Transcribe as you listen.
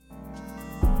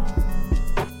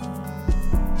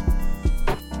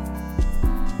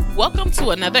Welcome to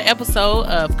another episode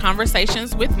of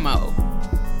Conversations with Mo.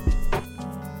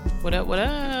 What up, what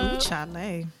up? Ooh,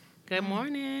 Chale. Good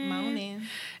morning. Morning.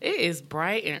 It is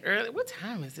bright and early. What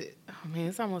time is it? Oh, man,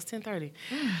 it's almost 10:30.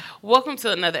 Welcome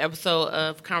to another episode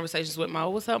of Conversations with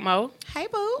Mo. What's up, Mo? Hey,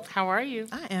 boo. How are you?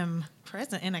 I am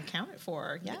present and accounted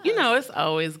for. Yeah. You know, it's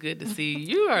always good to see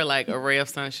you. You are like a ray of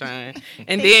sunshine.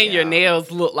 And then your nails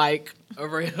look like a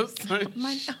ray of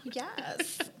sunshine.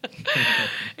 Yes.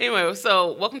 Anyway,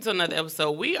 so welcome to another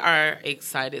episode. We are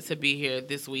excited to be here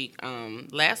this week.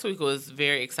 Last week was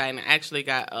very exciting. I actually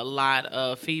got a lot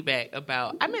of feedback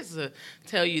about, I meant to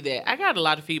tell you that I got a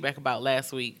lot of feedback about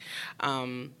last week.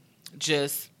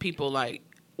 Just people like,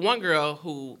 one girl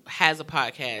who has a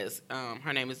podcast,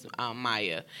 her name is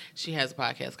Maya. She has a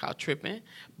podcast called Trippin',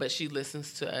 but she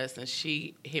listens to us, and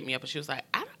she hit me up, and she was like,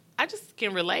 I just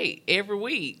can relate every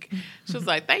week. She was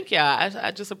like, thank y'all.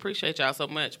 I just appreciate y'all so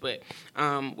much. But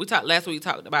last week we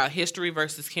talked about history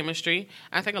versus chemistry.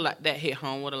 I think a lot that hit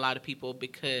home with a lot of people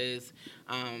because,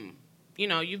 you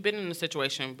know, you've been in a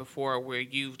situation before where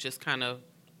you've just kind of,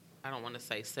 I don't want to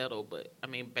say settle, but I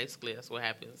mean, basically that's what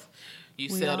happens.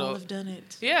 We all have done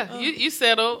it. Yeah, oh. you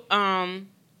settle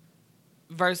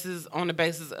versus on the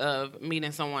basis of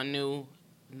meeting someone new,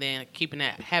 then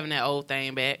having that old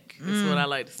thing back. That's what I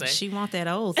like to say. She want that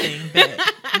old thing back.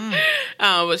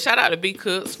 But shout out to B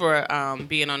Cooks for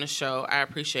being on the show. I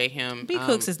appreciate him. B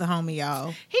Cooks is the homie,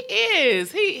 y'all. He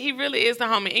is. He really is the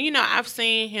homie. And you know, I've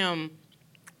seen him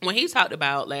when he talked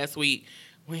about last week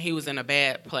when he was in a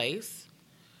bad place.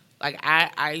 Like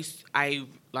I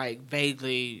like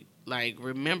vaguely like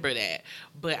remember that,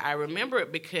 but I remember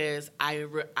it because I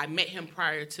met him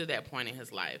prior to that point in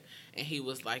his life, and he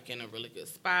was like in a really good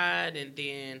spot, and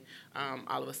then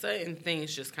all of a sudden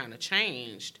things just kind of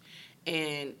changed,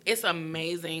 and it's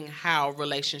amazing how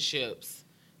relationships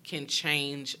can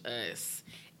change us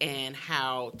and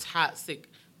how toxic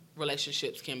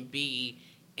relationships can be.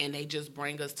 And they just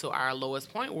bring us to our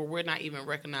lowest point where we're not even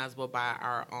recognizable by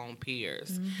our own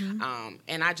peers. Mm-hmm.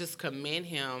 And I just commend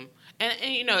him. And,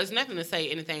 you know, it's nothing to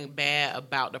say anything bad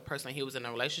about the person he was in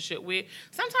a relationship with.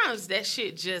 Sometimes that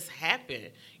shit just happen.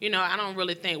 You know, I don't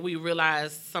really think we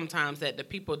realize sometimes that the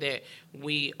people that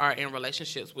we are in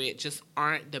relationships with just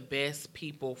aren't the best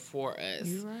people for us.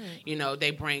 You're right. You know,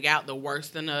 they bring out the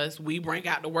worst in us. We bring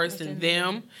out the worst in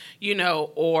them, you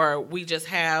know, or we just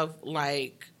have,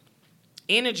 like,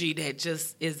 energy that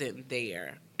just isn't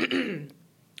there.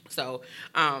 So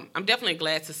I'm definitely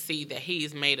glad to see that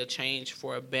he's made a change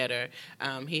for a better.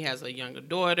 He has a younger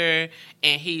daughter,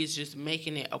 and he's just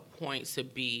making it a point to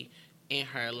be in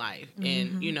her life. Mm-hmm.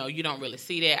 And, you know, you don't really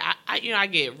see that. I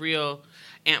get real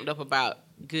amped up about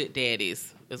good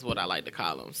daddies is what I like to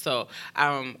call them. So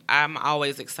I'm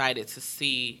always excited to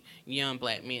see young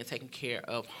black men taking care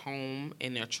of home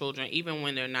and their children, even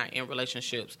when they're not in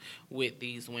relationships with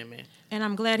these women. And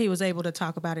I'm glad he was able to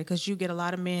talk about it because you get a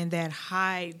lot of men that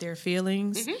hide their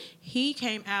feelings. Mm-hmm. He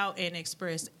came out and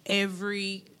expressed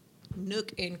every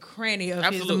nook and cranny of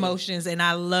his emotions, and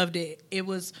I loved it. It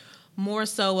was more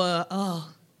so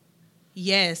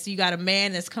yes, you got a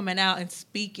man that's coming out and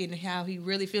speaking how he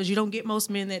really feels. You don't get most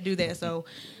men that do that, so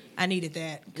I needed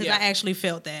that because I actually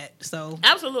felt that. So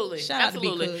absolutely, shout out to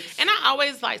B Cooks. And I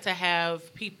always like to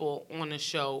have people on the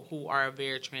show who are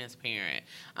very transparent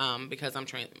because I'm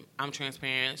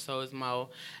transparent. So is Mo,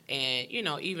 and you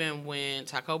know, even when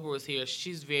Tacoba was here,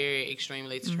 she's very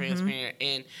extremely transparent,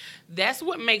 and that's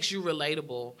what makes you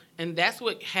relatable, and that's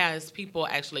what has people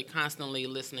actually constantly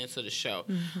listening to the show.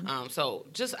 Mm-hmm. So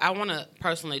I want to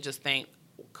personally just thank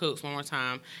Cooks one more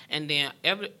time, and then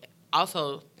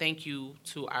also, thank you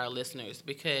to our listeners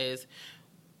because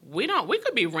we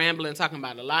could be rambling talking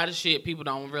about a lot of shit people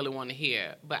don't really want to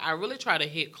hear, but I really try to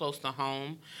hit close to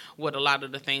home with a lot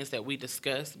of the things that we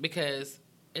discuss because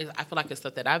I feel like it's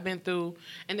stuff that I've been through,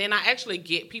 and then I actually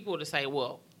get people to say,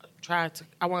 "Well,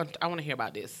 I want to hear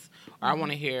about this," or "I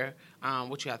want to hear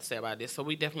what you have to say about this." So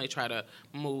we definitely try to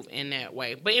move in that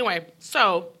way. But anyway,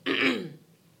 so we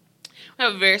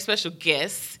have a very special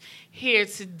guest here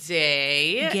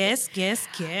today. Guest.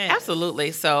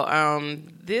 Absolutely. So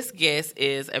this guest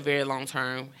is a very long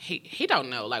term. He don't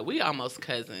know. Like, we almost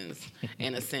cousins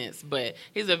in a sense, but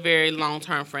he's a very long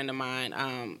term friend of mine.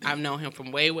 I've known him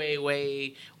from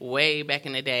way back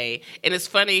in the day. And it's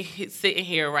funny he's sitting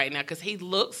here right now because he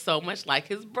looks so much like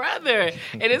his brother.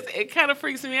 And it kind of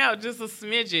freaks me out just a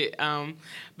smidget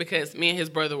because me and his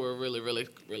brother were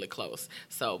really close.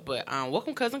 So, but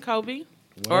welcome, cousin Kobe.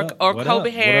 Or Kobe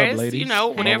Harris, up, you know,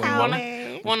 whatever you want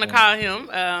to Want to call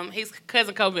him. He's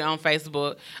Cousin Kobe on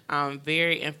Facebook.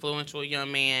 Very influential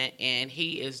young man, and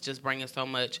he is just bringing so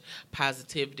much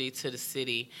positivity to the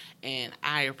city, and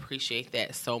I appreciate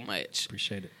that so much.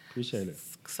 Appreciate it.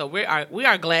 So we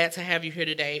are glad to have you here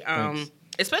today.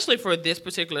 Especially for this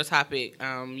particular topic.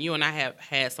 You and I have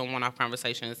had some one-off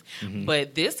conversations,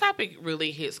 but this topic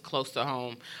really hits close to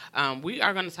home. We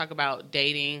are going to talk about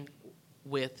dating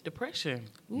with depression.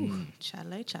 Ooh,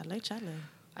 chale. I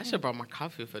should have brought my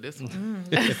coffee for this one.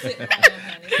 Because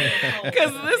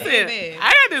listen,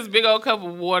 I got this big old cup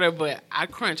of water, but I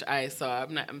crunch ice, so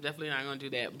I'm definitely not going to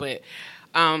do that. But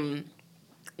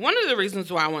one of the reasons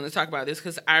why I want to talk about this,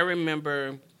 because I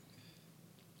remember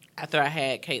after I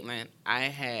had Caitlin, I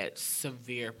had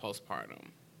severe postpartum.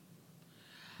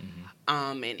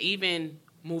 And even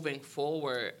moving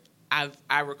forward,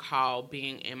 I recall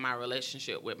being in my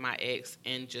relationship with my ex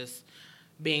and just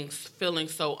feeling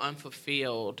so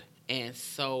unfulfilled and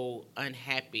so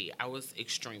unhappy. I was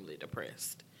extremely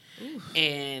depressed. Ooh.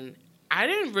 And I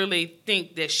didn't really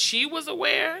think that she was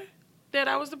aware that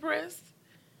I was depressed.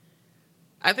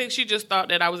 I think she just thought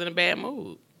that I was in a bad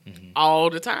mood all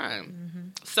the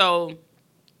time. So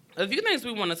a few things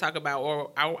we want to talk about,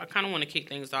 or I kind of want to kick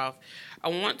things off. I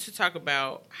want to talk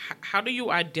about how do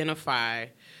you identify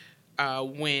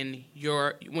when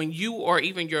you or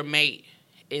even your mate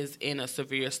is in a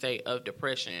severe state of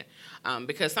depression,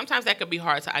 because sometimes that could be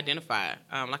hard to identify.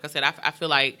 Like I said, I feel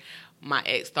like my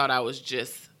ex thought I was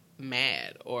just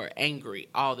mad or angry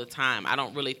all the time. I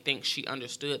don't really think she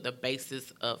understood the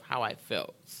basis of how I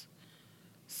felt.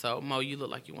 So, Mo, you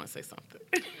look like you want to say something.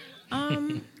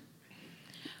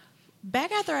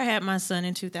 Back after I had my son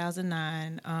in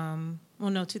 2009,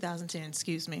 2010,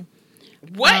 excuse me.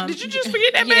 What? Did you just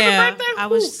forget that baby's birthday? I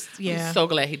was, yeah. I'm so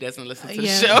glad he doesn't listen to the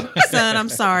show. Son, I'm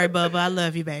sorry, Bubba. I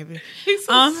love you, baby. He's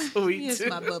so sweet. He's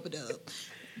my Bubba Dub.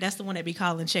 That's the one that be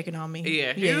calling, checking on me.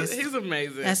 Yeah, he's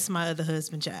amazing. That's my other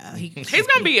husband, child. He's going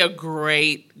to be a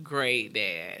great, great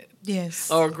dad.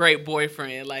 Yes. Or a great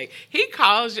boyfriend. Like, he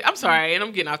calls you. I'm sorry, and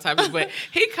I'm getting off topic, but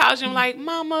he calls you like,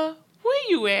 Mama, where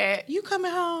you at? You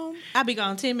coming home? I'll be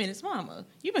gone 10 minutes, Mama.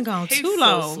 You've been gone too so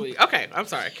long. Sweet. Okay, I'm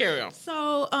sorry. Carry on.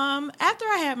 So, after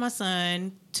I had my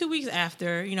son, 2 weeks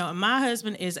after, my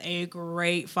husband is a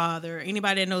great father.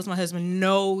 Anybody that knows my husband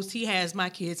knows he has my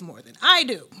kids more than I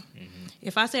do.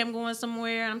 If I say I'm going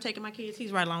somewhere and I'm taking my kids,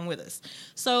 he's right along with us.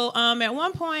 So, at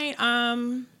one point,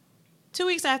 2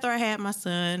 weeks after I had my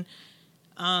son,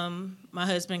 my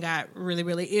husband got really,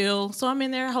 really ill. So I'm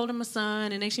in there holding my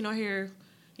son, and next thing I hear,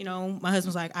 my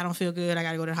husband's like, I don't feel good. I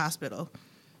got to go to the hospital.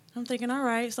 I'm thinking, all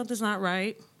right, something's not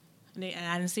right. And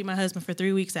I didn't see my husband for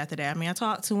 3 weeks after that. I mean, I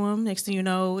talked to him. Next thing you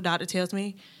know, doctor tells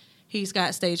me he's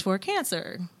got stage 4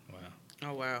 cancer. Wow.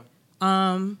 Oh,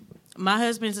 wow. My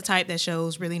husband's the type that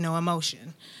shows really no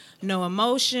emotion.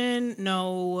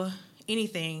 No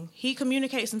anything. He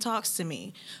communicates and talks to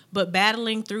me. But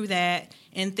battling through that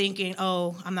and thinking,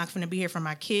 oh, I'm not going to be here for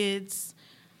my kids.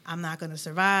 I'm not going to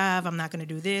survive. I'm not going to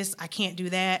do this. I can't do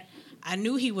that. I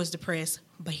knew he was depressed,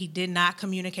 but he did not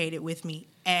communicate it with me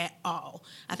at all.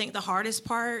 I think the hardest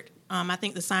part, I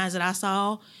think the signs that I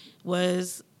saw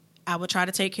was I would try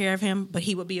to take care of him, but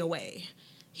he would be away.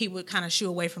 He would kind of shoo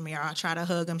away from me, or I'd try to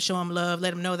hug him, show him love,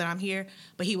 let him know that I'm here,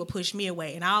 but he would push me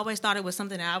away. And I always thought it was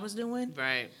something that I was doing.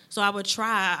 Right. So I would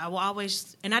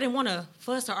always, and I didn't want to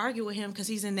fuss or argue with him because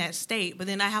he's in that state, but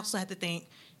then I also had to think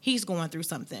he's going through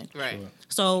something. Right.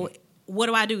 So what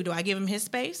do? Do I give him his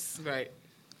space? Right.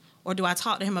 Or do I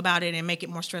talk to him about it and make it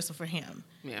more stressful for him?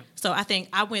 Yeah. So I think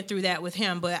I went through that with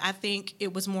him, but I think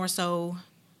it was more so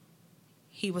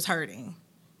he was hurting.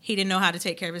 He didn't know how to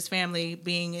take care of his family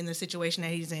being in the situation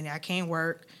that he's in. I can't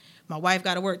work. My wife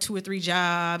got to work 2 or 3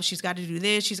 jobs. She's got to do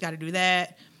this. She's got to do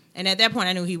that. And at that point,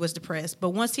 I knew he was depressed. But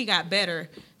once he got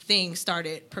better, things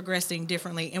started progressing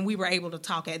differently, and we were able to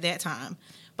talk at that time.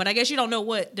 But I guess you don't know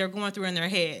what they're going through in their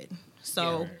head.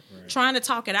 So trying to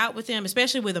talk it out with him,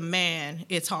 especially with a man,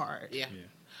 it's hard. Yeah.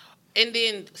 And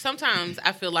then sometimes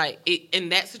I feel like in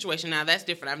that situation, now that's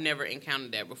different. I've never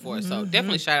encountered that before. So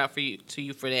definitely shout out to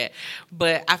you for that.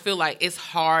 But I feel like it's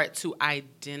hard to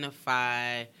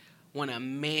identify when a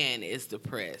man is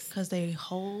depressed. Because they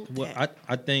hold Well, that.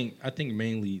 I think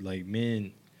mainly like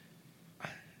men,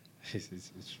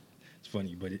 it's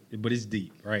funny, but it's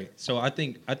deep, right? So I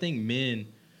think men,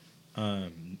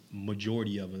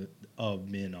 majority of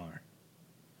men are.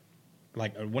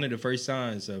 Like one of the first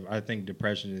signs of, I think,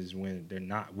 depression is when they're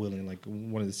not willing. Like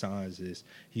one of the signs is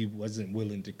he wasn't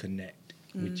willing to connect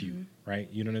with you, right?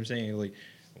 You know what I'm saying? Like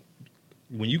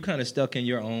when you kind of stuck in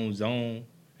your own zone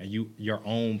and your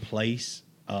own place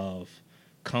of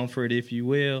comfort, if you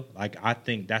will, like I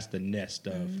think that's the nest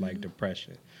of like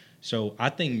depression. So I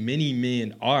think many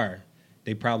men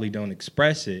they probably don't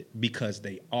express it because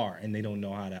they are, and they don't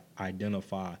know how to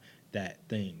identify that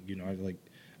thing. You know, like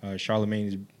Charlamagne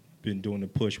has been doing the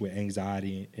push with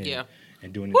anxiety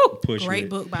and doing the push Great with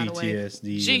book, by the way.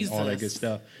 PTSD and all that good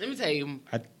stuff. Let me tell you,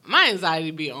 my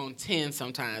anxiety be on 10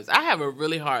 sometimes. I have a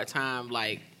really hard time,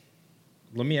 like,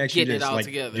 let me ask you getting this: it all like,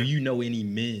 together. do you know any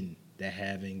men that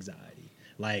have anxiety?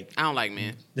 Like, I don't like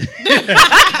men. No,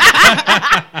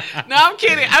 I'm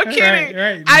kidding.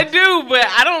 Right. I do, but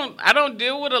I don't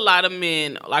deal with a lot of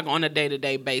men like on a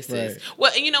day-to-day basis. Right.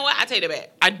 Well, you know what? I take that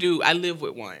back. I do. I live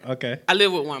with one. Okay. I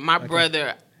live with one. My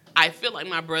brother, I feel like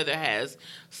my brother has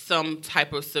some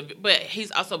type of but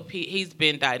he's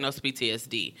been diagnosed with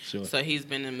PTSD. Sure. So he's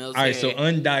been in the military. All right, so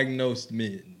undiagnosed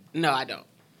men. No, I don't.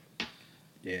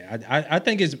 Yeah, I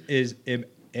think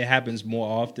it happens more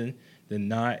often than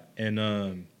not,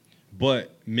 and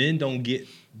but men don't get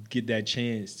that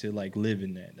chance to like live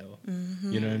in that though.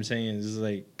 You know what I'm saying? It's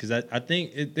like, because I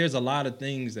think there's a lot of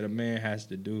things that a man has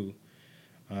to do.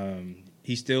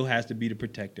 He still has to be the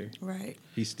protector. Right.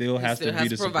 He still has to be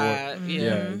the provide. support.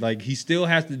 Yeah. Like he still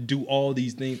has to do all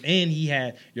these things, and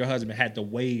your husband had to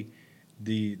weigh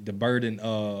the burden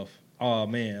of, oh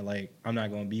man, like I'm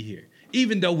not gonna be here,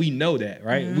 even though we know that,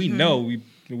 right? We know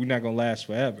we're not gonna last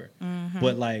forever,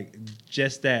 but like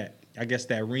just that, I guess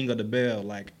that ring of the bell,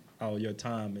 like, oh, your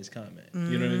time is coming.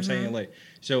 You know what I'm saying? Like,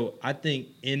 so I think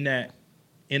in a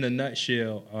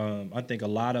nutshell, I think a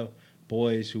lot of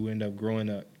boys who end up growing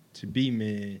up to be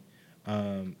men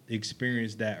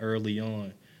experience that early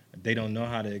on. They don't know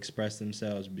how to express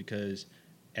themselves because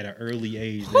at an early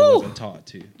age they wasn't taught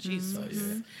to. Jesus. So,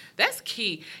 yeah. That's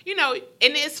key. You know, and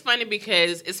it's funny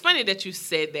that you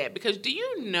said that, because do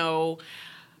you know,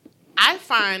 I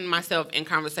find myself in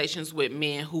conversations with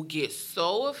men who get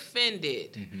so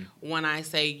offended when I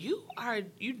say you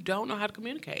don't know how to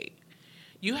communicate.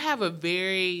 You have a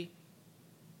very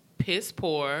piss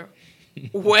poor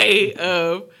way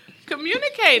of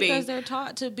communicating. Because they're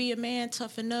taught to be a man,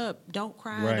 toughen up, don't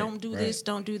cry, don't do this,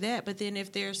 don't do that. But then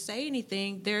if they say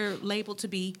anything, they're labeled to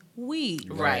be weak.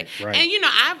 Right. And you know,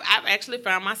 I've actually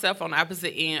found myself on the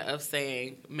opposite end of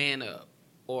saying, man up,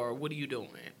 or what are you doing?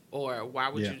 Or why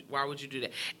would you do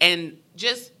that? And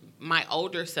just my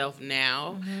older self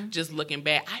now, just looking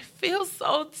back, I feel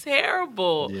so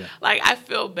terrible. Yeah. Like, I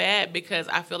feel bad because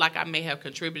I feel like I may have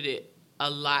contributed a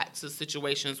lot to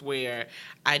situations where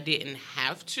I didn't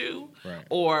have to,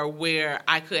 or where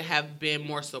I could have been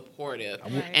more supportive,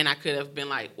 and I could have been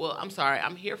like, well, I'm sorry,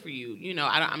 I'm here for you. You know,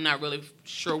 I'm not really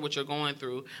sure what you're going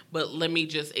through, but let me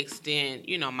just extend,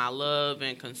 you know, my love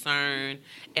and concern,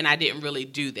 and I didn't really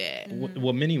do that.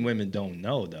 Well, many women don't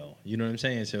know, though. You know what I'm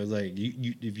saying? So it's like,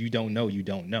 you if you don't know, you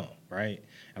don't know, right?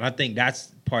 And I think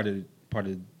that's part of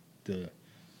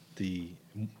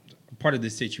the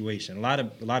situation. A lot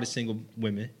of single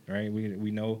women, right?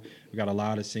 We know we got a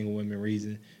lot of single women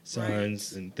raising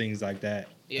sons and things like that.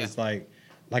 Yeah. It's like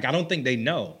I don't think they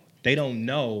know. They don't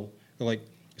know. Like,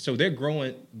 so they're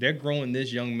growing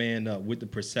this young man up with the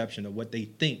perception of what they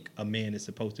think a man is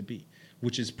supposed to be,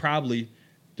 which is probably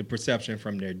the perception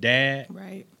from their dad,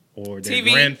 right, or their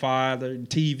grandfather,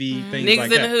 TV, things niggas like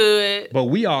that. In the hood. But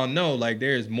we all know, like,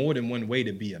 there's more than one way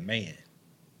to be a man.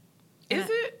 Is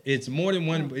it? It's more than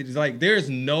one. It's like there's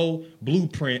no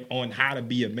blueprint on how to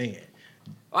be a man.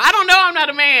 Well, I don't know. I'm not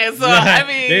a man, so I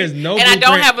mean, there's no. And blueprint. I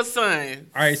don't have a son.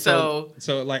 All right,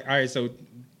 so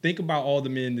think about all the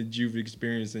men that you've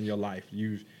experienced in your life.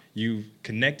 You've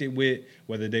connected with,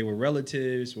 whether they were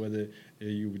relatives, whether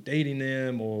you were dating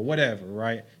them or whatever,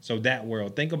 right? So that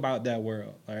world. Think about that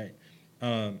world, all right?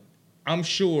 I'm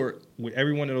sure with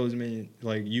every one of those men,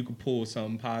 like, you could pull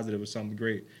something positive or something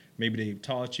great. Maybe they've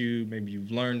taught you. Maybe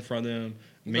you've learned from them.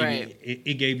 Maybe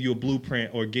it gave you a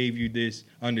blueprint or gave you this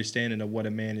understanding of what a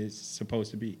man is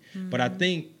supposed to be. But I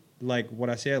think, like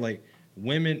what I said, like,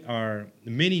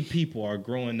 many people are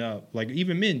growing up, like,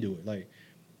 even men do it. Like,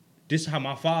 this is how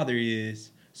my father is,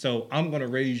 so I'm going to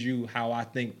raise you how I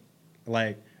think,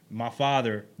 like, my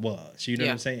father was. You know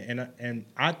what I'm saying? And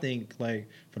I think, like,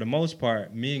 for the most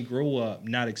part, men grow up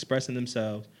not expressing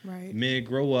themselves. Right. Men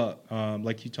grow up,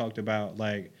 like you talked about,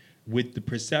 like, with the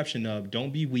perception of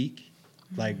don't be weak,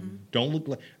 like, don't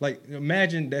look like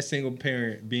imagine that single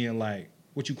parent being like,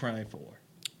 what you crying for?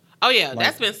 Oh yeah, like,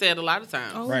 that's been said a lot of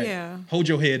times. Oh right. Yeah, hold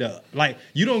your head up. Like,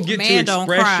 you don't get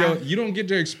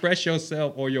to express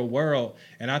yourself or your world.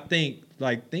 And I think,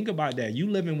 like, think about that. You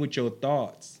living with your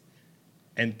thoughts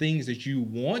and things that you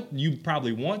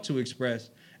probably want to express,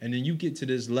 and then you get to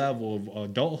this level of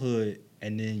adulthood,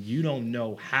 and then you don't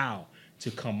know how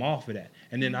to come off of that.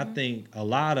 And then I think a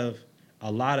lot of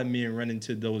men run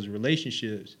into those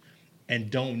relationships and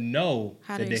don't know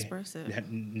how to express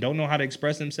it. Don't know how to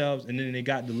express themselves, and then they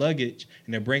got the luggage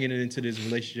and they're bringing it into this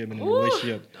relationship, and the Ooh,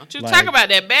 relationship. Don't you talk about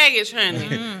that baggage,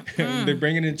 honey? They're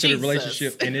bringing it into Jesus. the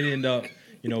relationship, and it end up,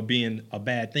 being a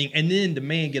bad thing, and then the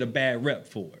man get a bad rep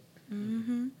for it.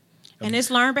 Mm-hmm. And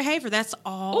it's learned behavior. That's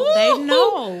all Ooh, they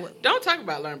know. Don't talk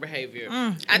about learned behavior.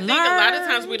 I think a lot of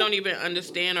times we don't even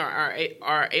understand or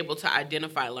are able to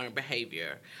identify learned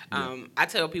behavior. I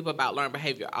tell people about learned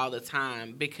behavior all the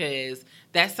time because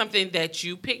that's something that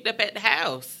you picked up at the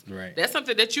house. Right. That's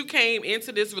something that you came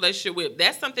into this relationship with.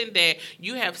 That's something that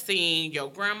you have seen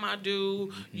your grandma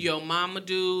do, your mama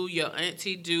do, your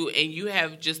auntie do, and you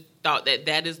have just thought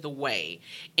that is the way.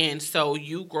 And so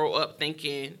you grow up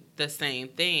thinking the same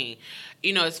thing.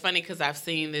 It's funny because I've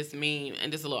seen this meme,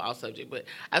 and this is a little off subject, but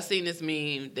I've seen this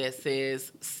meme that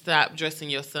says, "Stop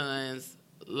dressing your sons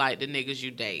like the niggas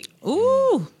you date."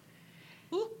 Ooh.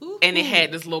 And it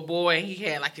had this little boy, and he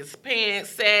had like his pants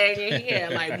sagging, he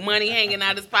had like money hanging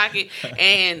out his pocket,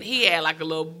 and he had like a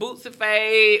little bootsy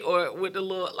fade, or with a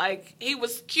little, like, he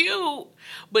was cute,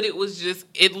 but it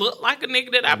looked like a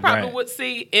nigga that I probably would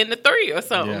see in the 3 or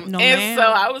something. Yeah. So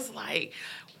I was like,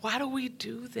 why do we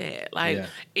do that? Like,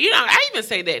 I even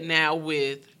say that now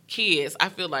with kids. I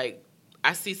feel like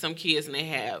I see some kids and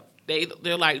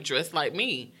they're like dressed like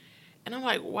me. And I'm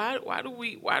like, why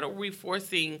are we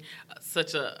forcing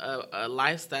such a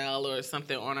lifestyle or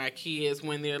something on our kids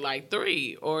when they're like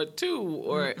 3 or 2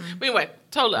 or but anyway,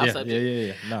 totally off subject.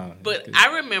 Yeah. No, but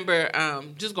I remember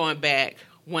just going back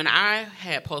when I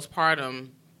had postpartum.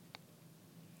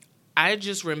 I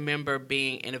just remember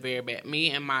being in a very bad.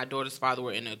 Me and my daughter's father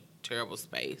were in a terrible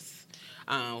space.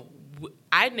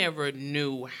 I never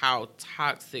knew how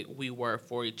toxic we were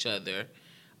for each other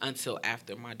until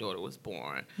after my daughter was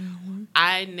born. Mm-hmm.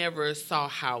 I never saw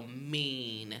how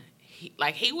mean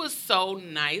he was so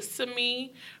nice to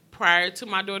me prior to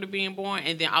my daughter being born,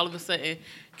 and then all of a sudden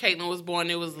Caitlin was born.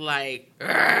 It was like,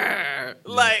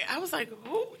 like I was like,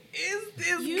 who is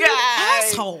this guy?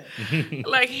 Asshole.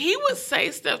 Like, he would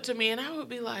say stuff to me, and I would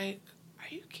be like,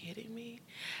 are you kidding me?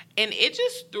 And it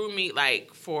just threw me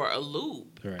like for a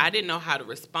loop. Right. I didn't know how to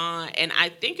respond, and I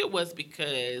think it was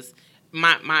because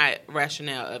my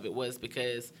rationale of it was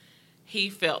because he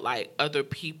felt like other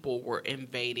people were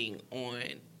invading on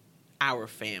our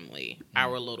family,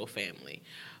 our little family.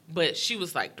 But she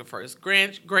was like the first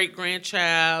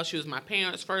great-grandchild. She was my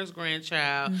parents' first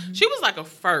grandchild. Mm-hmm. She was like a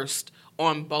first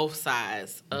on both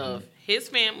sides of his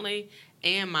family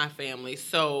and my family.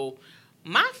 So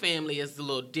my family is a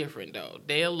little different, though.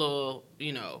 They're a little,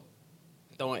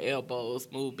 throwing elbows,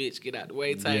 move, bitch, get out the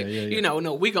way type. Yeah.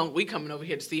 No, we coming over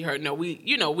here to see her. No, we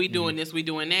doing this, we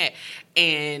doing that.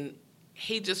 And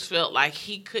he just felt like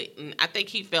he couldn't. I think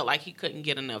he felt like he couldn't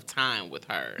get enough time with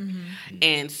her,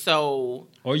 and so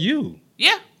or you,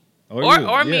 yeah,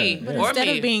 or me. But instead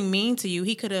of being mean to you,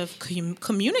 he could have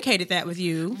communicated that with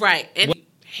you, right? And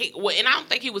and I don't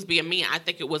think he was being mean. I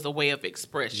think it was a way of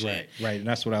expression, right. And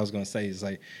that's what I was gonna say. Is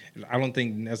like, I don't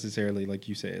think necessarily, like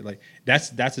you said, like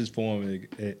that's his form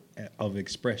of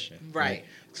expression, right?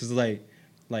 Because like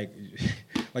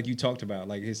you talked about,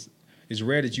 like it's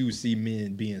rare that you would see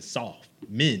men being soft.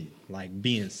 Men like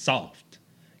being soft.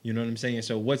 You know what I'm saying?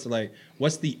 So what's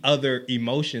the other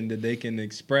emotion that they can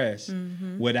express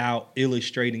without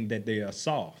illustrating that they are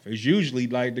soft? It's usually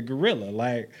like the gorilla.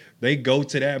 Like they go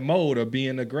to that mode of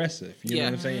being aggressive. You know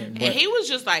what I'm saying? But, and he was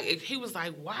just like,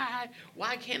 why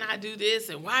can't I do this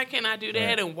and why can't I do that,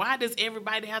 right? And why does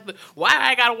everybody have to? Why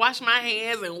I gotta wash my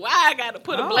hands and why I gotta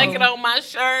put a blanket on my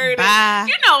shirt? Bye.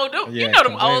 And,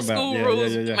 them old school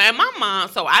rules. Man, my mom.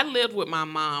 So I lived with my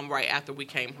mom right after we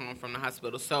came home from the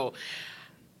hospital. So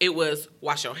it was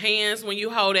wash your hands when you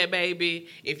hold that baby.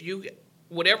 If you,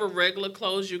 whatever regular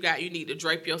clothes you got, you need to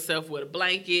drape yourself with a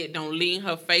blanket. Don't lean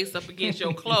her face up against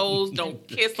your clothes. Don't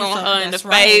kiss on her in the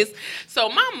face. So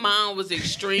my mom was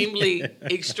extremely,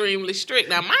 extremely strict.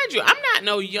 Now, mind you, I'm not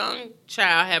no young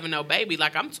child having no baby.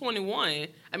 Like, I'm 21.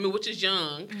 Which is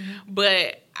young.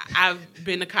 But I've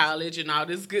been to college and all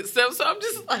this good stuff. So I'm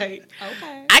just like,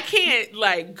 okay, I can't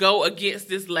like go against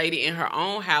this lady in her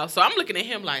own house. So I'm looking at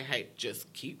him like, hey,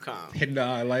 just keep calm.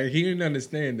 Nah, like he didn't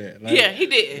understand that. Like, yeah, he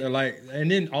did. Like,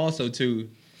 and then also too,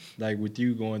 like with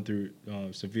you going through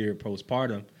severe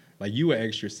postpartum, like you were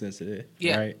extra sensitive,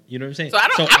 right? You know what I'm saying? So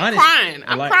I'm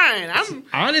crying.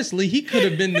 Honestly, he could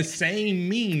have been the same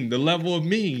mean, the level of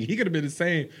mean. He could have been the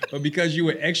same, but because you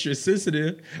were extra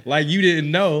sensitive, like you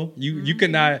didn't know, you could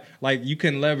not, like you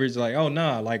couldn't leverage, like, oh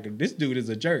nah, like this dude is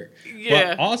a jerk.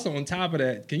 Yeah. But also on top of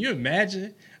that, can you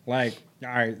imagine, like all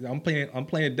right, I'm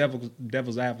playing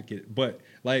devil's advocate, but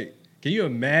like, can you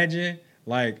imagine,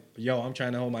 like, yo, I'm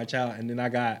trying to hold my child, and then I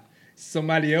got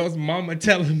somebody else, mama,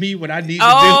 telling me what I need to do.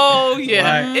 Oh,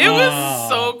 yeah. Like, it was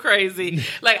so crazy.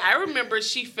 Like, I remember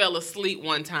she fell asleep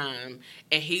one time,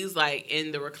 and he's, like,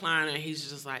 in the recliner, and he's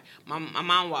just like, my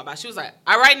mom walked by. She was like,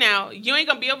 all right, now, you ain't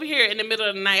going to be over here in the middle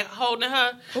of the night holding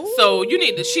her. Ooh. So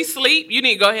she sleep. You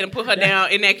need to go ahead and put her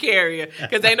down in that carrier,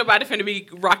 because ain't nobody finna be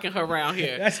rocking her around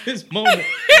here. That's his moment.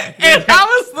 And I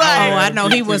was like... Oh, I know.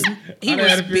 He was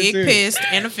big pissed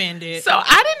and offended. So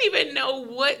I didn't even know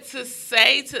what to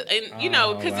say to... And, you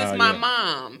know, because it's my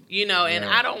mom, you know, and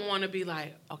I don't want to be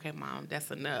like, okay, mom,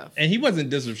 that's enough. And he wasn't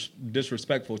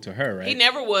disrespectful to her, right? He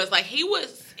never was. Like, he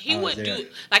would do,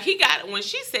 like, when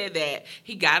she said that,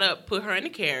 he got up, put her in the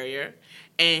carrier,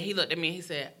 and he looked at me and he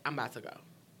said, I'm about to go.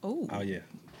 Ooh. Oh, yeah.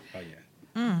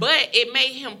 But it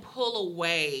made him pull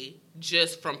away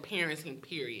just from parenting,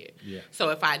 period. Yeah. So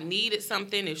if I needed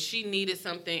something, if she needed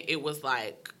something, it was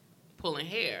like pulling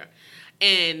hair.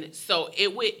 And so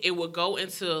it would go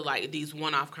into like these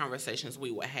one-off conversations we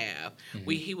would have.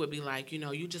 Mm-hmm. He would be like, you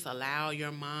know, you just allow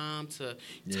your mom to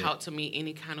talk to me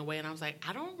any kind of way. And I was like,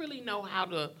 I don't know how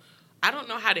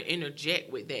to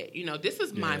interject with that. You know, this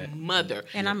is my mother.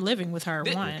 And I'm living with her,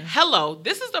 Hello,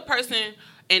 this is the person,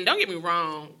 and don't get me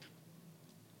wrong,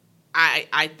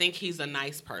 I think he's a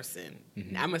nice person.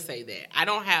 Mm-hmm. I'm going to say that. I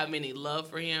don't have any love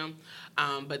for him,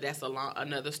 but that's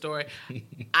another story.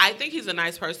 I think he's a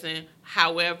nice person.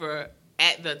 However,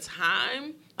 at the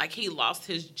time, like, he lost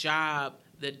his job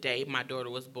the day my daughter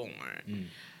was born. Mm.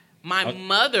 My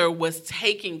mother was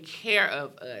taking care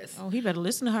of us. Oh, he better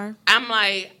listen to her. I'm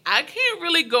like, I can't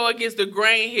really go against the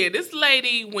grain here. This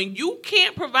lady, when you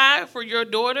can't provide for your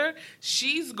daughter,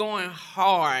 she's going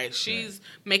hard. She's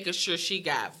making sure she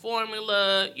got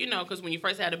formula, you know, because when you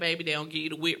first had a baby, they don't give you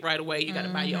the WIC right away. You got to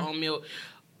buy your own milk.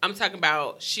 I'm talking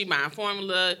about she buying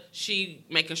formula, she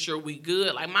making sure we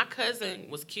good. Like, my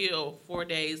cousin was killed 4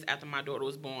 days after my daughter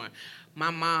was born. My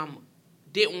mom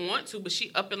didn't want to, but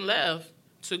she up and left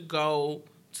to go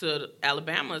to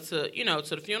Alabama to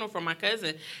the funeral for my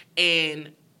cousin.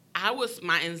 And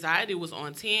my anxiety was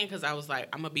on 10 because I was like,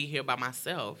 I'm going to be here by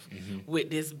myself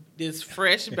with this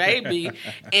fresh baby.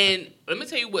 And let me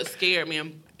tell you what scared me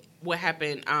and what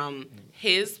happened.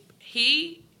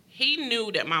 He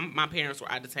knew that my parents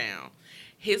were out of town.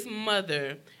 His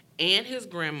mother and his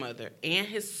grandmother and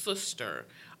his sister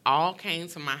all came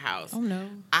to my house. Oh, no.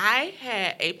 I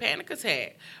had a panic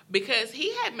attack because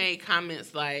he had made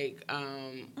comments like,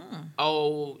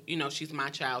 oh, you know, she's my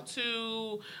child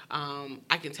too.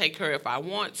 I can take her if I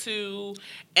want to.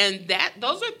 And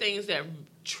those are things that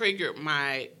triggered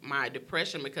my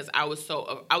depression because I was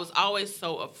always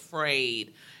so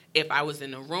afraid if I was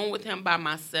in a room with him by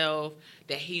myself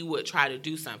that he would try to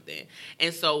do something.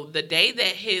 And so the day that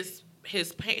his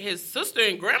sister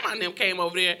and grandma and them came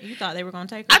over there. You thought they were going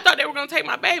to take her? I thought they were going to take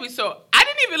my baby. So I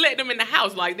didn't even let them in the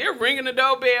house. Like, they're ringing the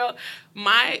doorbell.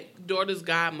 My daughter's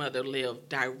godmother lived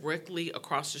directly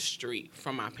across the street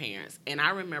from my parents. And I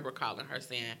remember calling her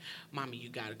saying, Mommy, you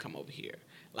got to come over here.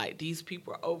 Like, these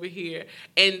people are over here.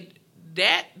 And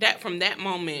that from that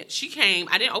moment, she came.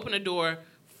 I didn't open the door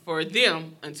for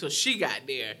them until she got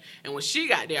there. And when she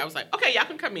got there, I was like, okay, y'all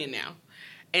can come in now.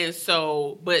 And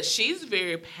so, but she's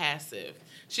very passive.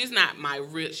 She's not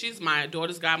she's my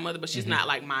daughter's godmother, but she's not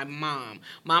like my mom.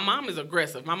 My mom is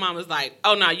aggressive. My mom is like,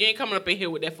 oh, no, you ain't coming up in here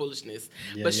with that foolishness.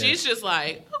 But she's just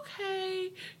like,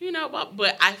 okay, you know,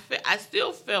 but I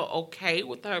still felt okay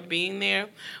with her being there.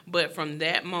 But from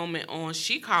that moment on,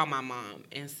 she called my mom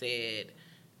and said,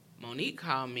 Monique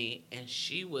called me, and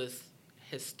she was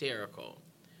hysterical.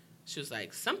 She was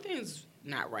like, something's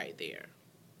not right there.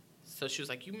 So she was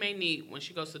like, when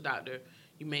she goes to the doctor,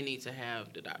 you may need to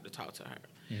have the doctor talk to her.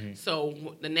 Mm-hmm.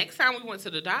 So the next time we went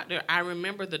to the doctor, I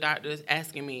remember the doctor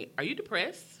asking me, are you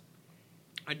depressed?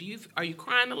 Are you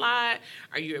crying a lot?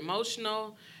 Are you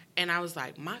emotional? And I was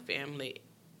like, my family,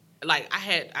 like I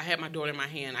had my daughter in my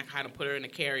hand. I kind of put her in a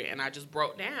carrier, and I just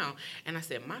broke down. And I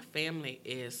said, my family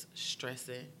is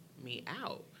stressing me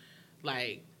out.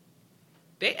 Like,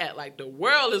 they act like the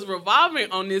world is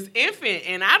revolving on this infant,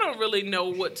 and I don't really know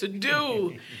what to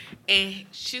do. And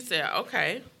she said,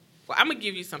 okay, well, I'm going to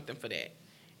give you something for that.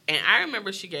 And I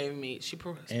remember she gave me...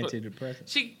 antidepressant?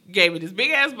 She gave me this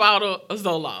big-ass bottle of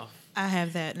Zoloft. I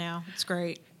have that now. It's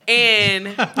great. And...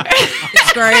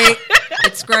 It's great.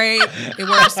 It's great. It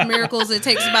works miracles. It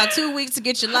takes about 2 weeks to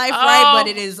get your life right, but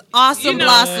it is awesome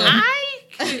blossom. I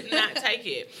could not take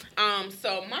it.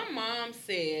 So my mom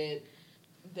said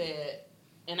that...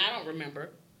 And I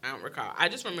don't recall. I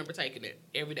just remember taking it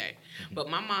every day. But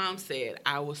my mom said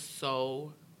I was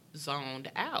so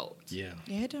zoned out. Yeah.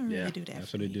 Yeah, it don't really do that.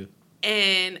 That's what they do.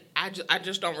 And I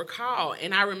just don't recall.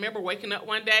 And I remember waking up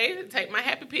one day to take my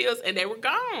happy pills, and they were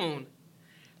gone.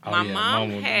 My mom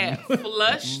had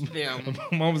flushed them.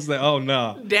 Mom was like, "Oh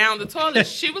no!" Down the toilet.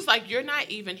 She was like, "You're not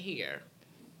even here.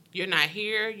 You're not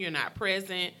here. You're not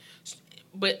present."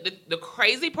 But the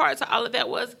crazy part to all of that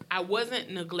was I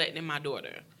wasn't neglecting my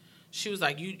daughter. She was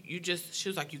like, you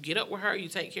get up with her, you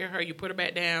take care of her, you put her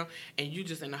back down, and you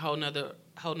just in a whole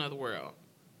nother world.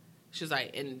 She was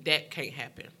like, and that can't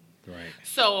happen. Right.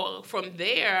 So from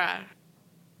there,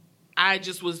 I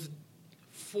just was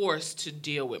forced to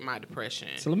deal with my depression.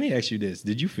 So let me ask you this: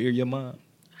 did you fear your mom?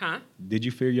 Huh? Did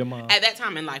you fear your mom? At that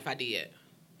time in life, I did.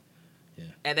 Yeah.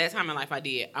 At that time in life, I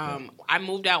did. I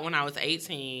moved out when I was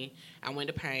 18. I went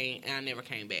to Payne, and I never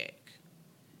came back.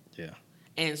 Yeah.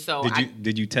 And so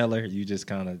did you tell her you just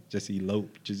kind of just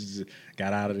eloped, just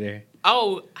got out of there?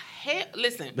 Oh,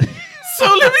 listen. So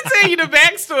let me tell you the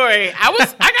backstory.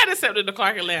 I got accepted to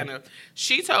Clark Atlanta.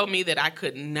 She told me that I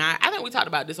could not. I think we talked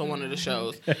about this on one of the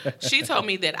shows. She told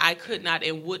me that I could not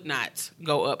and would not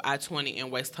go up I-20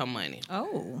 and waste her money.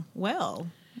 Oh, well.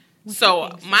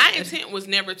 So my intent was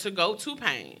never to go to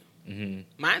Payne. Mm-hmm.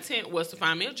 My intent was to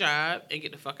find me a job and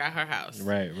get the fuck out of her house.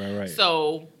 Right.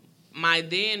 So my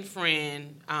then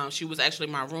friend, she was actually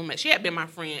my roommate. She had been my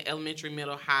friend elementary,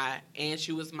 middle, high, and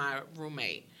she was my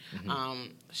roommate.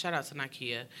 Mm-hmm. Shout out to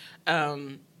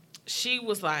Nakia. She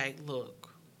was like,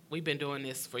 look, we've been doing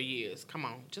this for years. Come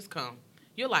on, just come.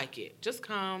 You'll like it. Just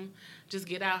come. Just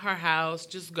get out her house.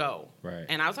 Just go. Right.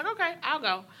 And I was like, okay, I'll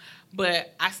go.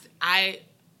 But I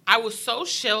was so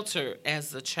sheltered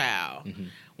as a child. Mm-hmm.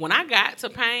 When I got to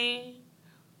Payne,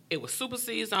 it was Super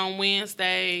Seas on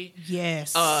Wednesday.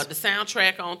 Yes. The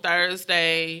soundtrack on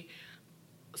Thursday.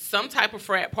 Some type of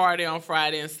frat party on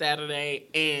Friday and Saturday.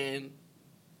 And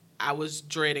I was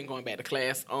dreading going back to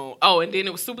class on... Oh, and then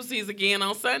it was Super Seas again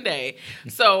on Sunday.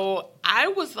 So I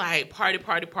was like, party.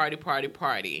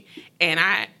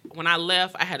 And when I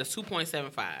left, I had a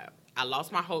 2.75. I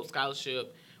lost my Hope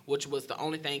Scholarship, which was the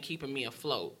only thing keeping me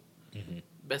afloat. Mm-hmm.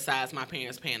 Besides my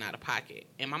parents paying out of pocket.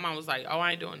 And my mom was like, oh,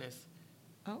 I ain't doing this.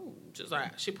 Oh. She was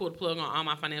like, she pulled the plug on all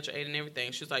my financial aid and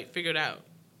everything. She was like, figure it out.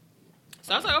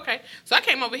 So I was like, okay. So I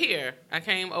came over here. I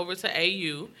came over to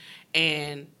AU,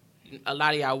 and a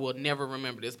lot of y'all will never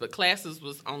remember this, but classes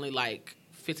was only like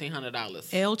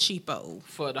 $1,500. El Cheapo.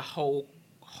 For the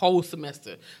whole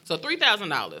semester. So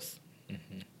 $3,000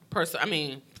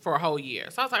 mm-hmm. For a whole year.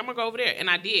 So I was like, I'm going to go over there. And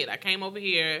I did. I came over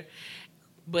here.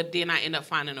 But then I ended up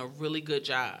finding a really good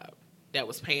job that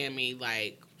was paying me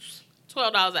like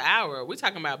 $12 an hour. We're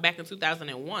talking about back in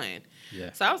 2001.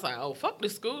 Yeah. So I was like, oh, fuck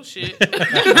this school shit.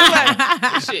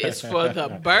 This shit is for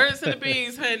the birds and the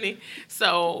bees, honey.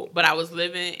 So, but I was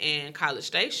living in College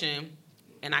Station,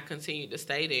 and I continued to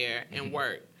stay there and mm-hmm.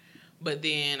 work. But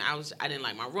then I didn't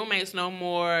like my roommates no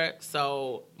more.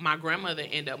 So my grandmother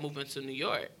ended up moving to New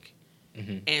York.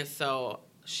 Mm-hmm. And so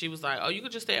she was like, oh, you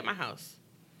could just stay at my house.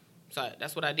 So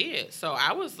that's what I did. So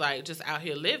I was like just out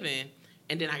here living,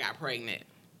 and then I got pregnant.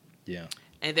 Yeah.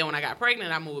 And then when I got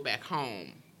pregnant, I moved back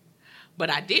home. But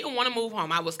I didn't want to move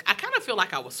home. I kind of feel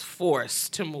like I was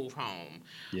forced to move home.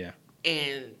 Yeah.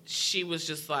 And she was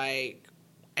just like,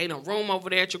 ain't no room over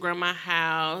there at your grandma's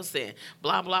house, and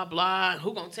blah, blah, blah.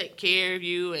 Who gonna take care of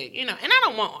you? And, and I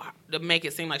don't want to make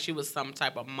it seem like she was some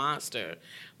type of monster.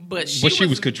 But she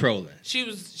was controlling.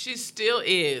 She still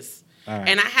is. Right.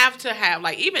 And I have to have,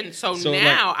 like, even so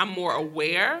now like, I'm more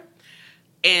aware.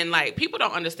 And, like, people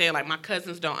don't understand. Like, my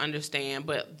cousins don't understand.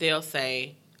 But they'll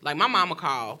say, like, my mama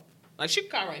call. Like, she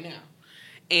can call right now.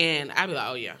 And I'll be like,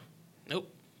 oh, yeah.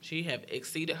 Nope. She have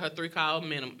exceeded her 3-call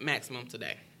maximum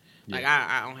today. Yeah. Like,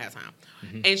 I don't have time.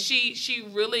 Mm-hmm. And she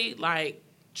really, like,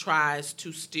 tries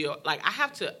to still, like,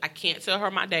 I can't tell her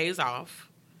my days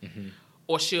off. Mm-hmm.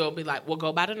 Or she'll be like, well,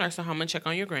 go by the nursing home and check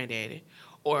on your granddaddy.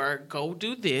 Or go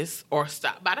do this, or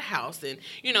stop by the house, and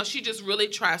she just really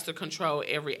tries to control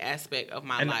every aspect of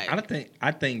my life.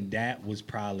 I think that was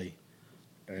probably,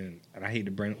 and I hate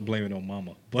to blame it on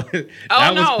Mama, but was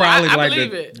probably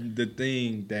like the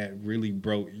thing that really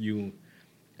broke you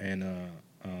and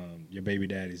your baby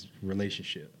daddy's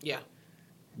relationship. Yeah,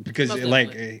 because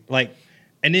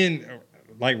and then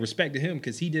respect to him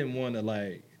because he didn't want to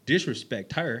like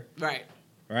disrespect her,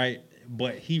 right.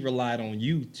 But he relied on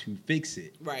you to fix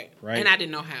it. Right. And I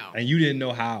didn't know how. And you didn't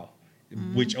know how,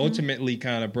 mm-hmm. which ultimately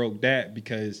kind of broke that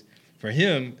because for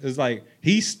him, it's like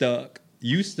he's stuck.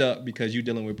 You stuck because you're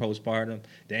dealing with postpartum,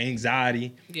 the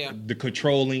anxiety, the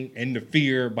controlling, and the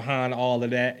fear behind all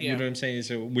of that. You know what I'm saying?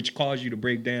 So, which caused you to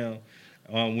break down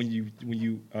when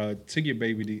you took your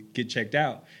baby to get checked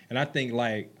out. And I think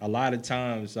like a lot of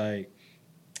times like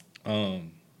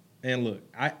and look,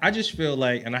 I just feel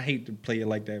like, and I hate to play it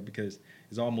like that because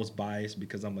it's almost biased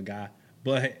because I'm a guy,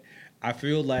 but I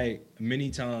feel like many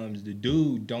times the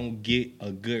dude don't get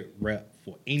a good rep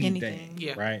for anything.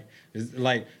 Yeah. Right? It's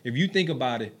like if you think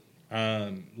about it,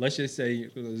 let's just say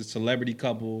a celebrity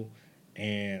couple,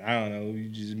 and I don't know, you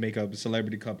just make up a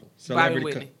celebrity couple. Bobby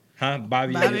Whitney.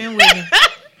 Bobby and Whitney.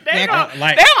 They'll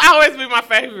always be my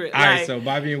favorite. All right, so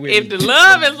Bobby and Whitney. If the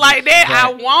love is like that,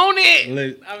 I want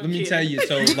it. Let me tell you.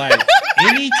 So, like,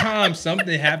 anytime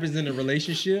something happens in a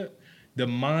relationship, the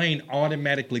mind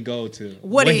automatically go to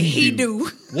what did he do?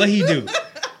 What he do?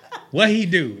 What he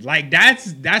do? Like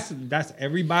that's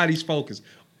everybody's focus.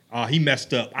 Oh, he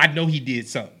messed up. I know he did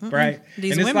something, right?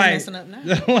 These women messing up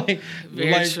now.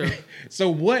 Very true. So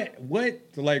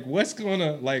what's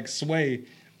gonna like sway?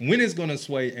 When it's going to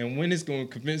sway and when it's going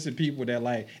to convince the people that,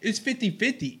 like, it's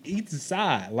 50-50 either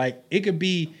side. Like, it could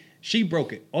be she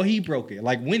broke it or he broke it.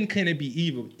 Like, when can it be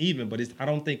even? But I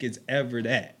don't think it's ever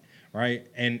that, right?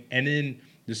 And then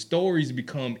the stories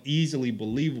become easily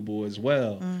believable as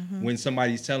well when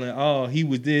somebody's telling, oh, he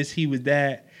was this, he was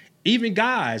that. Even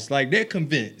guys, like, they're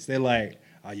convinced. They're like,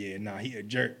 oh, yeah, nah, he a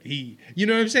jerk. You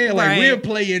know what I'm saying? Like, we'll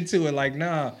play into it like,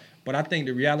 nah. But I think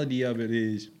the reality of it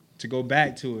is, to go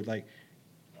back to it, like,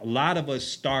 a lot of us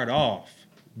start off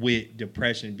with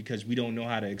depression because we don't know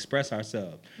how to express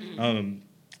ourselves.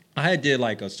 I did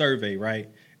like a survey, right?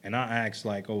 And I asked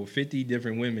like over 50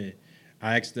 different women.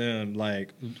 I asked them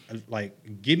like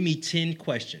give me 10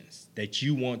 questions that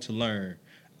you want to learn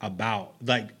about,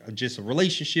 like just a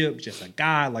relationship, just a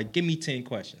guy. Like give me 10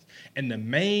 questions. And the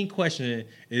main question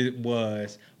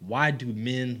was, why do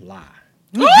men lie?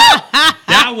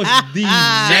 That was the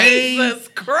main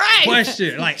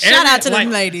question. Like, shout out to them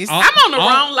ladies. I'm on the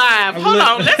wrong live. Hold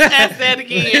on, let's ask that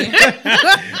again.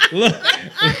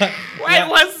 Wait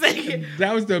 1 second.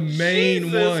 That was the main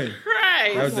one.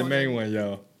 Christ. That was the main one,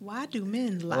 yo. Why do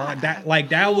men lie?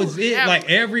 That was it. Like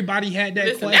everybody had that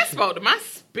question. That spoke to my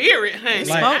spirit, honey.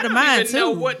 Like, spoke to mine I don't even too.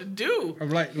 know what to do.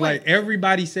 Like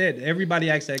everybody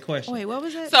asked that question. Wait, what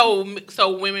was it?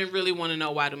 So women really want to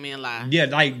know why do men lie? Yeah,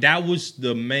 like that was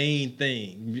the main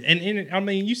thing. And I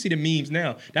mean, you see the memes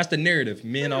now. That's the narrative.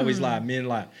 Men always lie. Men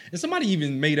lie. And somebody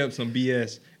even made up some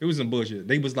BS. It was some bullshit.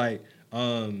 They was like,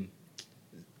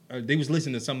 they was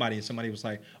listening to somebody, and somebody was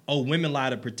like, "Oh, women lie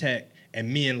to protect,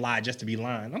 and men lie just to be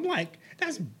lying." I'm like,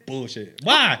 that's bullshit.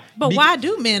 Why? But why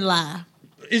do men lie?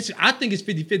 I think it's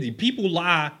 50-50. People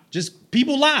lie.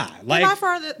 People lie. They lie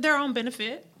for their own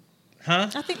benefit. Huh?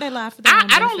 I think they lie for their own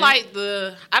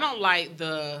benefit. I don't like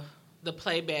the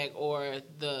playback or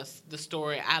the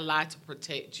story. I lie to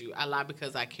protect you. I lie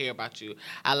because I care about you.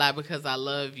 I lie because I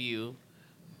love you.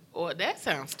 Or that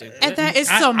sounds stupid. And that is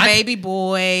some baby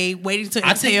boy waiting to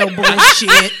entail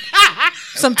bullshit.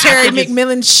 Some Terry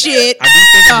McMillan shit. I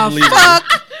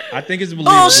think it's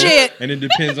believable. Bullshit. And it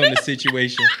depends on the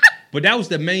situation. But that was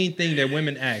the main thing that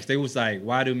women asked. They was like,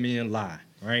 why do men lie?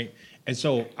 Right? And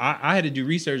so I had to do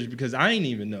research because I didn't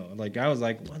even know. Like, I was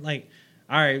like, what? Like,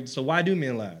 all right, so why do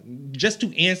men lie? Just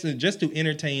to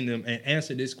entertain them and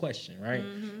answer this question, right?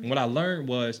 And what I learned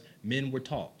was men were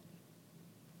taught.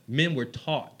 Men were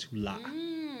taught to lie.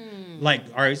 Like,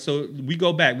 all right, so we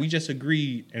go back. We just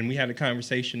agreed and we had a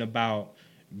conversation about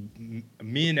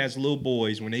men as little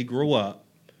boys when they grow up,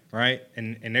 right?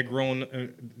 And they're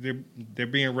growing, they're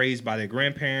being raised by their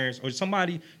grandparents or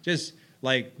somebody just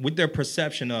like with their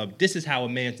perception of this is how a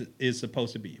man is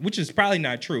supposed to be, which is probably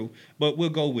not true, but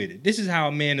we'll go with it. This is how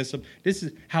a man is. This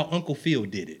is how Uncle Phil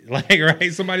did it. Like,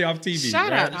 right? Somebody off TV.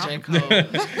 Shout out to J. Cole.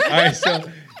 All right,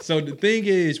 so the thing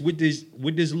is with this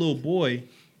little boy,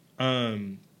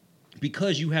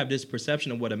 because you have this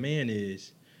perception of what a man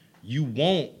is, you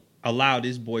won't allow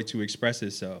this boy to express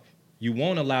himself. You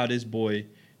won't allow this boy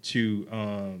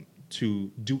to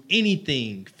do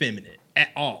anything feminine at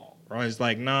all. Right? It's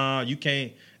like, nah, you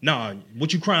can't. Nah,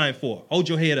 what you crying for? Hold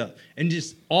your head up. And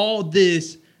just all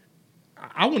this,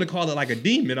 I want to call it like a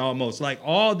demon almost. Like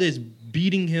all this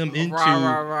beating him into.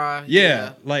 Rah.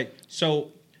 Yeah. Like,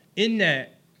 so in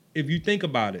that, if you think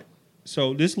about it,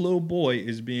 so this little boy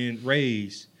is being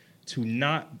raised to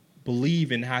not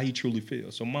believe in how he truly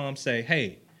feels. So mom say,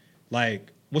 hey,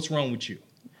 like, what's wrong with you?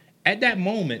 At that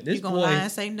moment, this boy lie and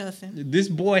say nothing. This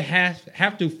boy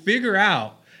have to figure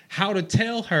out how to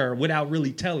tell her without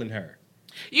really telling her.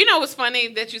 You know what's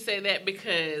funny that you say that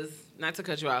because, not to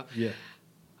cut you off. Yeah.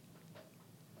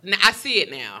 Now, I see it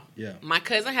now. Yeah. My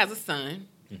cousin has a son.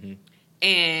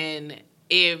 And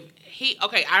if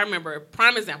I remember,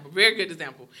 prime example, very good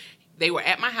example. They were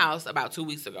at my house about 2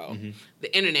 weeks ago.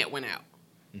 The internet went out.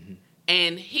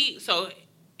 And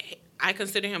I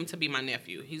consider him to be my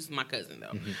nephew. He's my cousin,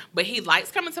 though. But he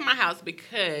likes coming to my house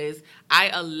because I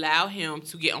allow him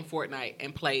to get on Fortnite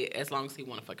and play as long as he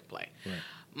want to fucking play. Right.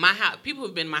 My house, people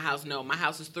who've been in my house know my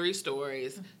house is 3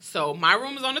 stories. So my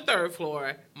room is on the 3rd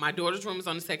floor. My daughter's room is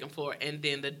on the 2nd floor. And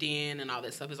then the den and all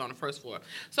that stuff is on the 1st floor.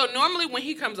 So normally when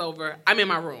he comes over, I'm in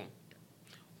my room.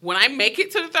 When I make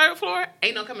it to the 3rd floor,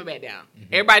 ain't no coming back down.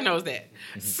 Everybody knows that.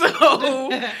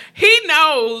 So he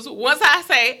knows once I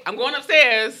say, I'm going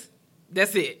upstairs,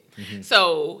 that's it.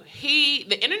 So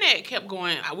the internet kept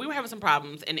going. We were having some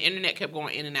problems, and the internet kept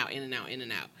going in and out, in and out, in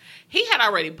and out. He had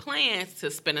already plans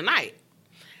to spend the night.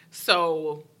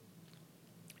 So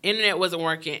internet wasn't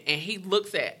working, and he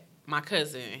looks at my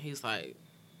cousin, and he's like,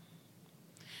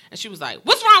 and she was like,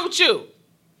 what's wrong with you?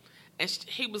 And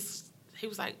he was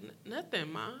like,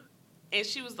 nothing, Ma. And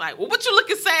she was like, well, what you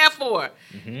looking sad for?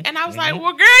 And I was like,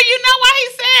 well, girl, you know why he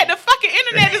said the fucking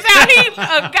internet is out. He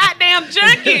a goddamn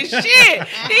junkie. Shit.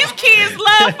 These kids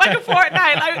love fucking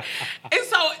Fortnite. Like, and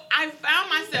so I found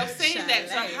myself saying that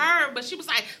to her, but she was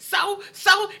like, so,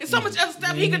 and so much other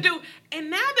stuff he could do.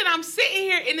 And now that I'm sitting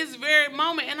here in this very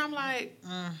moment, and I'm like,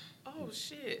 oh,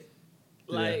 shit.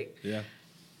 Like,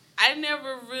 I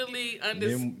never really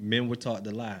understood. Men were taught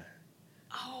to lie.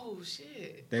 Oh,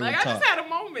 shit. They like, I just had a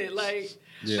moment. Like,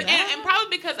 and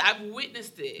probably because I've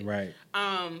witnessed it. Right.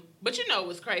 But you know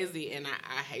what's crazy, and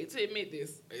I hate to admit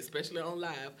this, especially on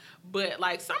live, but,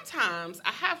 like, sometimes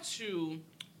I have to,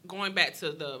 going back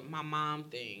to my mom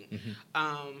thing,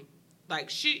 like,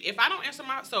 if I don't answer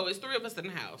so it's 3 of us in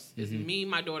the house. It's me,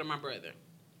 my daughter, my brother.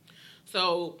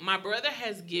 So my brother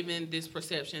has given this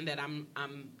perception that I'm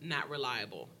not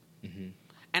reliable.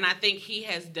 And I think he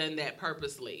has done that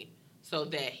purposely, so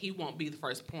that he won't be the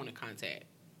first point of contact.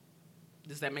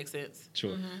 Does that make sense?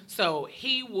 Sure. So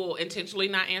he will intentionally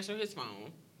not answer his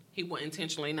phone. He will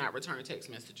intentionally not return text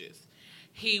messages.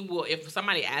 He will, if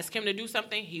somebody asks him to do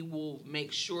something, he will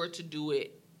make sure to do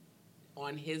it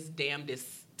on his damnedest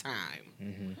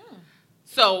time.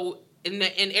 So in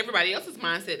everybody else's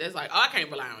mindset, that's like, oh, I can't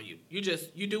rely on you.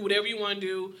 You do whatever you want to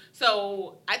do.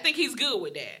 So I think he's good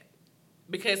with that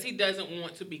because he doesn't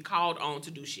want to be called on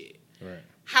to do shit. Right.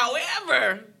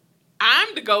 However,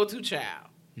 I'm the go-to child.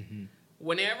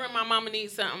 Whenever my mama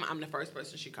needs something, I'm the first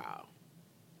person she calls.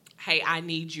 Hey, I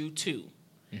need you too.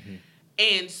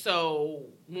 And so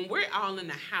when we're all in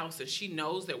the house and she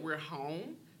knows that we're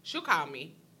home, she'll call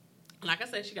me. Like I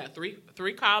said, she got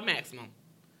three call maximum.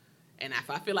 And if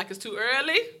I feel like it's too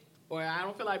early or I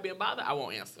don't feel like being bothered, I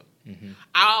won't answer.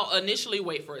 I'll initially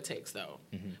wait for a text though,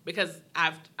 because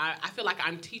I feel like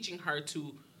I'm teaching her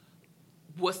to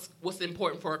what's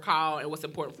important for a call and what's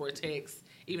important for a text,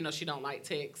 even though she don't like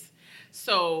text.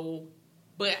 So,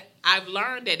 but I've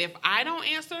learned that if I don't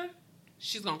answer,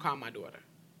 she's gonna call my daughter.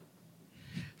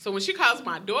 So when she calls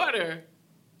my daughter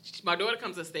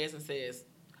comes upstairs and says,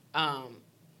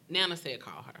 Nana said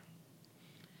call her.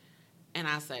 And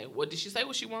I say, well, did she say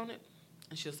what she wanted?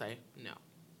 And she'll say, no.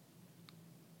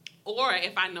 Or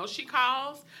if I know she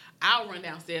calls, I'll run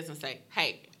downstairs and say,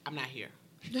 hey, I'm not here.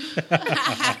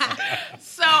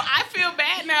 So I feel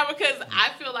bad now because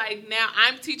I feel like now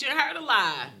I'm teaching her to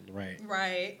lie.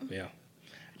 Right. Yeah.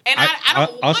 And I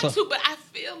don't want to, but I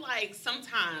feel like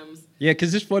sometimes. Yeah,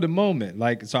 because it's for the moment.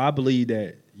 Like, so I believe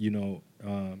that,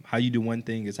 how you do one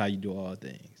thing is how you do all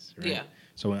things. Right? Yeah.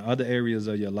 So in other areas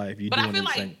of your life, But I feel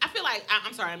like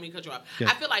I'm sorry, I didn't mean to cut you off. Yeah.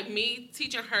 I feel like me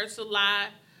teaching her to lie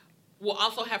will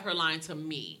also have her lying to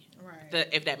me. Right.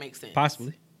 If that makes sense.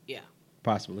 Possibly. Yeah.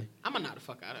 Possibly. I'm gonna knock the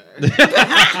fuck out of her.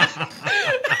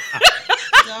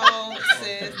 Don't,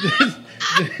 sis.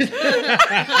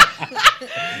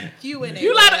 You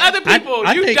lie to other people.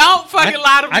 You don't fucking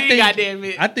lie to me,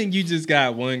 goddammit. I think you just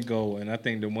got one goal, and I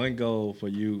think the one goal for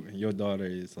you and your daughter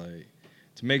is like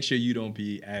to make sure you don't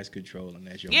be as controlling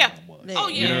as your mom was. Oh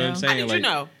yeah. You know what I'm saying? How did you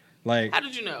know? Like, how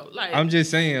did you know? Like, I'm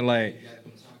just saying, like.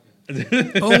 I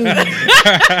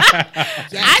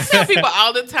tell people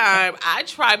all the time, I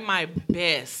try my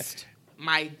best,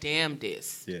 my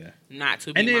damnedest, not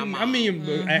to be my mom. I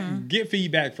mean, get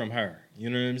feedback from her. You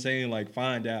know what I'm saying? Like,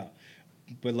 find out.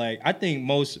 But like, I think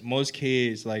most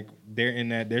kids, like,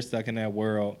 they're stuck in that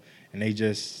world, and they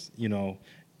just,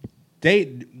 they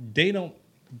don't.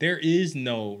 There is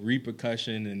no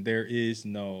repercussion, and there is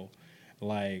no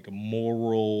like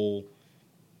moral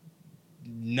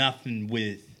nothing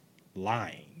with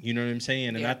lying. You know what I'm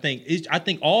saying? And I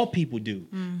think all people do.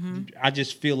 I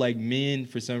just feel like men,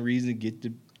 for some reason, get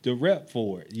the rep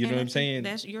for it. You know what I'm saying?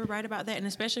 You're right about that, and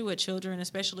especially with children,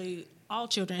 especially all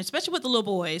children, especially with the little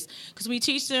boys, because we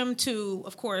teach them to,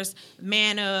 of course,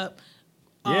 man up.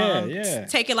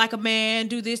 Take it like a man,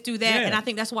 do this, do that. And I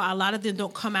think that's why a lot of them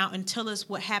don't come out and tell us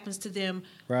what happens to them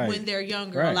when they're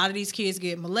younger. A lot of these kids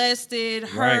get molested,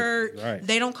 hurt.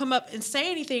 They don't come up and say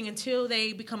anything until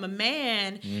they become a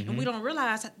man, and we don't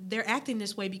realize they're acting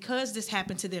this way because this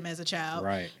happened to them as a child.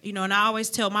 You know, and I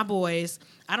always tell my boys,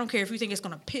 I don't care if you think it's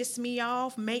going to piss me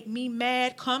off, make me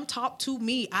mad, come talk to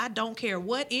me. I don't care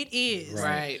what it is.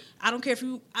 I don't care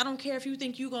if you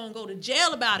think you're going to go to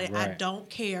jail about it. I don't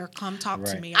care. Come talk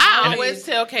to me. I always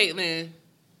tell Caitlin,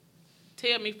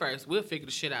 tell me first. We'll figure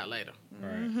the shit out later.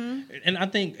 And I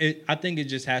think it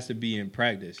just has to be in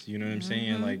practice. You know what I'm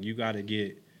saying? Like, you got to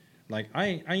get, like,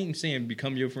 I ain't saying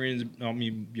become your friends. I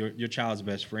mean, your child's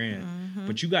best friend,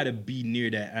 but you got to be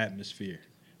near that atmosphere,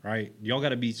 right? Y'all got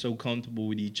to be so comfortable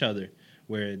with each other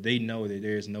where they know that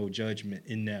there's no judgment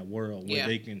in that world, where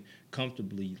they can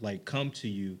comfortably, like, come to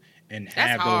you and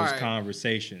have those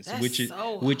conversations, which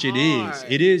it is.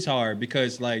 It is hard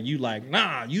because, like, you like,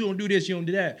 nah, you don't do this, you don't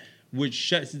do that, which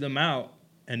shuts them out,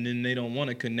 and then they don't want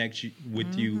to connect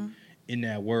with you in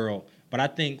that world. But I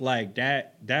think, like,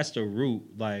 that's the root,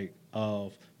 like,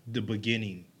 of the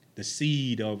beginning, the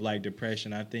seed of, like,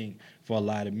 depression, I think, for a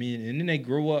lot of men. And then they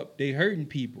grow up, they hurting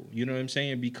people, you know what I'm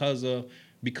saying, because of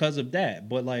that.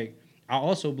 But, like, I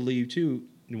also believe, too,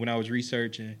 when I was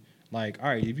researching, like, all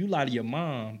right, if you lie to your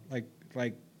mom, like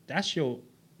that's your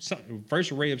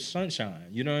first ray of sunshine.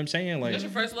 You know what I'm saying? Like, that's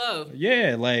your first love.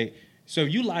 Yeah, like, so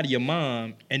you lie to your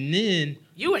mom, and then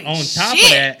you ain't on top of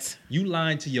that, you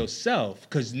lying to yourself,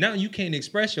 because now you can't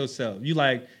express yourself. You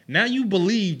like, now you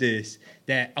believe this,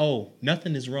 that, oh,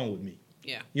 nothing is wrong with me.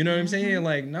 Yeah. You know what I'm saying?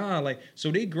 Like, nah, like,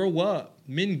 so men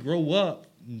grow up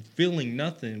feeling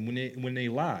nothing when they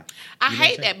lie. I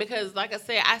hate that because, like I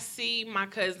said, I see my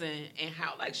cousin and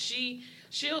how, like,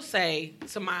 she'll say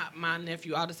to my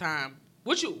nephew all the time,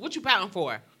 what you pouting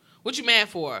for? What you mad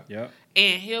for? Yeah.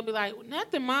 And he'll be like,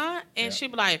 nothing, Ma. And she'll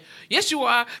be like, yes, you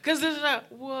are. Because,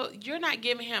 well, you're not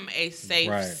giving him a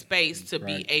safe space to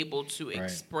be able to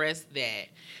express that.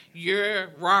 You're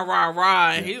rah, rah,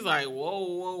 rah. And he's like,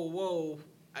 whoa.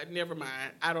 Never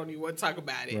mind. I don't even want to talk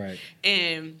about it.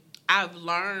 And I've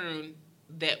learned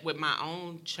that with my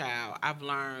own child, I've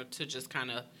learned to just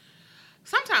kind of,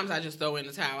 sometimes I just throw in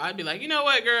the towel. I'd be like, you know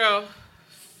what, girl?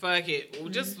 Fuck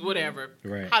it. Just whatever.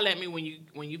 Holler at me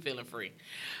when you feeling free.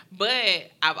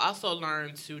 But I've also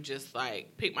learned to just,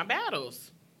 like, pick my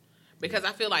battles. Because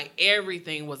I feel like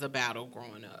everything was a battle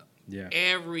growing up. Yeah.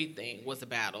 Everything was a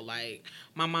battle. Like,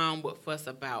 my mom would fuss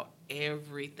about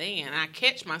everything. And I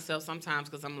catch myself sometimes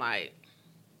because I'm like,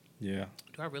 do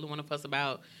I really want to fuss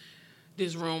about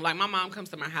this room? Like, my mom comes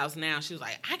to my house now. She was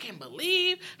like, I can't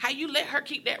believe how you let her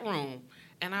keep that room.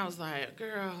 And I was like,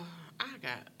 girl, I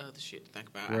got other shit to think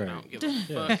about. I don't give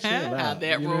a fuck how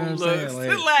that room looks.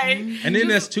 Like, and then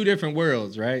that's two different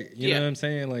worlds, right? You know what I'm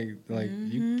saying? Like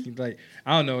you like,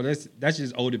 I don't know. That's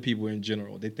just older people in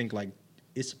general. They think, like,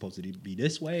 it's supposed to be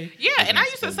this way. Yeah, and I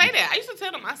used to say that. I used to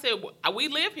tell them, I said, we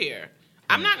live here.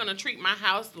 I'm not going to treat my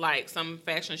house like some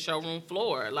fashion showroom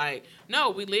floor. Like, no,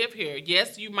 we live here.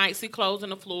 Yes, you might see clothes on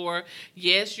the floor.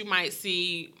 Yes, you might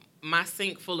see my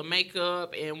sink full of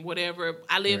makeup and whatever.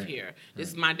 I live here. This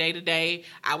is my day-to-day.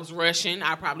 I was rushing.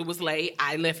 I probably was late.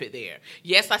 I left it there.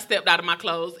 Yes, I stepped out of my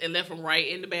clothes and left them right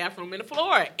in the bathroom in the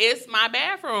floor. It's my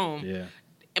bathroom. Yeah.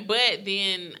 But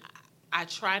then I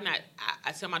try not,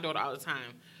 I tell my daughter all the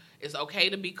time, it's okay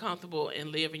to be comfortable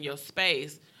and live in your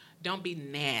space. Don't be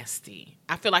nasty.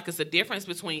 I feel like it's a difference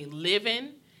between living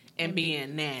and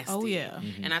being nasty. Oh, yeah.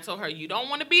 And I told her, you don't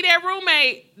want to be that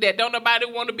roommate that don't nobody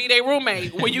want to be their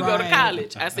roommate when you go to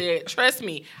college. I said, trust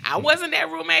me, I wasn't that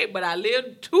roommate, but I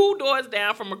lived 2 doors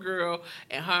down from a girl,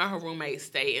 and her roommate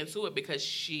stayed into it because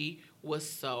she was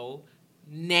so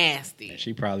nasty. And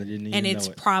she probably didn't even know it. And it's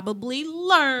probably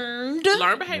learned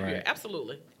behavior.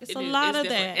 Absolutely. It's a lot of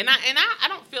that. And I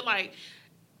don't feel like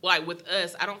with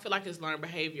us, I don't feel like it's learned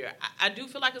behavior. I do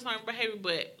feel like it's learned behavior,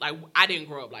 but, like, I didn't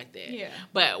grow up like that. Yeah.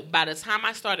 But by the time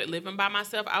I started living by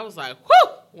myself, I was like,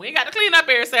 whew, we ain't got to clean up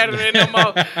every Saturday no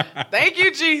more. Thank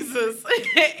you, Jesus.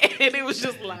 And it was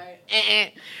just like,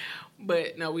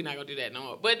 But, no, we're not going to do that no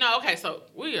more. But, no, okay, so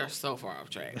we are so far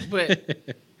off track.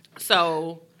 But,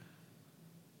 so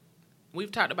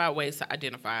we've talked about ways to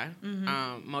identify.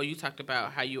 Mo, you talked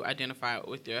about how you identify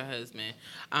with your husband.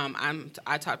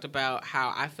 I talked about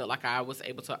how I felt like I was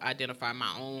able to identify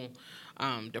my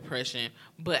own depression.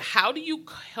 But how do you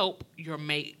help your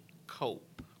mate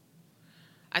cope?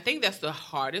 I think that's the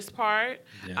hardest part.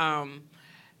 Yeah.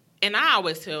 And I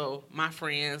always tell my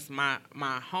friends, my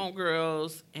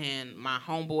homegirls and my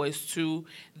homeboys too,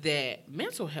 that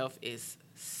mental health is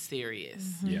serious.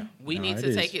 Mm-hmm. Yeah. We need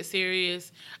to take it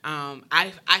serious.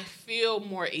 I feel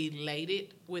more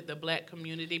elated with the Black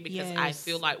community because I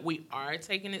feel like we are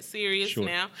taking it serious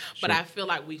now. But I feel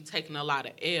like we've taken a lot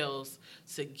of L's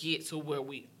to get to where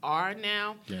we are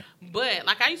now. Yeah. But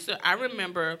like I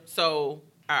remember, so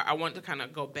I want to kind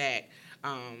of go back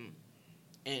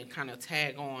and kind of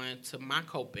tag on to my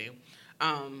coping.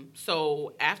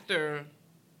 So after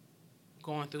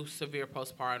going through severe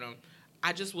postpartum,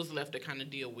 I just was left to kind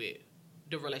of deal with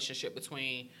the relationship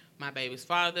between my baby's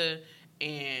father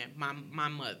and my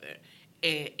mother.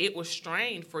 And it was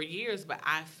strained for years, but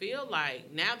I feel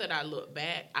like now that I look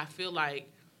back, I feel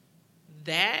like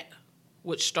that,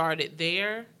 which started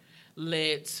there,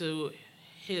 led to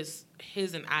his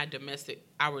and our domestic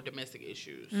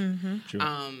issues. Mm-hmm.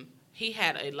 Sure. He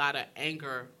had a lot of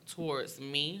anger towards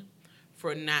me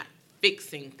for not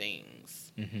fixing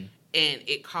things. Mm-hmm. And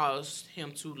it caused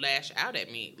him to lash out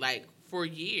at me, like, for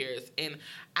years. And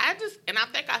I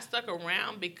think I stuck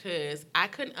around because I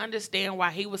couldn't understand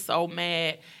why he was so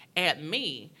mad at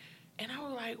me. And I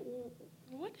was like,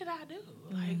 what did I do?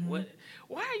 Like,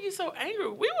 why are you so angry?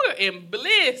 We were in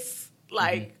bliss,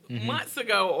 like, months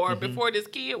ago or before this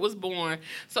kid was born.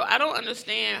 So I don't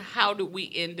understand how did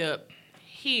we end up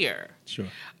here. Sure.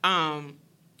 And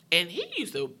he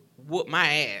used to whoop my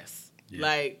ass. Yeah.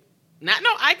 Like, not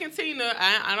no Ike and Tina.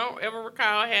 I don't ever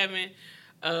recall having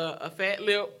a fat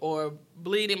lip or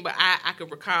bleeding, but I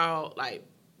could recall, like,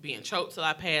 being choked till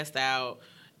I passed out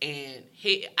and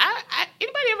hit.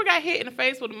 Anybody ever got hit in the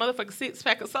face with a motherfucking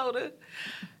 6-pack of soda?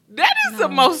 That is the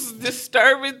most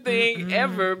disturbing thing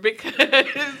ever because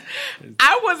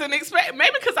I wasn't expecting,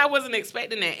 maybe because I wasn't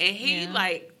expecting that. And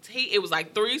it was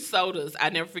like 3 sodas. I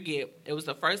never forget. It was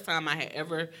the first time I had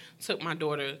ever took my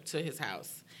daughter to his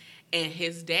house. And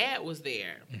his dad was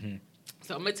there. Mm-hmm.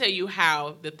 So I'm going to tell you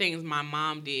how the things my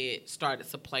mom did started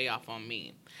to play off on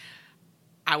me.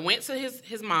 I went to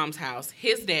his mom's house.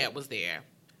 His dad was there.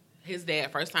 His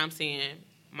dad, first time seeing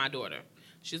my daughter.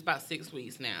 She was about 6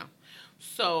 weeks now.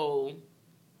 So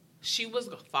she was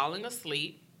falling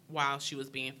asleep while she was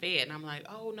being fed. And I'm like,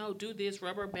 oh, no, do this,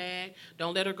 rub her back.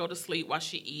 Don't let her go to sleep while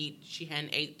she eat. She hadn't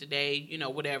ate today,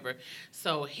 whatever.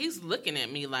 So he's looking at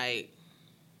me like,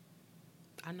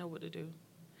 I know what to do.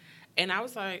 And I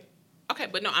was like, okay,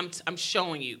 but no, I'm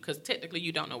showing you because technically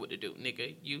you don't know what to do,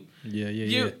 nigga.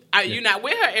 You're not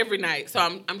with her every night, so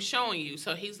I'm showing you.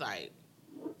 So he's like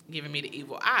giving me the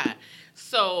evil eye.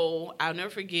 So I'll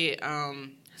never forget.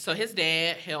 So his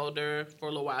dad held her for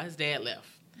a little while. His dad left.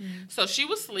 Mm-hmm. So she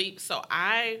was asleep. So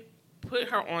I put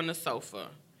her on the sofa.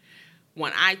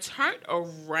 When I turned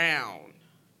around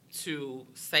to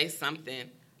say something,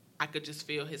 I could just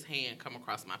feel his hand come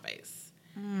across my face.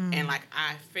 And like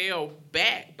I fell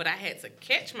back, but I had to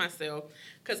catch myself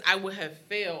because I would have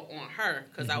fell on her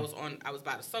because I was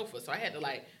by the sofa, so I had to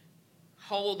like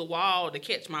hold the wall to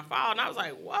catch my fall. And I was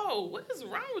like, "Whoa, what is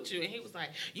wrong with you?" And he was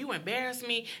like, "You embarrassed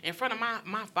me in front of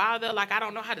my father. Like I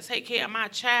don't know how to take care of my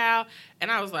child."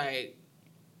 And I was like,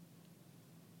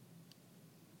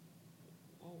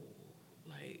 "Whoa,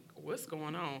 like what's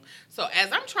going on?" So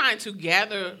as I'm trying to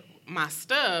gather my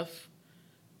stuff,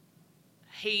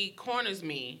 he corners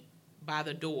me by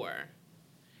the door,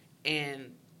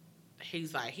 and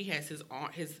he's like, he has his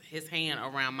arm, his hand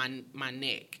around my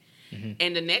neck. Mm-hmm.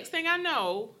 And the next thing I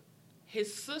know,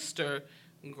 his sister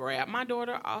grabbed my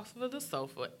daughter off of the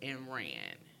sofa and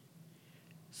ran.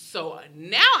 So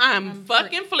now I'm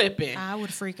fucking flipping. I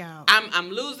would freak out.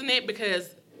 I'm losing it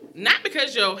not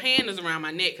because your hand is around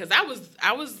my neck, because I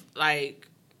was like,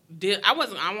 I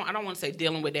don't want to say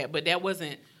dealing with that, but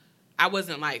I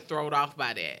wasn't like thrown off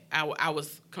by that. I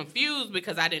was confused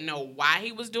because I didn't know why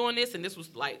he was doing this, and this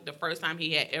was like the first time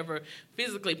he had ever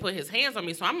physically put his hands on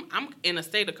me. So I'm in a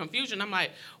state of confusion. I'm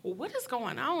like, well, what is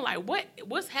going on? Like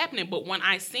what's happening? But when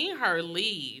I seen her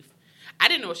leave, I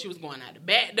didn't know if she was going out the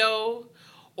back door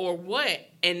or what.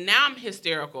 And now I'm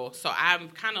hysterical. So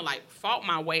I've kind of like fought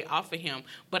my way off of him,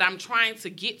 but I'm trying to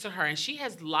get to her, and she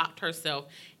has locked herself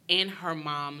in her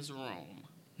mom's room.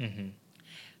 Mm-hmm.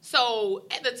 So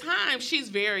at the time, she's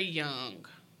very young.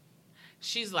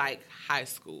 She's like high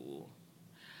school.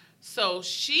 So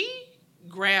she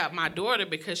grabbed my daughter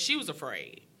because she was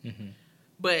afraid. Mm-hmm.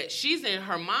 But she's in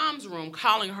her mom's room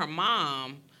calling her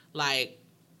mom like,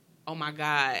 oh my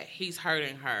God, he's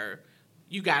hurting her.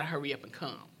 You got to hurry up and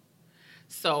come.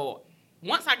 So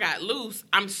once I got loose,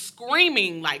 I'm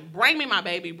screaming like, bring me my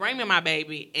baby, bring me my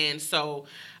baby. And so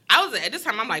at this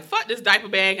time, I'm like, fuck this diaper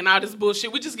bag and all this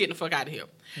bullshit. We're just getting the fuck out of here.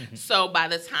 Mm-hmm. So by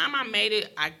the time I made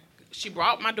it, I she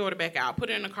brought my daughter back out, put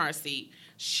her in the car seat.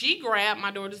 She grabbed my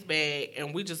daughter's bag,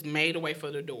 and we just made a way for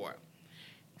the door.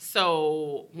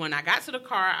 So when I got to the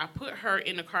car, I put her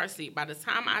in the car seat. By the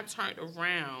time I turned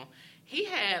around, he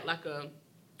had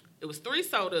it was 3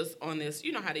 sodas on this.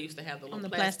 You know how they used to have the little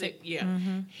plastic? Yeah.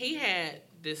 Mm-hmm. He had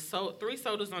 3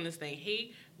 sodas on this thing.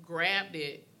 He grabbed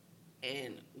it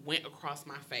and went across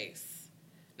my face.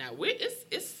 Now,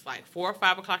 it's like 4 or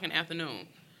 5 o'clock in the afternoon.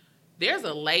 There's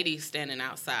a lady standing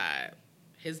outside,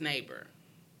 his neighbor,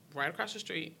 right across the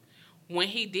street. When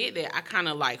he did that, I kind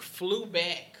of flew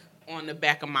back on the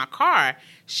back of my car.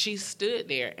 She stood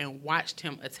there and watched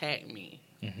him attack me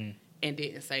and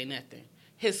didn't say nothing.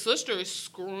 His sister is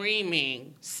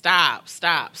screaming, stop,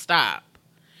 stop, stop.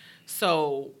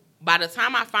 So by the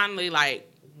time I finally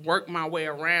worked my way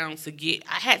around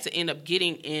I had to end up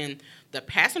getting in the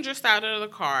passenger side of the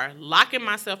car, locking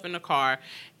myself in the car,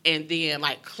 and then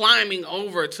climbing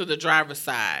over to the driver's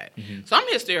side. Mm-hmm. So I'm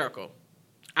hysterical.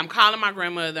 I'm calling my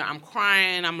grandmother. I'm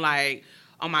crying. I'm like,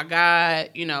 oh my God,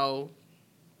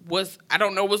 I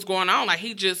don't know what's going on.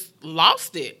 He just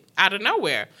lost it out of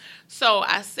nowhere. So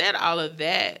I said all of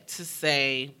that to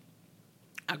say,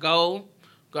 I go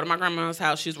to my grandma's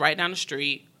house. She's right down the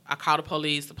street. I call the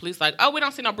police. The police we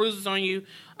don't see no bruises on you.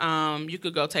 You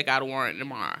could go take out a warrant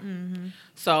tomorrow. Mm-hmm.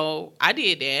 So I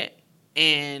did that,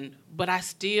 but I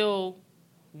still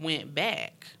went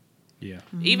back. Yeah.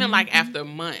 Mm-hmm. Even after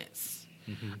months.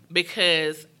 Mm-hmm.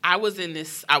 Because I was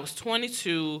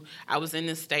 22. I was in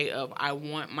this state of I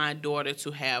want my daughter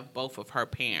to have both of her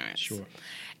parents. Sure.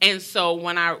 And so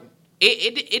when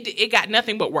it got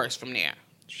nothing but worse from there.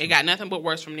 Sure. It got nothing but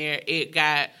worse from there. It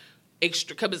got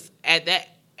extra, because at that,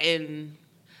 and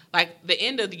the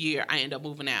end of the year, I ended up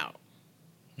moving out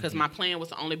because my plan was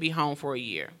to only be home for a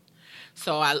year.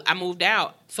 So I moved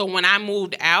out. So when I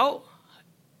moved out,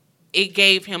 it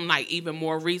gave him even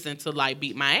more reason to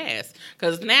beat my ass,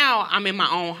 because now I'm in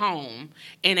my own home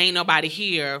and ain't nobody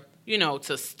here,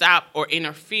 to stop or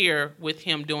interfere with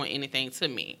him doing anything to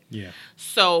me. Yeah.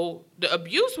 So the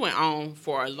abuse went on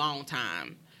for a long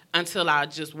time until I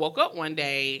just woke up one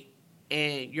day,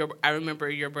 and I remember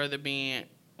your brother being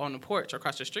on the porch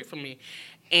across the street from me,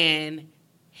 and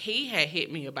he had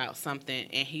hit me about something,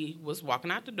 and he was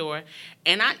walking out the door,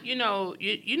 and I, you know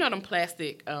them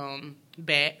plastic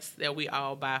bats that we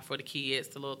all buy for the kids,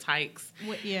 the little tykes.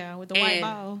 With the white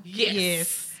ball.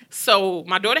 Yes. So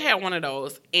my daughter had one of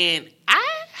those, and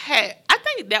I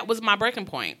think that was my breaking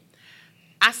point.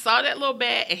 I saw that little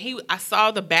bat, and I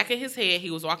saw the back of his head. He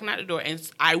was walking out the door, and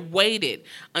I waited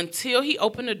until he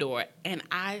opened the door, and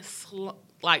I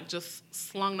just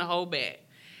slung the whole bat.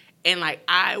 And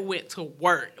I went to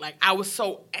work. I was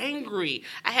so angry.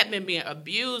 I had been being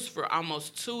abused for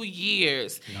almost 2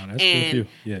 years. No, that's and good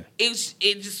too. Yeah.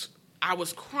 I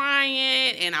was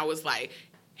crying, and I was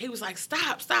he was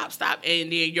stop, stop, stop.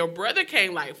 And then your brother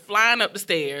came flying up the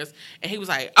stairs, and he was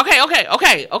okay.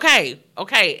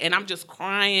 And I'm just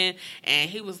crying, and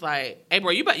he was like, hey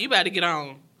bro, you better get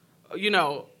on, or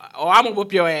I'm gonna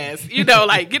whoop your ass, get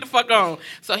the fuck on.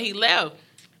 So he left.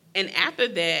 And after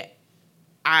that,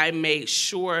 I made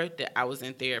sure that I was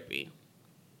in therapy,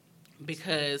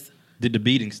 because... Did the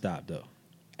beating stop, though,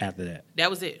 after that? That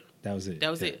was it. That was it. That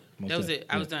was it. That was it.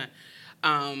 I was done.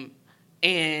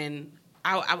 And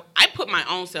I put my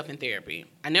own self in therapy.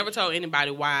 I never told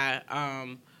anybody why,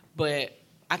 but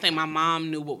I think my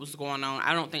mom knew what was going on.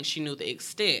 I don't think she knew the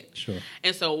extent. Sure.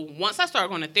 And so once I started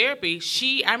going to therapy,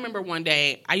 I remember one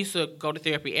day, I used to go to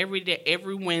therapy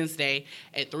every Wednesday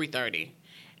at 3:30.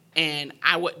 And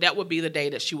that would be the day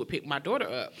that she would pick my daughter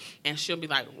up. And she'll be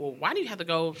like, well, why do you have to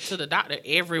go to the doctor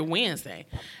every Wednesday?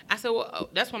 I said, well,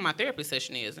 that's when my therapy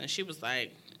session is. And she was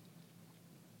like,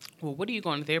 well, what are you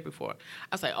going to therapy for? I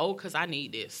was like, oh, because I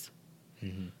need this.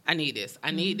 Mm-hmm. I need this.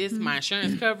 I need this. My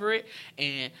insurance cover it.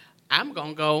 And I'm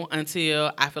going to go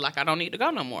until I feel like I don't need to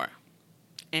go no more.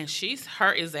 And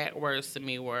her exact words to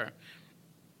me were,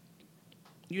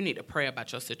 you need to pray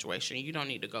about your situation. You don't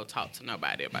need to go talk to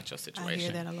nobody about your situation. I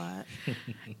hear that a lot.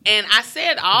 And I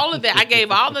said all of that. I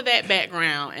gave all of that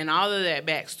background and all of that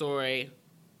backstory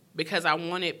because I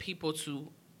wanted people to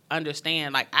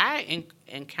understand. I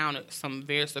encountered some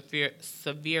very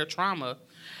severe trauma,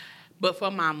 but for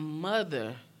my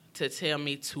mother to tell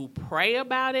me to pray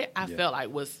about it, I felt like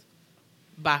was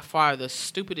by far the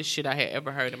stupidest shit I had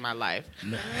ever heard in my life.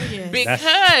 No. Yes.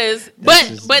 Because,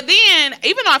 but then,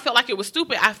 even though I felt like it was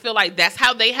stupid, I feel like that's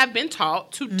how they have been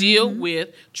taught to deal with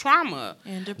trauma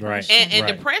and depression. And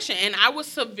depression. And I was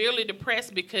severely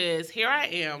depressed because here I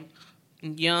am,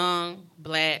 young,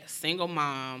 black, single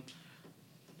mom.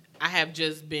 I have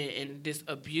just been in this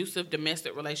abusive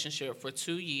domestic relationship for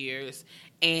 2 years,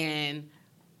 and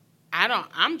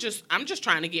I'm just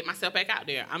trying to get myself back out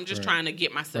there. I'm just trying to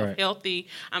get myself healthy.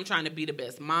 I'm trying to be the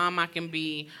best mom I can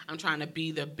be. I'm trying to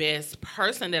be the best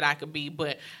person that I could be.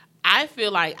 But I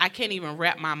feel like I can't even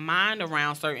wrap my mind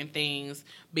around certain things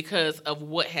because of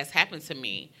what has happened to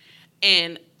me.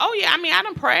 And, I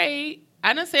done prayed.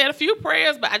 I done said a few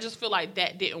prayers, but I just feel like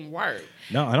that didn't work.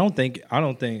 No, I don't think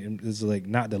it's like,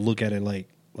 not to look at it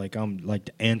like I'm like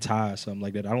the anti or something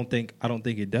like that. I don't think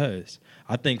it does.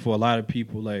 I think for a lot of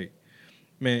people, like,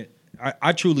 man,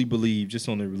 I truly believe, just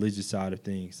on the religious side of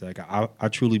things, like I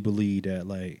truly believe that,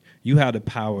 like, you have the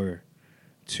power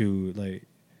to, like,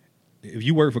 if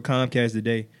you work for Comcast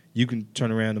today, you can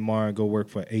turn around tomorrow and go work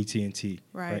for AT&T.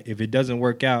 Right. If it doesn't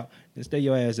work out, then stay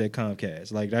your ass at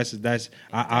Comcast. Like, that's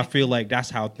I feel like that's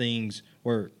how things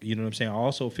work. You know what I'm saying? I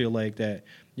also feel like that,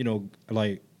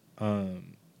 like,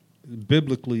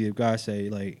 biblically, if God say,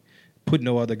 like, put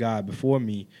no other God before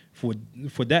me, for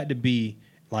that to be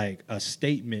like a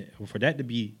statement, or for that to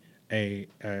be a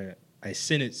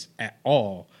sentence at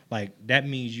all, like, that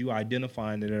means you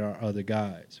identifying that there are other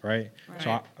gods, right?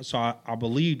 So I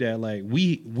believe that, like,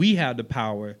 we have the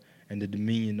power and the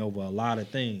dominion over a lot of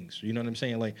things. You know what I'm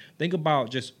saying? Like, think about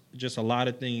just a lot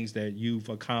of things that you've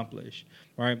accomplished,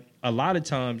 right? A lot of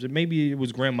times, maybe it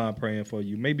was grandma praying for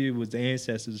you. Maybe it was the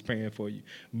ancestors praying for you.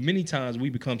 Many times we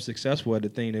become successful at the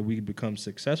thing that we become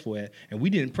successful at, and we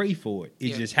didn't pray for it.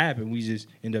 It just happened. We just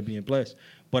end up being blessed.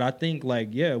 But I think,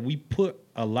 like, we put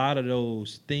a lot of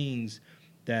those things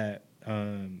that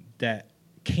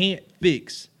can't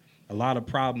fix a lot of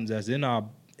problems that's in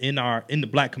the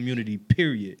black community,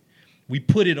 period. We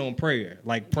put it on prayer.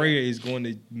 Like, prayer is going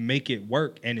to make it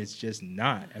work, and it's just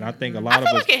not. And I think a lot of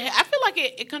us... I feel like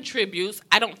it contributes.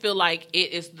 I don't feel like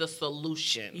it is the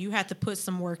solution. You have to put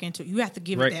some work into it. You have to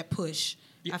give it that push.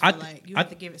 I feel like you have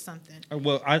to give it something.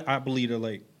 Well, I believe that,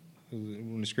 like,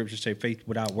 when the scriptures say faith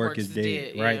without work is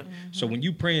dead, right? Yeah. Mm-hmm. So when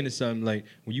you praying to something, like,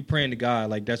 when you praying to God,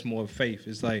 like, that's more faith.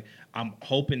 It's like, I'm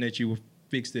hoping that you will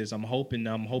fix this. I'm hoping.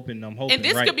 And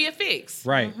this could be a fix.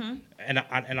 Right. Mm-hmm.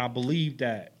 And I believe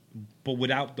that. But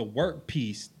without the work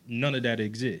piece, none of that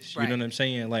exists. Right. You know what I'm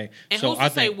saying? Like, and so who's to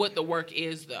say what the work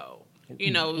is, though?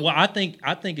 Well, I think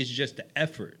it's just the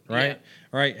effort, right?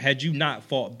 Yeah. Right. Had you not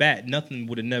fought back, nothing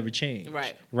would have never changed.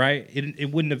 Right. Right.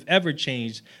 It wouldn't have ever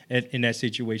changed in that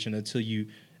situation until you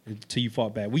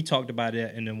fought back. We talked about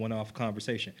that in the one-off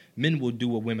conversation. Men will do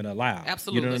what women allow.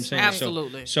 Absolutely. You know what I'm saying?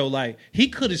 Absolutely. So like, he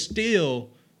could have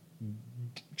still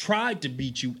tried to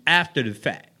beat you after the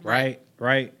fact, right?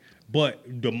 But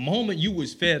the moment you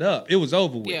was fed up, it was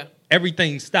over with. Yeah.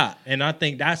 Everything stopped. And I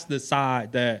think that's the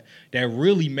side that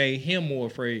really made him more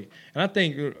afraid. And I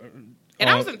think... and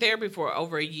I was in therapy for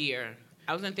over a year.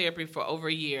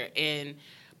 And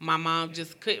my mom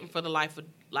just couldn't, for the life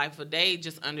of day,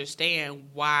 just understand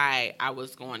why I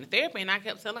was going to therapy. And I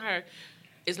kept telling her,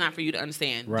 it's not for you to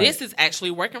understand. Right. This is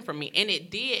actually working for me. And it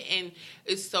did. And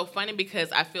it's so funny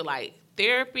because I feel like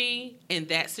therapy in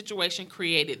that situation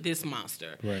created this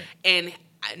monster. Right. And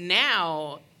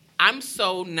now I'm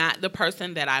so not the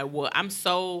person that I was.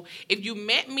 If you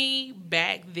met me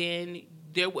back then,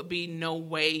 there would be no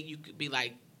way you could be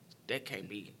like, that can't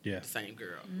be the same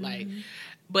girl. Mm-hmm. Like,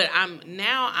 but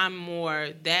I'm more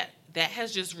that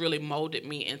has just really molded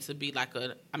me into be like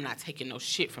I'm not taking no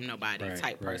shit from nobody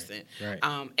type person. Right.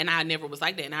 And I never was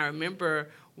like that. And I remember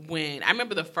once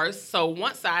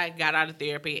I got out of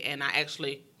therapy and I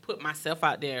actually put myself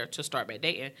out there to start back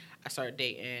dating, I started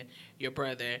dating your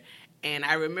brother. And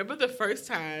I remember the first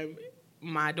time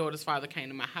my daughter's father came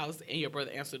to my house and your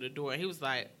brother answered the door and he was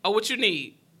like, "Oh, what you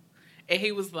need?" And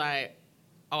he was like,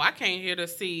 "Oh, I came here to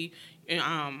see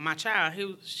my child."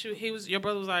 Your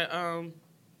brother was like,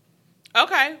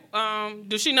 "Okay,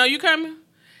 does she know you coming?"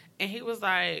 And he was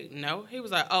like, "No." He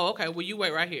was like, "Oh, okay, well, you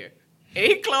wait right here." And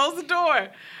he closed the door.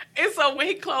 And so when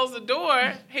he closed the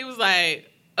door, he was like,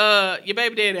 your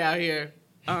baby daddy out here.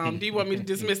 Do you want me to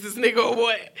dismiss this nigga or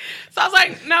what? So I was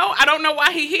like, no, I don't know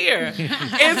why he here.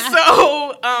 And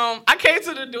so I came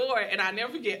to the door, and I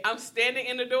never forget, I'm standing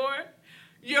in the door.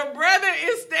 Your brother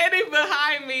is standing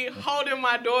behind me holding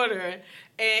my daughter.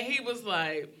 And he was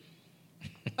like,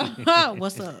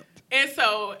 "What's up?" And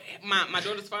so my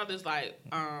daughter's father's like,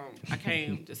 I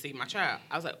came to see my child.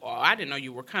 I was like, "Oh, I didn't know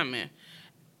you were coming."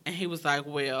 And he was like,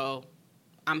 "Well,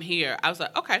 I'm here." I was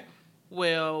like, "Okay."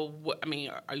 well, I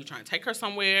mean, are you trying to take her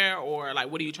somewhere, or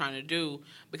like, what are you trying to do?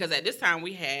 Because at this time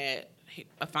we had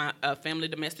a family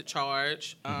domestic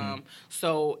charge,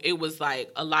 so it was like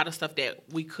a lot of stuff that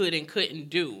we could and couldn't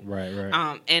do. Right.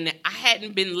 And I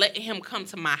hadn't been letting him come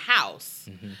to my house,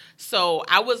 so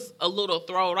I was a little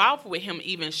thrown off with him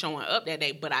even showing up that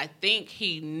day. But I think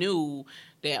he knew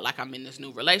that, like, I'm in this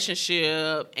new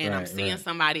relationship and I'm seeing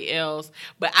somebody else.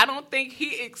 But I don't think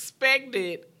he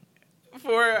expected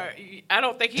for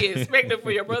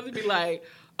your brother to be like,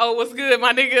 oh, what's good,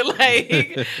 my nigga?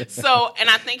 Like, so, and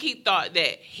I think he thought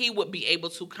that he would be able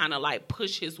to kind of like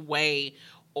push his way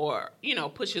or,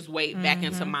 push his weight back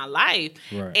into my life.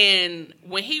 Right. And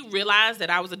when he realized that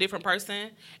I was a different person,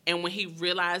 and when he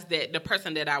realized that the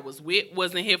person that I was with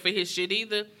wasn't here for his shit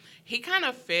either, he kind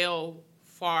of fell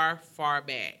far, far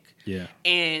back. Yeah.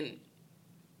 And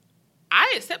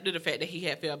I accepted the fact that he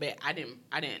had fell back.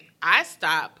 I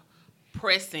stopped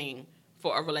pressing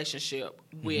for a relationship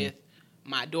with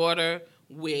my daughter,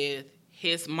 with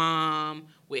his mom,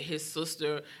 with his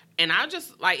sister. And I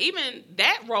just, like, even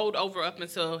that rolled over up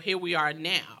until here we are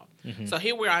now. So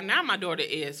here we are now. My daughter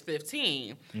is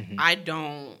 15. I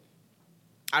don't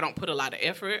put a lot of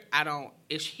effort.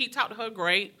 If he talk to her,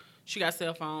 great. She got a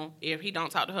cell phone. If he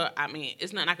don't talk to her, I mean,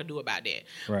 it's nothing I can do about that.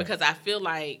 Right. Because I feel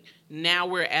like now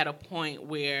we're at a point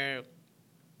where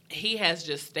he has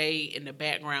just stayed in the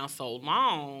background so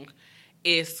long,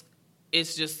 it's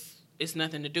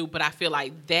nothing to do. But I feel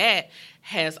like that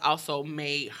has also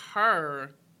made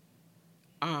her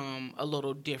a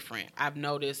little different. I've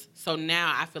noticed. So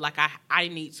now I feel like I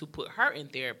need to put her in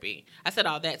therapy. I said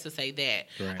all that to say that.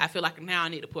 Right. I feel like now I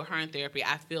need to put her in therapy.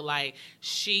 I feel like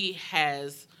she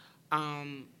has,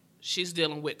 she's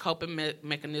dealing with coping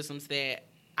mechanisms that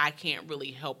I can't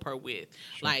really help her with.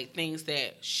 Sure. Like things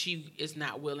that she is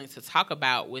not willing to talk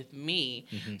about with me.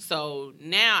 So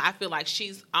now I feel like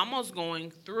she's almost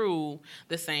going through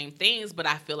the same things, but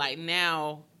I feel like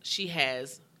now she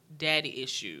has daddy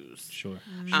issues. Sure.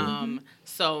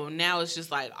 So now it's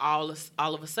just like all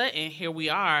of a sudden here we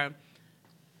are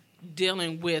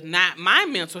dealing with not my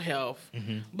mental health,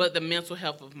 but the mental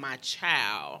health of my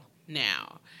child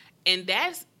now. And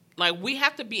that's like, we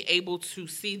have to be able to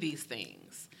see these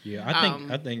things. Yeah,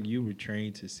 I think you were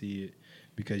trained to see it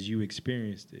because you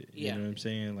experienced it. You know what I'm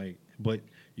saying? Like, but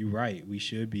you're right. We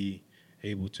should be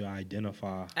able to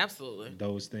identify absolutely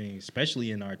those things,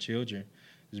 especially in our children,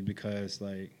 is because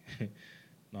like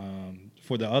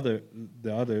for the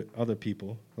other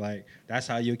people, like that's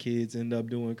how your kids end up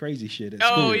doing crazy shit at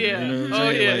school. Yeah. You know what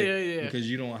I'm saying? Yeah. Because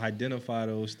you don't identify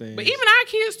those things. But even our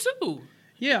kids too.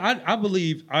 Yeah, I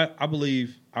believe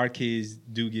our kids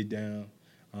do get down.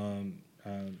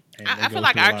 I feel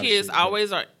like our kids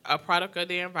always are a product of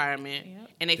their environment,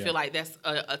 and they feel like that's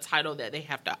a title that they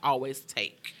have to always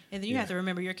take. And then you have to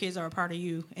remember your kids are a part of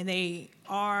you, and they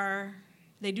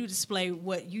do display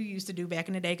what you used to do back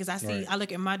in the day. Because I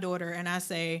look at my daughter and I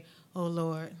say, "Oh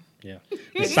Lord." Yeah,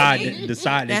 the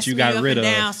side that you got rid of.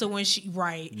 Down, so when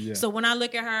so when I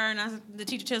look at her and the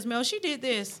teacher tells me, "Oh, she did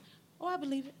this," oh, I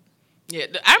believe it. Yeah,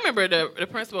 I remember the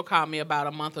principal called me about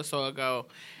a month or so ago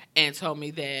and told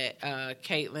me that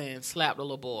Caitlin slapped a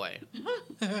little boy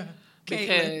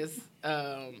because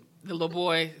the little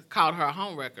boy called her a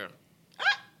homewrecker. How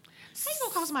you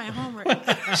gonna call somebody a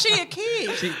homewrecker? She a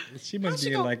kid. She must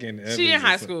be in She in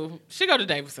high school. She go to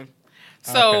Davidson.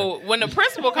 So when the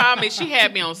principal called me, she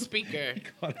had me on speaker.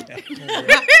 How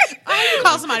you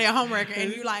call somebody a homewrecker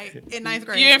and you like in ninth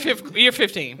grade? You're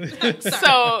 15.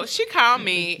 So she called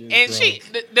me, and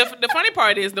the funny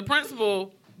part is the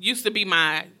principal used to be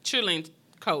my cheerleading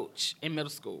coach in middle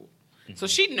school. So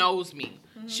she knows me.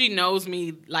 She knows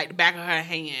me like the back of her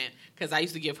hand because I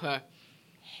used to give her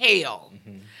hell.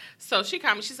 So she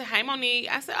called me. She said, "Hey, Monique."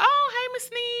 I said, "Oh, hey, Miss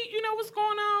Sneed. You know what's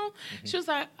going on?" She was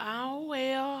like, "Oh,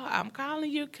 well, I'm calling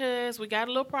you because we got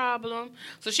a little problem."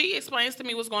 So she explains to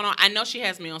me what's going on. I know she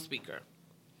has me on speaker.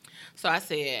 So I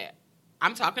said,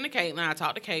 "I'm talking to Caitlin." I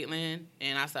talked to Caitlin,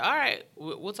 and I said, "All right,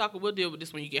 we'll talk. We'll deal with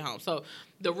this when you get home." So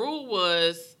the ruling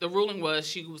was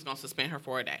she was going to suspend her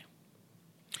for a day.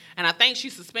 And I think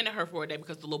she suspended her for a day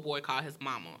because the little boy called his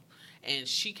mama. And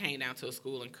she came down to the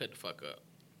school and cut the fuck up,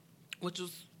 which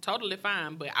was totally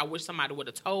fine, but I wish somebody would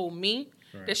have told me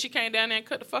that she came down there and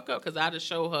cut the fuck up, because I'd have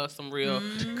showed her some real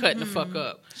cutting the fuck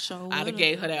up. I'd have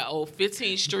gave her that old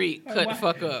 15th Street cut the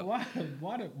fuck up. Why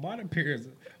the parents?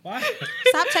 Why?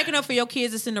 Stop taking up for your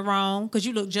kids that's in the wrong, because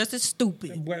you look just as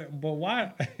stupid. But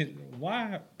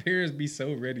why parents be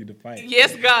so ready to fight?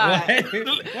 Yes, God.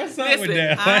 What's up with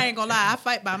that? I ain't gonna lie, I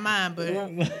fight by mine, but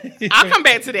I'll come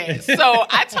back to that. So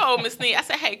I told Miss Sneed, I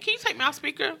said, "Hey, can you take me off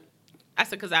speaker?" I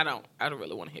said, "Because I don't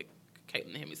really want to hear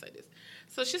Caitlin hear me say this.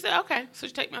 So she said, okay. So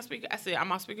she take my speaker. I said,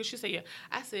 I'm on speaker. She said, yeah.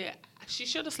 I said, she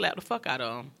should have slapped the fuck out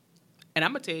of him. And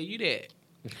I'm going to tell you that.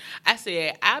 I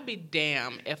said, I'll be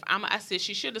damned if I said,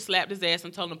 she should have slapped his ass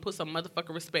and told him to put some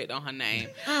motherfucking respect on her name.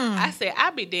 I said,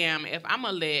 I'll be damned if I'm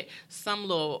going to let some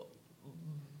little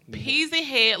peasy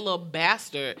head little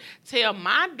bastard tell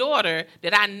my daughter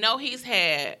that I know he's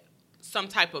had some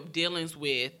type of dealings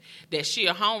with, that she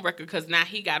a homewrecker because now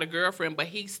he got a girlfriend, but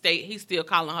he's still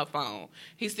calling her phone.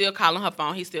 He's still calling her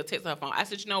phone. He still texting her phone. I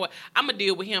said, you know what? I'm going to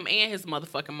deal with him and his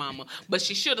motherfucking mama. But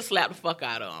she should have slapped the fuck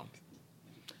out of him.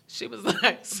 She was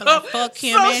like, fuck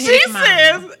him and his mama.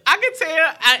 Says, I can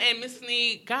tell, and Miss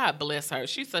Sneed, God bless her.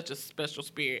 She's such a special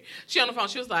spirit. She on the phone.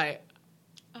 She was like,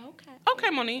 okay,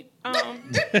 Monique.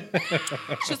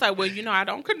 She was like, well, you know, I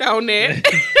don't condone that.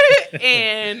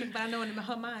 But I know in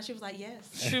her mind, she was like,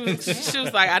 yes. She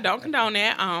was like, I don't condone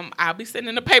that. I'll be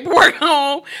sending the paperwork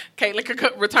home. Caitlin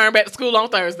could return back to school on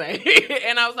Thursday.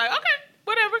 And I was like, okay,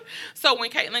 whatever. So when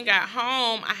Caitlin got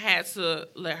home, I had to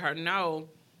let her know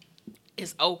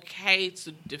it's okay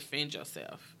to defend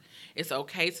yourself. It's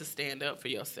okay to stand up for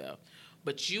yourself.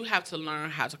 But you have to learn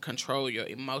how to control your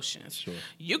emotions. Sure.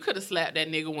 You could have slapped that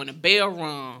nigga when the bell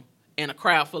rung in a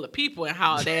crowd full of people and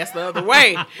hauled ass the other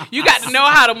way. You got to know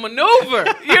how to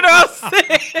maneuver. You know what I'm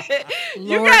saying?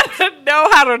 You got to know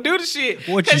how to do the shit.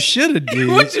 What you should have did.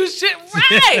 What you should,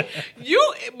 right.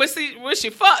 But see, when she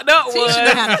fucked up was. Teacher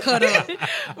know how to cut up.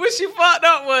 When she fucked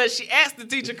up was, she asked the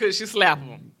teacher could she slap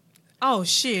him. Oh,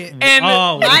 shit. And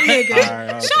my nigga.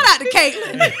 Right. Shout out to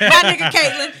Caitlin. My nigga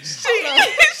Caitlin.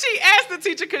 She asked the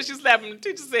teacher because she slapped him. The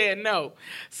teacher said no.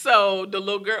 So the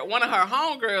little girl, one of her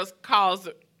homegirls, caused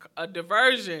a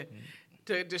diversion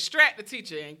to distract the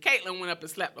teacher. And Caitlin went up and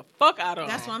slapped the fuck out of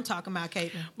her. That's what I'm talking about,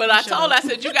 Caitlin. But I told her, I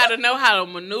said, you got to know how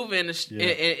to maneuver in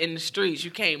the streets. You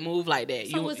can't move like that.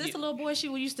 So was this a little boy she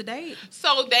used to date?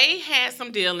 So they had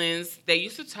some dealings. They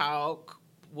used to talk,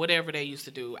 whatever they used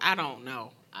to do. I don't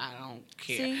know. I don't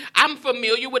care. See? I'm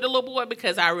familiar with the little boy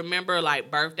because I remember like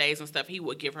birthdays and stuff. He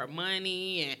would give her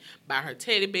money and buy her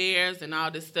teddy bears and all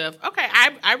this stuff. Okay,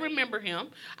 I remember him.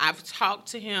 I've talked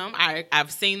to him.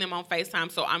 I've seen them on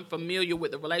FaceTime, so I'm familiar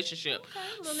with the relationship.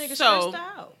 Okay, little nigga stressed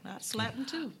out. I slapped him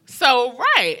too. So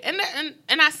right,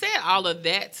 and I said all of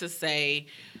that to say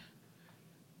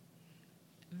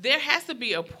there has to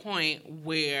be a point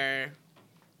where.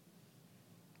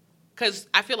 Because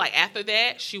I feel like after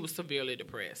that, she was severely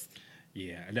depressed.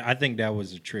 Yeah, I think that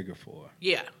was a trigger for her.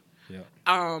 Yeah.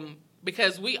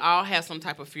 Because we all have some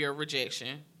type of fear of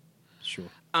rejection. Sure.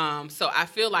 So I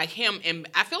feel like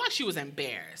I feel like she was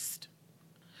embarrassed.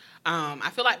 I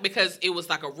feel like because it was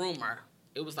like a rumor.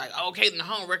 It was like, oh, Caitlin, the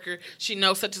homewrecker, she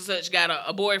knows such and such got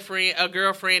a boyfriend, a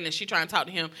girlfriend, and she trying to talk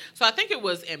to him. So I think it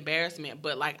was embarrassment.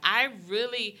 But like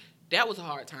that was a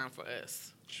hard time for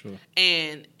us. Sure.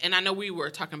 And I know we were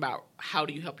talking about how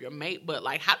do you help your mate, but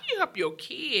like how do you help your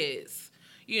kids,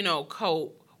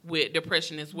 cope with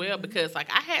depression as well? Mm-hmm. Because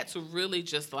like I had to really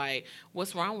just like,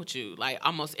 what's wrong with you? Like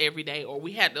almost every day, or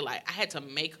I had to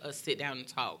make us sit down and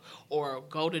talk, or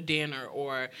go to dinner,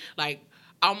 or like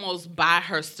almost buy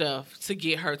her stuff to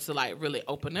get her to like really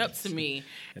open up to me.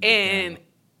 And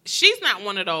she's not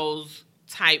one of those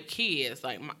type kids.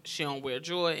 Like she don't wear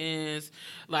Jordans.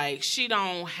 Like she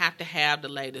don't have to have the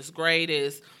latest,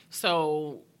 greatest.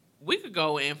 So we could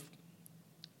go and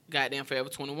goddamn Forever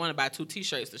 21 and buy 2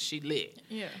 T-shirts that she lit.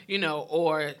 Yeah.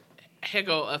 Or here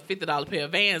go a $50 pair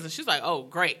of Vans, and she's like, oh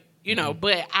great.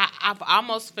 But I've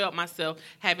almost felt myself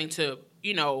having to,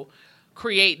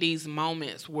 create these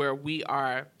moments where we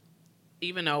are,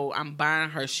 even though I'm buying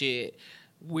her shit,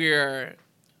 we're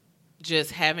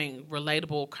just having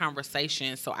relatable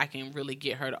conversations so I can really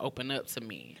get her to open up to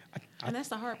me. And that's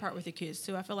the hard part with your kids,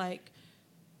 too. I feel like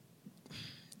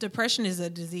depression is a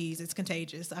disease. It's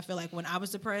contagious. I feel like when I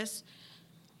was depressed,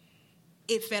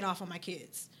 it fed off on my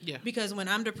kids. Yeah. Because when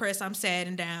I'm depressed, I'm sad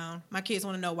and down. My kids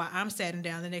want to know why I'm sad and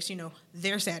down. The next,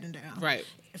 they're sad and down. Right.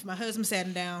 If my husband's sad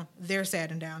and down, they're sad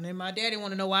and down. And my daddy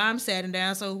want to know why I'm sad and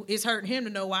down, so it's hurting him to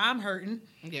know why I'm hurting.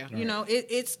 Yeah.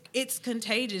 It's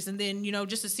contagious. And then,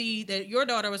 just to see that your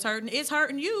daughter was hurting, it's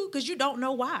hurting you because you don't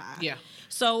know why. Yeah.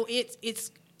 So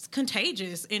it's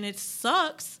contagious and it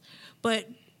sucks. But,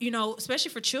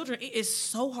 especially for children, it is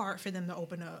so hard for them to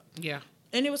open up. Yeah.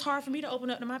 And it was hard for me to open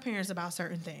up to my parents about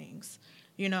certain things.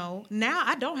 Now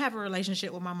I don't have a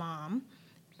relationship with my mom,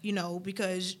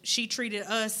 because she treated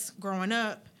us growing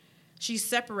up. She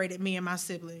separated me and my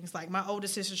siblings. Like my older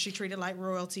sister, she treated like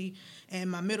royalty. And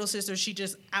my middle sister, she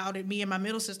just outed me and my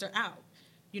middle sister out.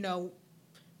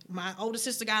 My older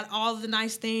sister got all of the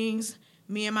nice things.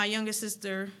 Me and my younger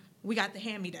sister, we got the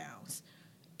hand-me-downs.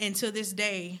 And to this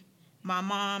day, My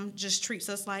mom just treats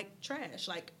us like trash.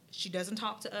 Like, she doesn't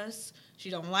talk to us. She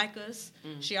don't like us.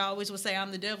 She always would say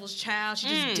I'm the devil's child.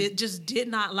 She just did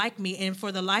not like me. And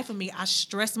for the life of me, I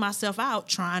stressed myself out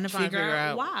trying to figure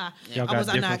out why. Y'all got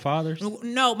different fathers?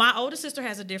 No, my older sister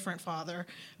has a different father.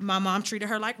 My mom treated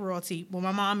her like royalty. When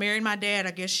my mom married my dad,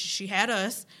 I guess she had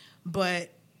us.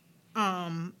 But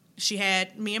she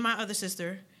had me and my other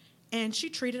sister. And she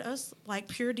treated us like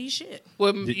pure D shit.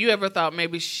 Well, you ever thought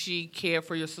maybe she cared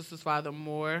for your sister's father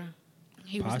more?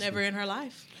 He was never in her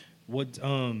life. What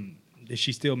is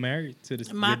she still married to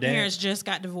your My dad? parents just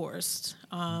got divorced.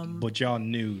 But y'all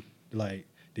knew, like,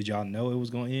 did y'all know it was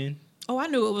going to end? Oh, I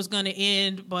knew it was going to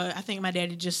end, but I think my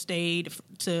daddy just stayed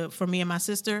for me and my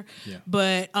sister. Yeah.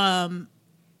 But my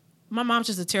mom's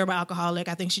just a terrible alcoholic.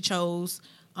 I think she chose.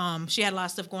 She had a lot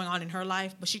of stuff going on in her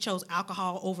life, but she chose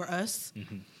alcohol over us.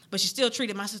 Mm-hmm. But she still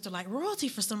treated my sister like royalty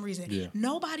for some reason. Yeah.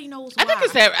 Nobody knows why.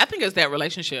 I think it's that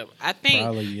relationship. I think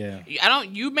probably, yeah.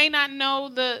 You may not know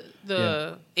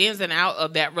the ins and out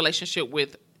of that relationship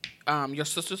with your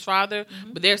sister's father,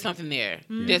 but there's something there.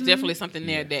 Mm-hmm. There's definitely something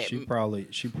there that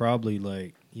she probably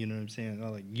like, you know what I'm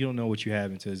saying? Like, you don't know what you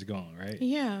have until it's gone, right?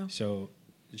 Yeah. So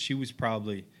she was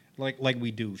probably like we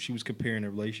do. She was comparing the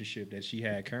relationship that she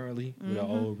had currently with her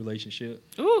old relationship.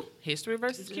 Ooh, history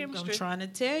versus chemistry. I'm trying to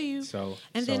tell you.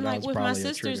 And then like with my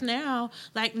sisters now,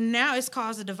 like now it's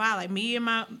caused a divide. Like me and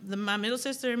my middle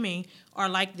sister and me are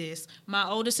like this. My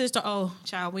older sister,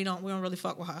 child, we don't really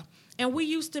fuck with her. And we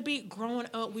used to be growing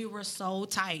up. We were so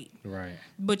tight. Right.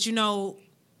 But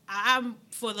I'm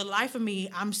for the life of me,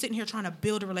 I'm sitting here trying to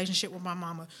build a relationship with my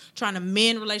mama, trying to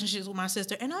mend relationships with my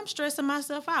sister, and I'm stressing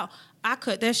myself out. I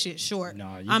cut that shit short.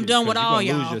 I'm done with all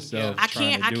y'all. I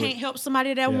can't help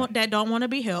somebody that don't want to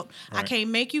be helped. Right. I can't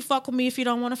make you fuck with me if you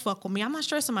don't want to fuck with me. I'm not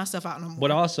stressing myself out no more.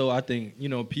 But also, I think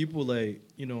people like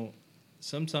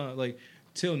sometimes like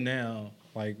till now.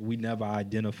 Like, we never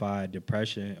identified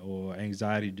depression or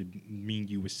anxiety to mean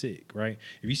you were sick, right?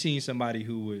 If you seen somebody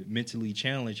who was mentally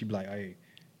challenged, you'd be like, hey,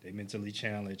 they mentally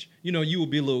challenged. You would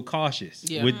be a little cautious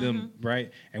with them,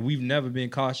 right? And we've never been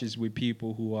cautious with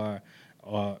people who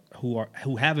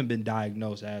haven't been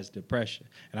diagnosed as depression.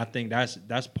 And I think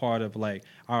that's part of like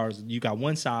ours. You got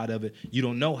one side of it, you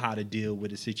don't know how to deal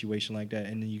with a situation like that.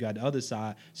 And then you got the other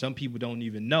side, some people don't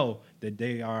even know that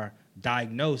they are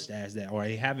diagnosed as that, or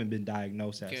they haven't been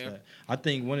diagnosed as that. I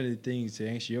think one of the things, to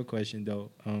answer your question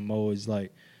though, Mo, is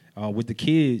like with the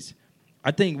kids,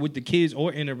 I think with the kids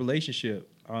or in a relationship,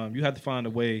 you have to find a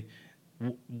way.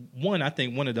 I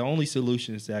think one of the only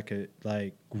solutions that could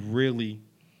like really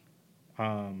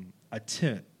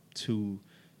attempt to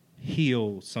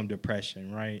heal some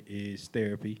depression, right, is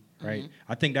therapy, right? Mm-hmm.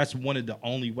 I think that's one of the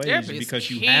only ways. Therapy because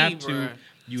you have to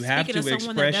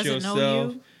express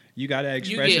yourself. You gotta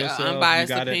express yourself.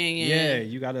 Unbiased opinion. Yeah,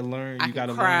 you gotta learn. You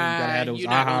gotta have those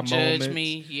aha moments. Judge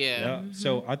me. Yeah. Mm-hmm.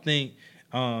 So I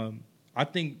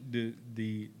think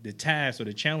the task or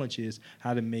the challenge is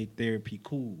how to make therapy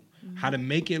cool. Mm-hmm. How to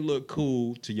make it look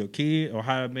cool to your kid, or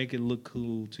how to make it look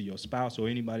cool to your spouse or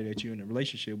anybody that you're in a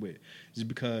relationship with. Is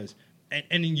because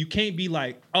and you can't be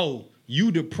like, oh, you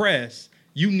depressed,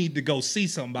 you need to go see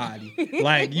somebody.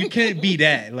 Like, you can't be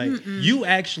that. Like, you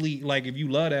actually, like, if you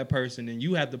love that person, then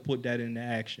you have to put that into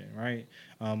action, right?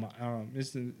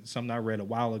 This is something I read a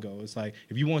while ago. It's like,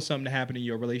 if you want something to happen in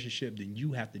your relationship, then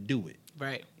you have to do it.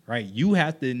 Right. Right? You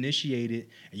have to initiate it,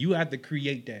 and you have to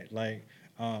create that. Like,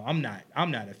 I'm not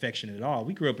affectionate at all.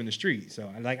 We grew up in the street, so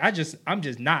like I'm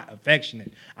just not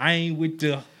affectionate. I ain't with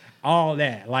all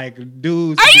that. Like,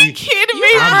 dudes. Are you kidding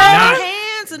me, bro?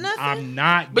 I'm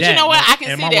not. But that. You know what? I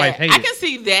can and see that. I can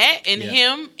see that in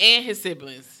him and his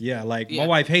siblings. Yeah, like my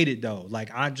wife hated though. Like,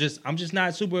 I'm just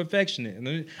not super affectionate.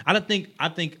 And I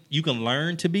think you can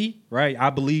learn to be, right.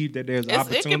 I believe that there's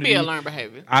opportunity. It can be a learned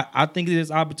behavior. I think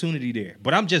there's opportunity there,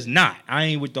 but I'm just not. I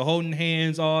ain't with the holding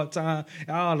hands all the time,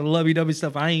 all the lovey-dovey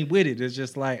stuff. I ain't with it. It's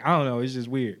just like, I don't know. It's just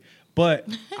weird. But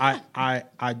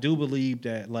I do believe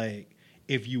that, like,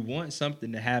 if you want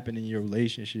something to happen in your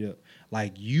relationship,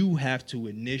 like, you have to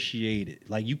initiate it.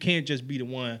 Like, you can't just be the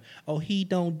one, oh, he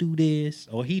don't do this,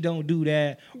 or he don't do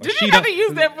that. Or did you have to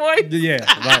use that voice? Yeah,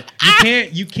 like,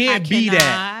 you can't be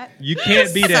that. You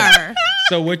can't be that.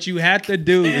 So what you have to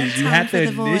do is you have to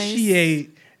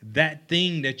initiate that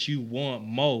thing that you want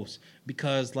most.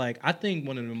 Because, like, I think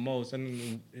one of the most,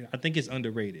 and I think it's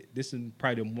underrated. This is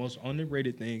probably the most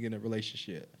underrated thing in a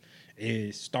relationship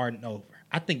is starting over.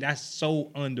 I think that's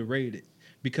so underrated.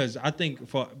 Because I think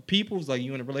for people's, like,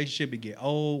 you in a relationship, it get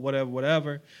old,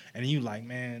 whatever, and you like,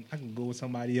 man, I can go with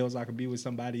somebody else, I can be with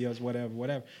somebody else,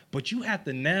 whatever. But you have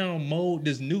to now mold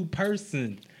this new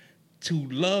person to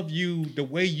love you the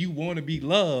way you want to be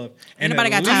loved. And Anybody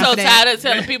got time I'm so for that? tired of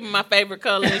telling people my favorite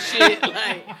color and shit.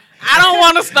 Like, I don't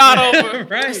want to start over.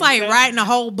 Right? It's like writing a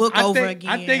whole book over again.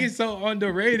 I think it's so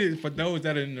underrated for those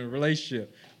that are in a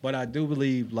relationship. But I do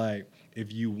believe, like,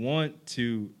 if you want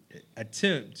to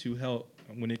attempt to help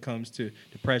when it comes to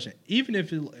depression, even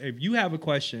if you have a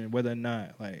question whether or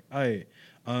not, like, hey,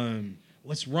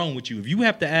 what's wrong with you? If you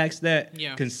have to ask that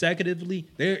consecutively,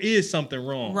 there is something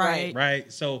wrong.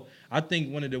 Right. So I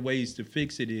think one of the ways to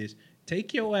fix it is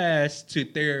take your ass to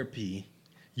therapy.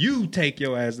 You take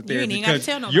your ass to therapy because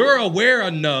you're aware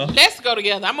enough. Let's go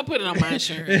together. I'm gonna put it on my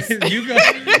insurance.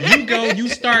 you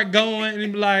start going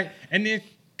and be like, and then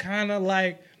kind of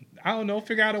like, I don't know,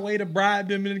 figure out a way to bribe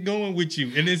them into going with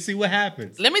you, and then see what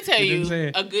happens. Let me tell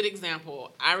you a good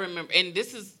example. I remember, and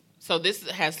this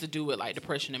has to do with like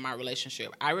depression in my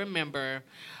relationship. I remember,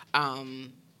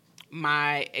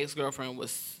 my ex-girlfriend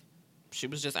was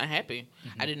just unhappy.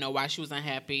 Mm-hmm. I didn't know why she was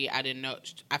unhappy. I didn't know.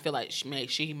 I feel like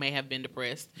she may have been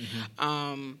depressed.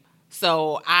 Mm-hmm.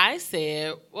 So I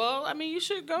said, well, I mean, you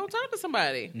should go talk to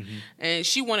somebody. Mm-hmm. And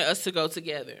she wanted us to go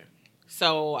together.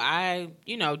 So I,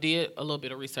 did a little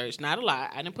bit of research. Not a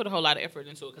lot. I didn't put a whole lot of effort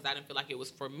into it because I didn't feel like it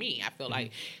was for me. I feel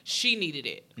like she needed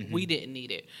it. Mm-hmm. We didn't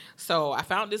need it. So I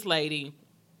found this lady.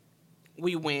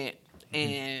 We went,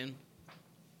 and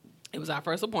it was our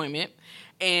first appointment.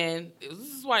 And it was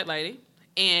this white lady.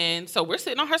 And so we're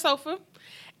sitting on her sofa.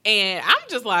 And I'm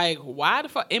just like, why the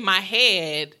fuck? In my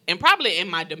head, and probably in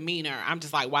my demeanor, I'm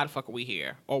just like, why the fuck are we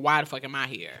here? Or why the fuck am I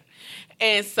here?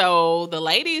 And so the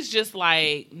lady's just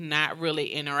like not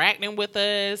really interacting with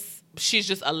us. She's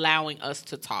just allowing us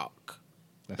to talk,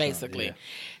 basically.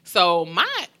 So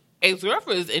my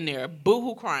ex-girlfriend is in there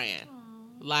boo-hoo crying.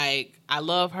 Like, I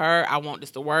love her. I want this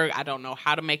to work. I don't know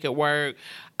how to make it work.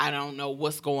 I don't know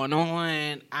what's going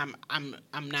on.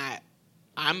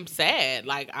 I'm sad.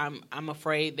 Like, I'm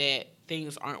afraid that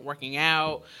things aren't working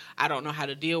out. I don't know how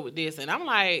to deal with this. And I'm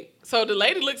like, so the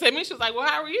lady looks at me. She's like, well,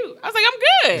 how are you? I was like, I'm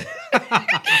good.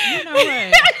 You know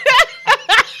what?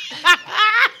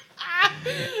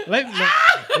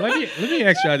 Let me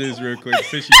ask y'all this real quick,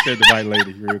 since you said the white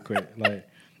lady real quick. Like,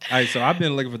 all right, so I've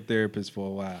been looking for therapists for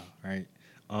a while, right?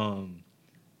 I'm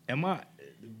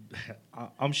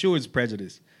sure it's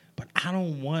prejudice, but I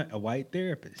don't want a white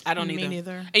therapist. I don't Me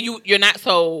neither. And you're not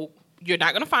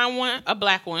gonna find a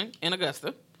black one in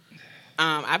Augusta.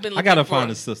 I've been looking I gotta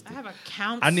find a sister. I have a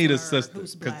counselor. I need a sister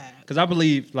who's black. Because I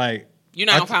believe, like, you're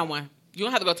not gonna find one. You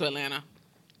don't have to go to Atlanta.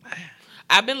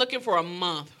 I've been looking for a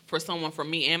month for someone for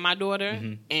me and my daughter,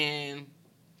 and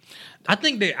I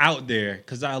think they're out there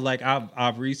because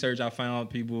I've researched. I found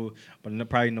people, but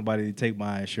probably nobody to take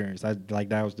my insurance.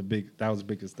 That was the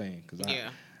biggest thing because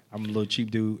I'm a little cheap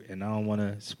dude and I don't want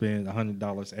to spend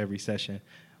 $100 every session.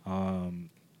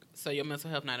 So your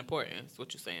mental health not important? Is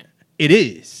what you're saying? It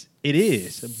is,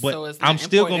 but so I'm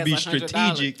still gonna be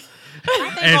strategic.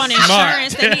 I think on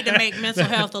insurance they need to make mental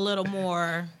health a little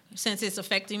more. Since it's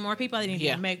affecting more people, they need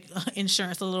to make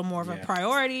insurance a little more of a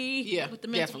priority with the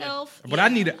mental health. But I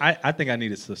think I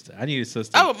need a sister. I need a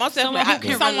sister. Oh, most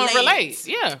definitely. Someone relate.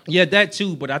 Yeah, that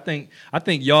too. But I think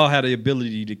y'all have the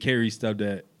ability to carry stuff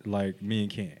that like men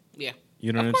can't. Yeah,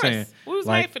 you know what I'm saying? We was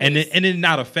made for this. And it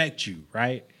not affect you,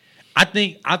 right? I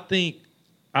think I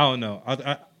don't know.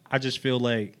 I just feel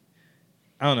like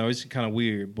I don't know. It's kind of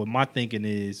weird, but my thinking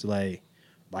is like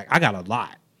I got a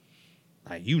lot.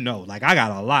 Like, I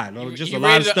got a lot. Just a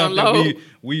lot of stuff that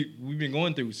we've been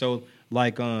going through. So,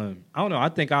 like, I don't know. I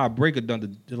think I'll break it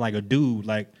down to, like, a dude.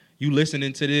 Like, you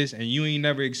listening to this and you ain't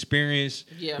never experienced,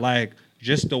 like,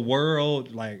 just the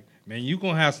world. Like, man, you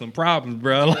going to have some problems,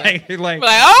 bro. Like,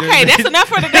 okay, that's enough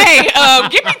for today.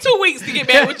 Give me 2 weeks to get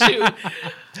back with you.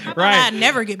 Right. I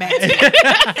never get back to you.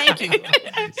 Thank you.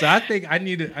 So, I think I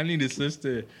need a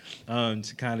sister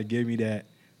to kind of give me that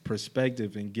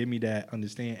perspective and give me that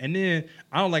understanding. And then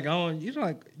you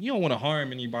don't want to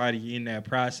harm anybody in that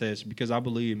process because I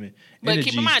believe in but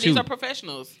keep in mind too. These are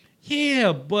professionals.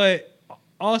 Yeah, but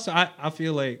also I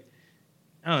feel like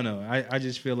I don't know. I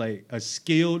just feel like a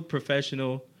skilled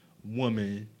professional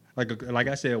woman, like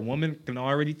I said, a woman can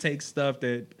already take stuff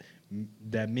that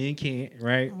men can't,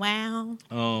 right? Wow.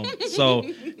 So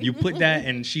you put that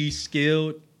and she's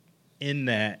skilled in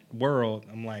that world.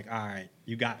 I'm like, all right,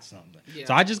 you got something. Yeah.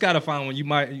 So I just gotta find one. You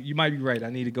might be right. I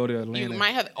need to go to Atlanta. You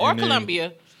might have, or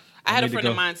Columbia. I had a friend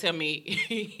of mine tell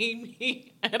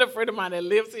me, I had a friend of mine that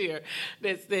lives here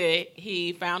that said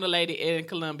he found a lady in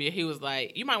Colombia. He was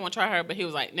like, you might want to try her, but he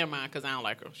was like, never mind, because I don't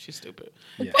like her. She's stupid.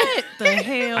 Yeah. What the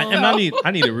hell?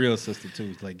 I need a real sister,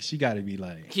 too. Like, she got to be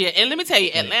like... Yeah, and let me tell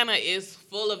you, Atlanta is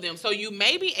full of them. So you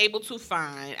may be able to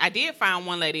find... I did find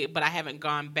one lady, but I haven't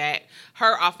gone back.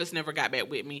 Her office never got back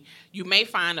with me. You may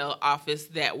find an office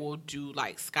that will do,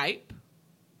 like, Skype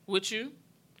with you.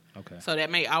 Okay. So that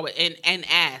may always and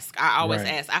ask. I always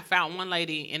ask. I found one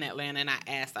lady in Atlanta and I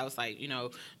asked. I was like,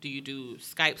 do you do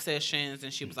Skype sessions?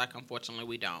 And she was like, unfortunately,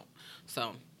 we don't.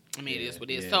 So I mean, it is what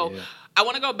it is. So I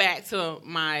want to go back to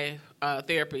my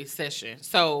therapy session.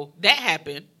 So that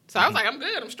happened. So I was like, I'm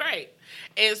good. I'm straight.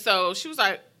 And so she was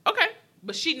like, okay,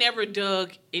 but she never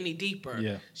dug any deeper.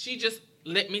 Yeah. She just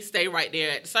let me stay right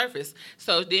there at the surface.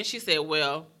 So then she said,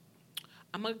 well,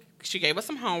 she gave us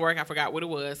some homework. I forgot what it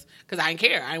was because I didn't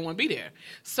care. I didn't want to be there.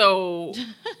 So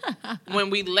when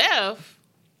we left,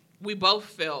 we both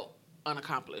felt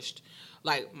unaccomplished.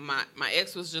 Like my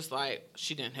ex was just like,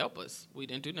 she didn't help us. We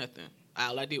didn't do nothing.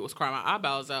 All I did was cry my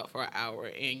eyeballs out for an hour,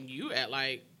 and you at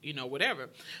like, whatever.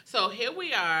 So here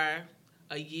we are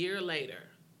a year later,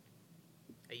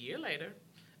 a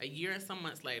year and some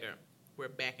months later, we're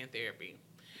back in therapy.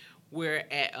 We're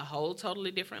at a whole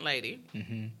totally different lady.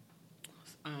 Mm-hmm.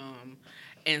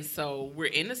 And so we're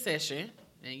in the session,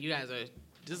 and you guys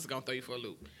this is going to throw you for a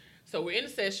loop. So we're in the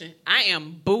session. I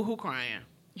am boohoo crying.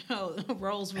 Oh,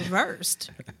 roles reversed.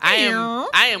 I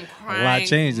am crying. A lot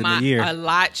changed in a year. A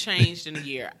lot changed in a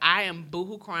year. I am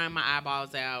boohoo crying my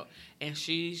eyeballs out, and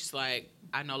she's like,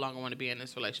 I no longer want to be in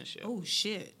this relationship. Oh,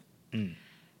 shit. Mm.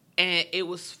 And it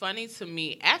was funny to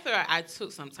me, after I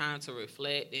took some time to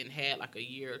reflect and had like a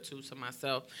year or two to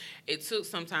myself, it took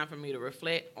some time for me to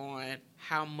reflect on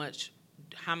how much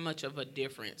of a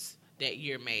difference that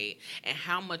year made and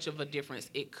how much of a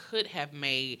difference it could have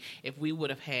made if we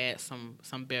would have had some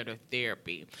better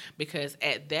therapy. Because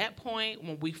at that point,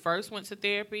 when we first went to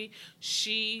therapy,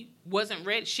 she wasn't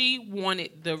ready. She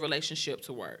wanted the relationship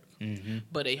to work. Mm-hmm.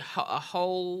 But a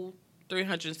whole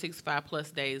 365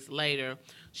 plus days later,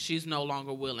 she's no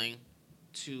longer willing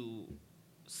to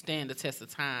stand the test of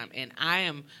time. And I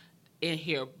am in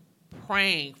here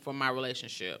praying for my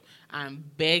relationship. I'm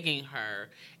begging her,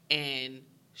 and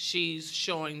she's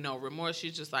showing no remorse.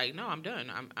 She's just like, no, I'm done.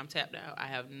 I'm tapped out. I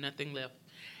have nothing left.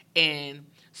 And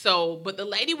so, but the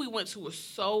lady we went to was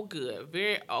so good,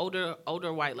 very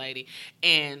older white lady.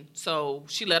 And so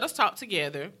she let us talk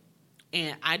together,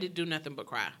 and I didn't do nothing but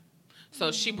cry. So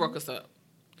she broke us up.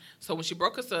 So when she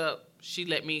broke us up, she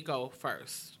let me go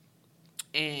first.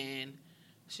 And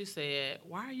she said,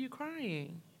 why are you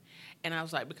crying? And I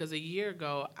was like, because a year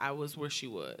ago, I was where she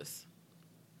was.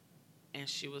 And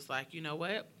she was like, you know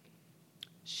what?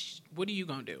 What are you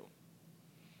going to do?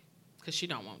 Because she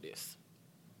don't want this.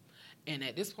 And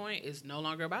at this point, it's no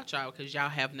longer about y'all because y'all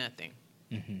have nothing.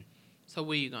 Mm-hmm. So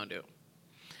what are you going to do?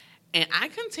 And I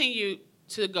continued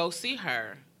to go see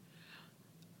her.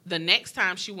 The next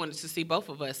time she wanted to see both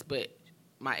of us, but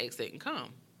my ex didn't come.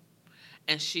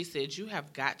 And she said, you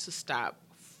have got to stop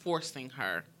forcing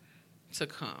her to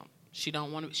come. She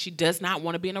does not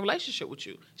want to be in a relationship with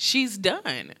you. She's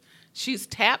done. She's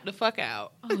tapped the fuck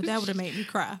out. Oh, that would have made me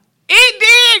cry. It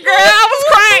did, girl. I was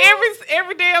crying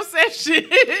every damn session.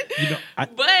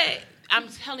 But I'm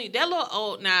telling you, that little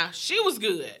old, now, she was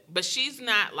good, but she's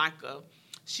not like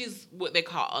she's what they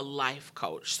call a life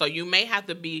coach. So you may have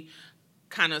to be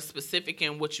kind of specific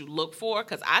in what you look for,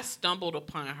 because I stumbled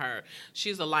upon her.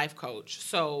 She's a life coach.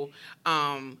 So,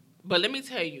 but let me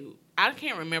tell you, I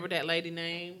can't remember that lady's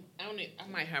name. I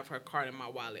might have her card in my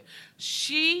wallet.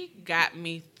 She got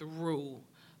me through,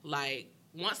 like,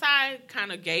 once I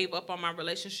kind of gave up on my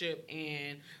relationship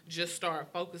and just started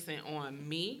focusing on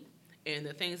me and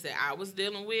the things that I was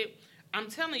dealing with, I'm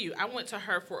telling you, I went to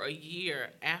her for a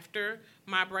year after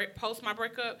post my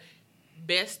breakup.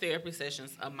 Best therapy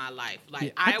sessions of my life. Like,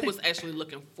 yeah, I was actually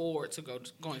looking forward to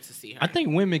going to see her. I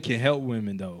think women can help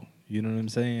women, though. You know what I'm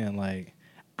saying? Like,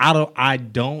 I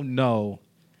don't know.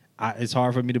 It's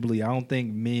hard for me to believe. I don't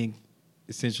think men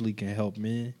essentially can help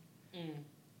men.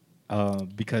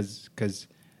 Because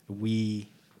we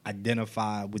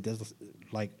identify with this,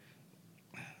 like,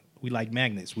 we like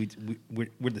magnets. We're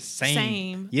the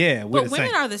same. Yeah, we're the same. But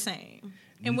women are the same,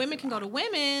 and women can go to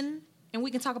women, and we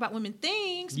can talk about women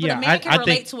things. But a man can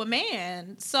relate to a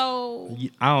man. So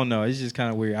I don't know. It's just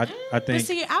kind of weird. I think. But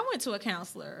see, I went to a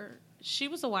counselor. She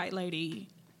was a white lady,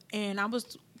 and I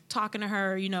was talking to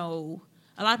her. You know,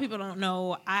 a lot of people don't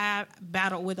know I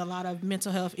battled with a lot of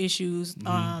mental health issues.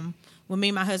 Mm-hmm. When me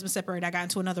and my husband separated, I got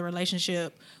into another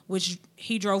relationship, which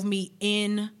he drove me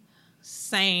in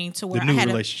sane to where The new I had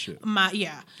relationship.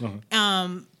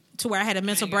 To where I had a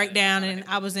mental breakdown, and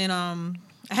I was in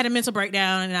I had a mental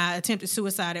breakdown, and I attempted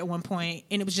suicide at one point,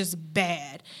 and it was just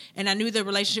bad. And I knew the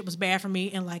relationship was bad for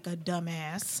me, and like a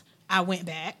dumbass, I went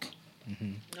back.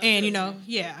 Mm-hmm. And,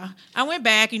 I went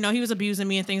back. He was abusing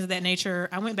me and things of that nature.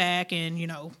 I went back, and,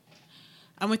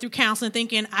 I went through counseling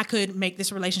thinking I could make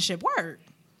this relationship work.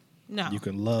 No. You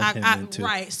can love him into.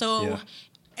 Right. So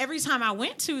every time I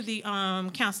went to the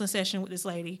counseling session with this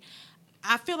lady,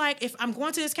 I feel like if I'm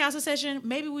going to this counseling session,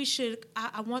 maybe we should,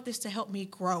 I want this to help me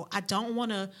grow. I don't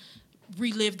want to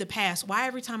relive the past. Why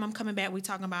every time I'm coming back, we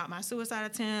talking about my suicide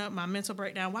attempt, my mental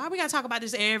breakdown? Why we got to talk about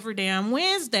this every damn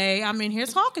Wednesday? I'm in here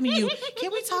talking to you.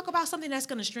 Can we talk about something that's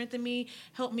going to strengthen me,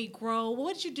 help me grow?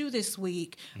 What did you do this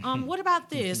week? What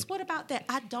about this? What about that?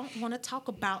 I don't want to talk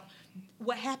about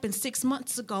what happened 6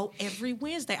 months ago every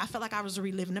Wednesday. I felt like I was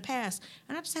reliving the past.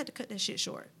 And I just had to cut that shit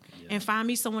short and find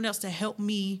me someone else to help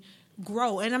me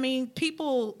grow. And I mean,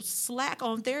 people slack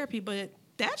on therapy, but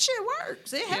that shit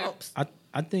works. It helps.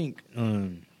 I think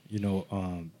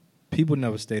people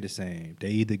never stay the same. They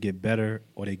either get better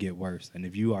or they get worse. And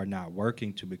if you are not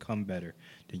working to become better,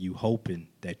 then you hoping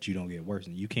that you don't get worse.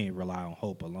 And you can't rely on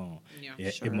hope alone.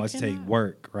 It must take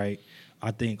work, right?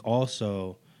 I think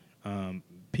also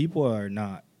people are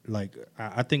not like,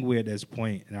 I think we're at this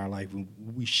point in our life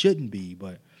we shouldn't be,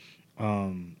 but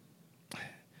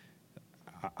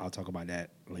I'll talk about that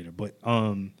later. But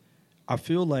I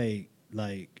feel like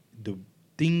the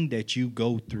thing that you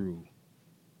go through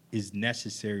is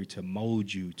necessary to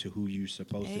mold you to who you're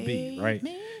supposed to be, right?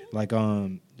 Like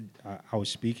I was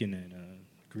speaking at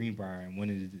Greenbrier,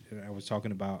 and I was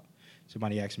talking about,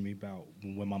 somebody asked me about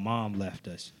when my mom left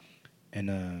us,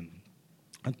 and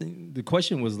I think the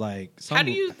question was like, how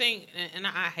do you think? And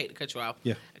I hate to cut you off,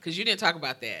 because you didn't talk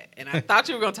about that, and I thought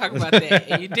you were going to talk about that,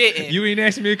 and you didn't. You didn't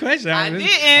ask me a question. I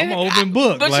didn't. I'm an open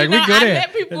book. But like we go there.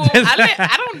 Let people.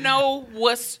 I don't know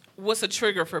what's a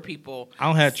trigger for people. I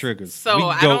don't have triggers. So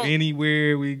we can go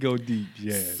anywhere. We go deep.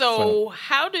 Yeah. So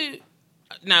how do?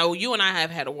 Now you and I have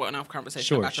had a one-off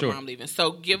conversation about your mom leaving.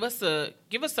 So give us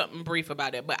something brief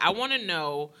about it. But I want to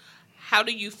know, how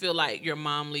do you feel like your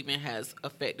mom leaving has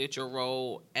affected your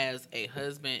role as a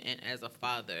husband and as a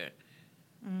father?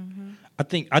 Mm-hmm.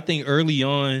 I think early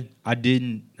on I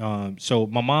didn't. So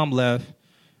my mom left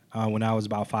when I was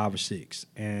about 5 or 6,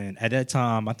 and at that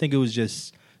time I think it was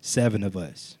just 7 of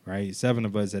us, right? 7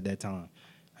 of us at that time,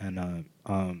 and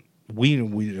we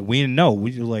didn't know.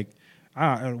 We were like,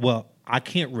 I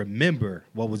can't remember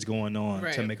what was going on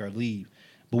to make her leave,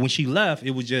 but when she left,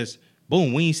 it was just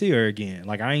boom. We ain't see her again.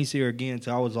 Like I ain't see her again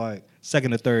until I was like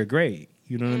 2nd or 3rd grade.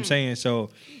 You know what I'm saying? So,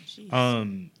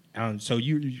 so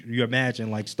you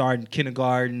imagine like starting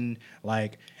kindergarten,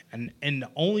 like, and the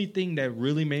only thing that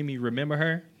really made me remember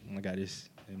her, I got this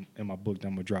in my book that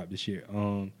I'm gonna drop this year.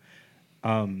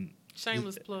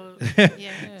 Shameless plug.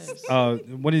 Yes.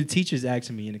 One of the teachers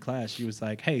asked me in the class, she was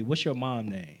like, "Hey, what's your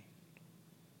mom's name?"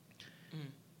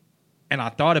 And I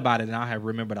thought about it, and I had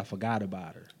remembered I forgot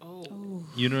about her. Oh.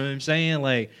 You know what I'm saying?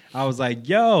 Like, I was like,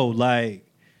 yo, like,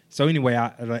 so anyway,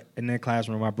 in that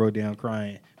classroom, I broke down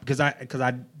crying because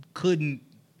I couldn't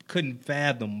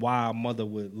fathom why a mother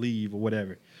would leave or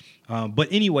whatever. But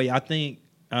anyway, I think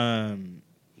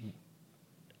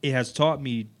it has taught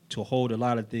me to hold a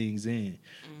lot of things in,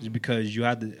 because you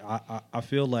have to. I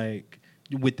feel like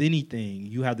with anything,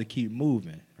 you have to keep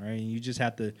moving, right? And you just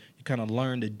have to kind of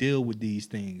learn to deal with these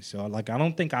things. So, like, I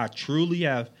don't think I truly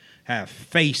have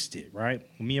faced it, right?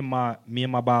 Me and my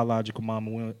biological mama,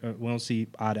 we don't see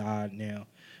eye to eye now,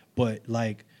 but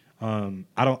like,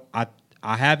 I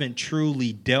haven't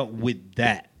truly dealt with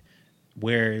that,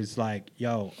 where it's like,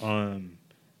 yo,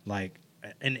 like,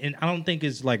 and I don't think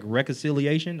it's like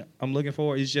reconciliation I'm looking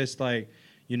for. It's just like,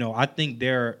 I think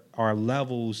there are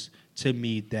levels to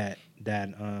me that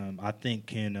I think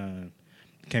can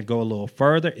go a little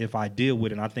further if I deal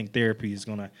with it. And I think therapy is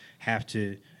gonna have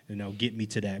to get me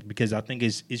to that, because I think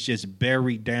it's just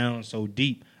buried down so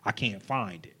deep I can't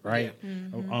find it, right? Yeah.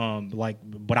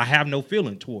 Mm-hmm. But I have no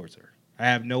feeling towards her. I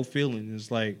have no feeling.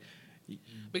 It's like,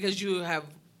 because you have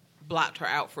blocked her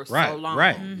out for so long.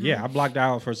 Right. Mm-hmm. Yeah, I blocked her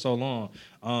out for so long.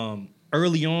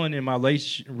 Early on in my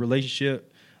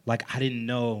relationship, like, I didn't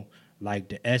know like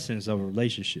the essence of a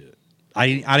relationship. I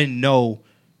didn't know,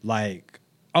 like,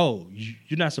 oh,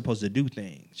 you're not supposed to do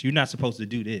things. You're not supposed to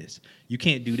do this. You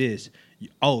can't do this.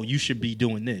 Oh, you should be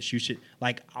doing this. You should,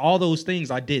 like, all those things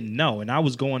I didn't know. And I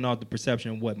was going off the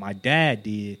perception of what my dad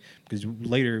did, because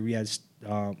later we had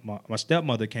my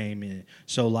stepmother came in.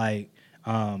 So, like,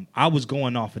 I was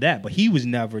going off of that. But he was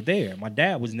never there. My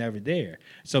dad was never there.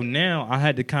 So now I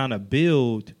had to kind of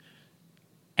build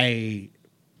a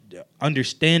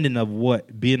understanding of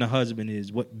what being a husband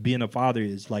is, what being a father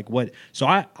is, like what. So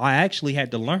I actually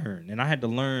had to learn, and I had to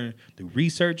learn through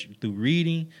research, through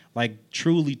reading, like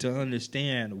truly to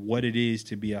understand what it is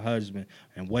to be a husband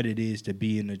and what it is to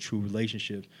be in a true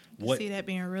relationship. I see that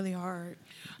being really hard.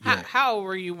 Yeah. How old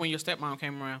were you when your stepmom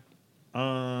came around?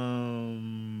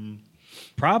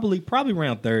 Probably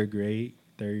around third grade.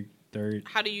 Third.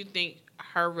 How do you think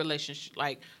her relationship,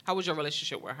 like, how was your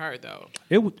relationship with her though?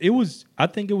 It was. I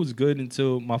think it was good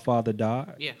until my father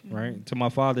died. Yeah. Right. Until my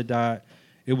father died,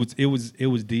 it was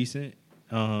decent.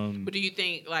 But do you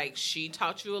think like she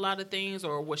taught you a lot of things,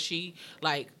 or was she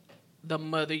like the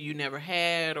mother you never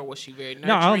had, or was she very nurturing?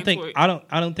 No,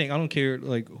 I don't care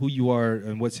like who you are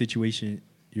and what situation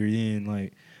you're in.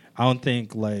 Like, I don't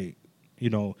think like,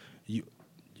 you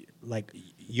like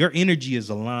your energy is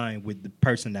aligned with the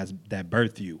person that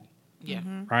birthed you. Yeah.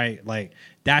 Mm-hmm. Right? Like,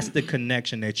 that's the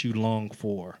connection that you long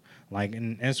for. Like,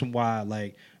 and that's why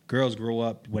like girls grow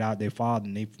up without their father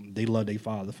and they love their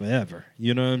father forever.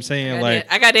 You know what I'm saying?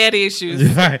 I got daddy issues.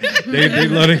 Right. They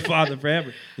love their father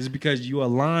forever. It's because you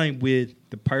align with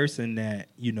the person that,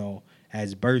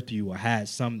 has birthed you or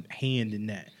has some hand in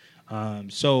that.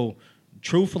 So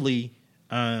truthfully,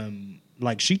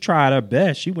 like, she tried her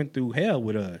best. She went through hell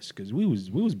with us because we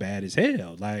was bad as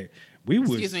hell. Like,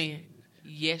 Excuse me.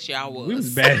 Yes, y'all was. We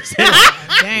was bad as hell.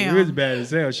 Damn. We was bad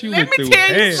as hell. She Let went me through tell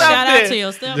you hell. something. Shout out to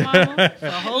your stepmama for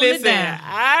holding it Listen, down.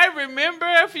 I remember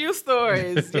a few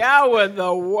stories. Y'all were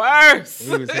the worst.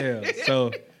 It was hell.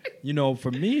 So,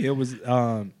 for me, it was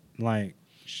like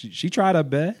she tried her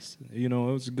best. It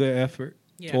was a good effort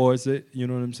towards it. You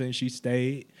know what I'm saying? She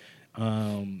stayed.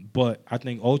 But I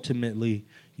think ultimately,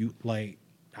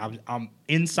 I'm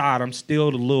inside. I'm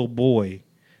still the little boy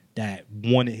that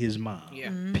wanted his mom.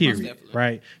 Yeah, period.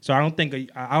 Right. So I don't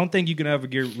think you can ever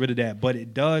get rid of that. But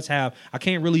it does have. I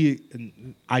can't really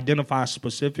identify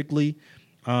specifically.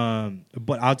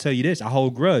 But I'll tell you this: I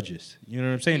hold grudges. You know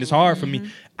what I'm saying? It's hard for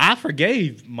me. I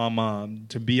forgave my mom,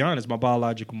 to be honest, my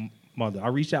biological mother. I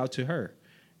reached out to her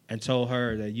and told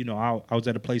her that I was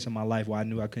at a place in my life where I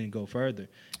knew I couldn't go further.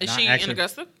 Is she in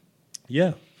Augusta?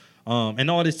 Yeah.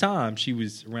 And all this time she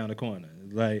was around the corner.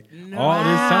 Like, all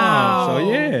this time.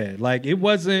 So yeah, like, it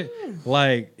wasn't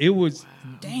like, it was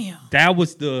Damn. That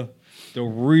was the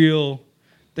real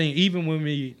thing. Even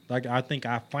when I think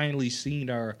I finally seen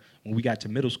her when we got to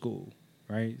middle school,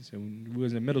 right? So when we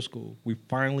was in middle school, we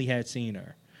finally had seen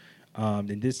her.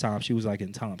 And this time she was like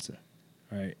in Thompson,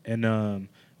 right? And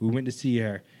we went to see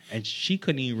her, and she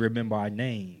couldn't even remember our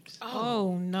names.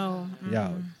 Oh no.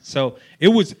 Yeah. So it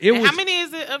was. How many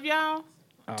is it of y'all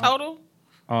total?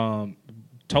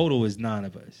 Total is 9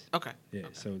 of us. Okay. Yeah. Okay.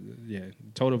 So yeah,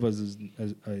 total of us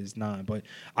is 9. But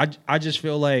I just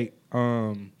feel like.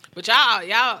 But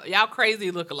y'all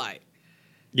crazy look alike.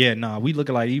 Yeah. Nah. We look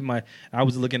alike. Even I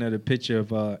was looking at a picture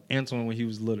of Antoine when he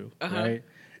was little, right?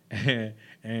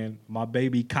 And my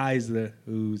baby Kaiser,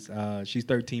 who's she's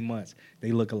 13 months,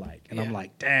 they look alike, and I'm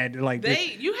like, Dad, like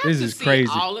you have this to is see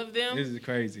crazy. all of them. This is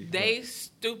crazy. They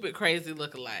stupid crazy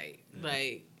look alike,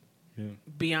 like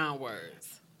beyond words.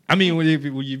 I mean,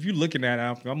 if you're looking at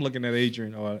it, I'm looking at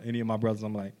Adrian or any of my brothers,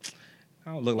 I'm like,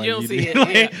 I don't look like you. Don't see it.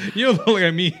 Like, you don't look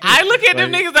at me. I look at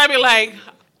them niggas, I be like,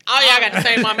 oh, y'all got the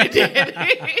same mom and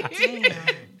daddy.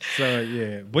 So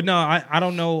yeah, but no, I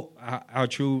don't know how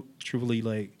truly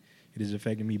like it is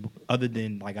affecting me, other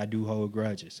than like I do hold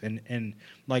grudges and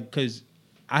like, because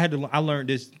I learned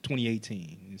this in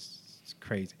 2018. It's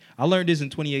crazy. I learned this in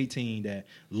 2018 that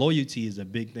loyalty is a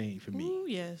big thing for me. Ooh,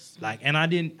 yes. Like, and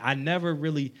I never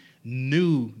really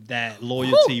knew that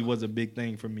loyalty was a big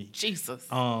thing for me. Jesus.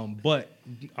 But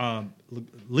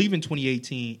leaving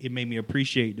 2018, it made me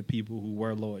appreciate the people who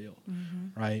were loyal,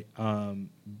 right?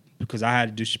 Because I had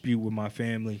a dispute with my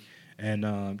family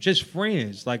and just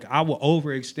friends. Like, I would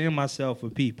overextend myself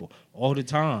with people all the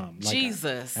time. Like,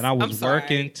 Jesus. And I was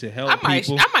working to help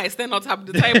people. I might stand on top of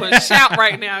the table and shout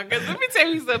right now, because let me tell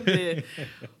you something.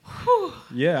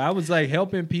 Yeah, I was like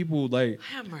helping people, like,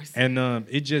 have mercy. and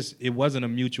it wasn't a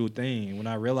mutual thing. When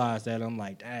I realized that, I'm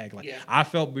like, dang, like I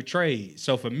felt betrayed.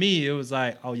 So for me, it was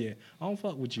like, oh yeah, I don't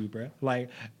fuck with you, bro. Like,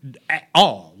 at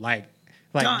all, like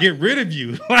get rid of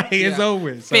you. Like, it's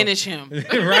over. So, finish him.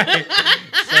 Right.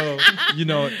 So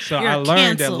I learned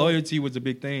canceled. that loyalty was a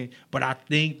big thing, but I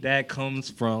think that comes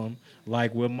from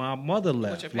like when my mother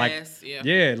left. With your like, past,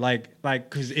 like,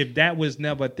 because if that was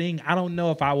never a thing, I don't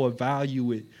know if I would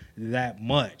value it that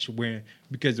much.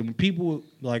 Because when people,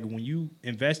 like, when you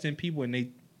invest in people and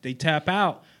they tap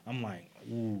out, I'm like,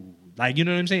 ooh, Like, you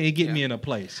know what I'm saying? It get me in a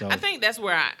place. So I think that's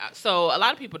where so a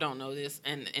lot of people don't know this,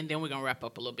 and then we're going to wrap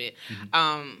up a little bit.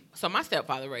 So my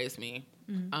stepfather raised me.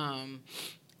 And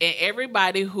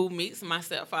everybody who meets my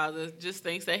stepfather just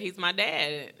thinks that he's my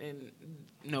dad. And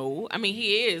no, I mean,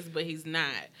 he is, but he's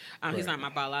not. He's not my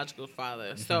biological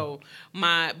father. So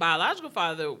my biological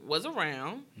father was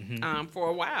around for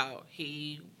a while.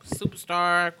 He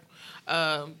superstar,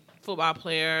 football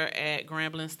player at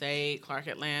Grambling State, Clark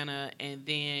Atlanta, and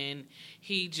then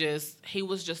he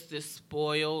was just this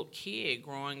spoiled kid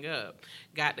growing up.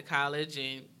 Got to college,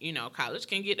 and college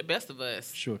can get the best of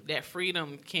us. Sure, that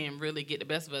freedom can really get the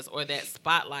best of us, or that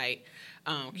spotlight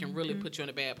can really put you in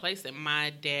a bad place. And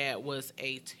my dad was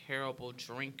a terrible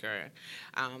drinker,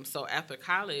 so after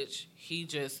college, he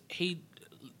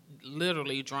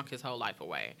literally drunk his whole life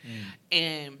away,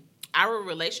 and our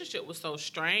relationship was so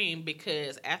strained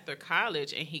because after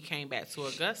college and he came back to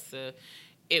Augusta,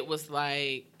 it was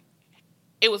more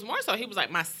so he was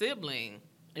like my sibling.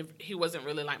 He wasn't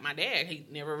really like my dad. He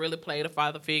never really played a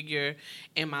father figure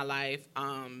in my life.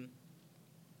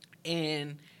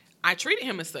 And I treated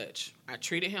him as such. I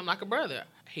treated him like a brother.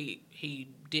 He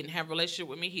didn't have a relationship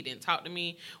with me. He didn't talk to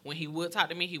me. When he would talk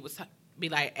to me, he would be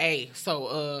like, hey,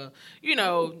 so,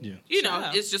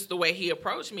 it's just the way he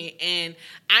approached me. And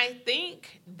I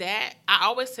think that I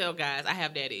always tell guys I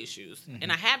have daddy issues.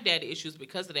 And I have daddy issues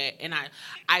because of that. And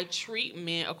I treat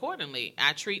men accordingly.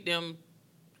 I treat them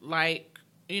like,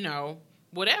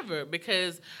 whatever,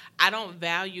 because I don't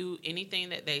value anything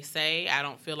that they say. I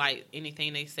don't feel like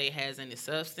anything they say has any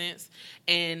substance.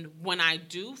 And when I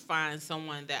do find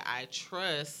someone that I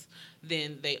trust,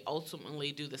 then they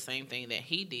ultimately do the same thing that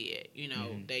he did.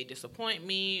 They disappoint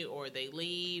me or they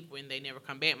leave when they never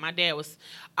come back. My dad was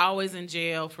always in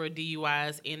jail for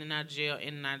DUIs, in and out of jail,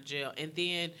 in and out of jail. And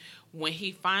then when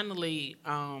he finally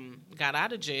got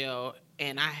out of jail,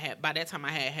 and by that time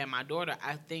I had my daughter,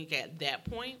 I think at that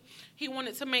point he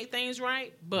wanted to make things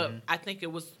right. But I think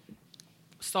it was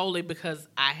solely because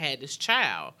I had this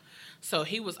child. So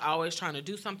he was always trying to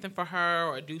do something for her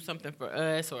or do something for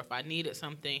us, or if I needed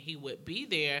something, he would be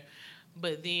there.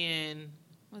 But then...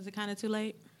 Was it kind of too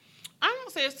late? I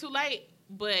don't say it's too late,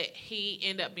 but he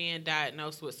ended up being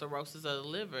diagnosed with cirrhosis of the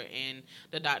liver, and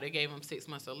the doctor gave him 6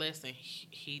 months or less, and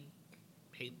he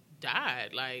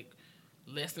died like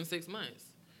less than 6 months.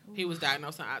 Ooh. He was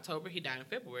diagnosed in October. He died in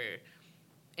February.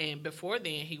 And before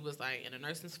then, he was like in a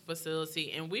nursing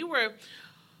facility, and we were...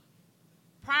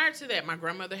 Prior to that, my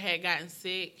grandmother had gotten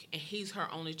sick, and he's her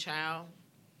only child.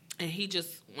 And he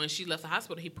just, when she left the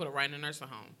hospital, he put her right in a nursing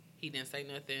home. He didn't say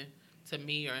nothing to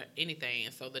me or anything.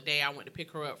 And so the day I went to pick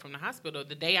her up from the hospital,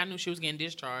 the day I knew she was getting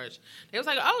discharged, they was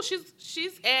like, oh,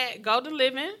 she's at Golden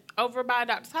Living over by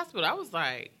Doctor's Hospital. I was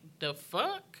like, the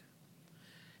fuck?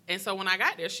 And so when I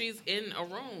got there, she's in a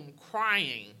room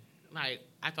crying. Like,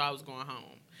 I thought I was going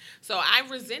home. So I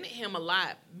resented him a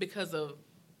lot because of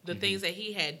the things that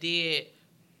he had did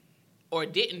or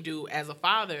didn't do as a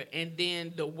father, and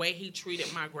then the way he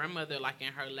treated my grandmother, like in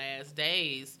her last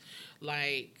days,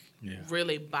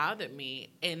 really bothered me.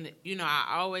 And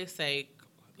I always say,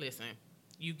 listen,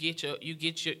 you get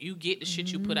the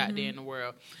shit you put out there in the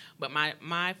world. But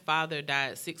my father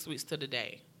died 6 weeks to the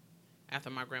day after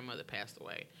my grandmother passed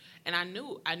away, and I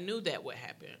knew that would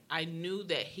happen. I knew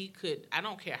that he could. I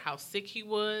don't care how sick he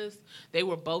was. They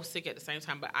were both sick at the same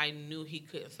time, but I knew he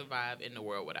couldn't survive in the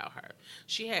world without her.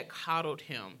 She had coddled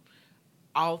him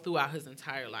all throughout his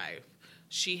entire life.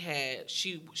 He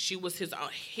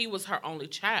was her only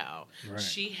child. Right.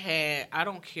 She had, I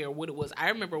don't care what it was. I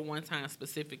remember one time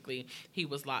specifically, he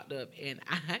was locked up, and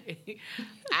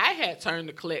I had turned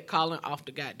the collect calling off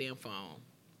the goddamn phone,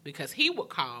 because he would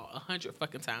call 100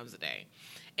 fucking times a day.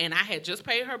 And I had just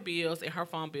paid her bills, and her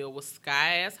phone bill was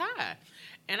sky-ass high.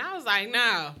 And I was like,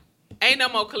 no, ain't no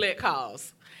more collect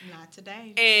calls. Not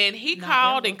today. And he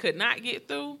called and could not get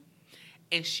through.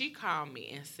 And she called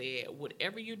me and said,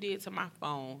 whatever you did to my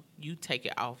phone, you take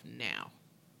it off now.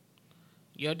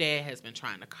 Your dad has been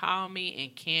trying to call me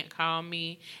and can't call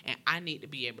me, and I need to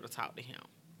be able to talk to him.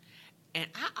 And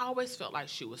I always felt like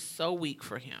she was so weak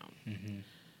for him. Mm-hmm.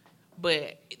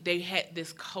 But they had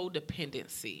this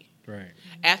codependency. Right.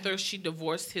 After she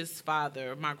divorced his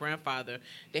father, my grandfather,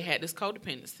 they had this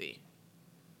codependency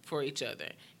for each other.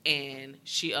 And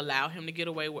she allowed him to get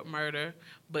away with murder,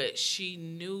 but she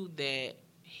knew that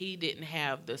he didn't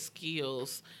have the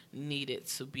skills needed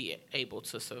to be able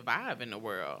to survive in the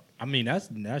world. I mean,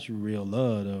 that's real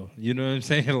love, though. You know what I'm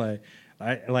saying?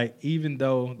 Like even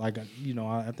though,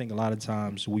 I think a lot of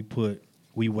times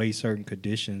we weigh certain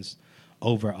conditions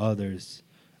over others,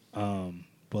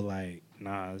 But like,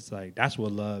 nah, it's like that's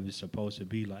what love is supposed to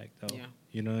be like, though. Yeah.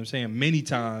 You know what I'm saying? Many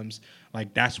times,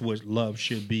 like that's what love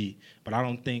should be. But I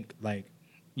don't think like,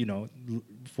 you know,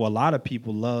 for a lot of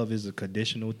people, love is a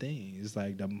conditional thing. It's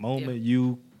like the moment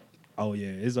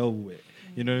it's over with.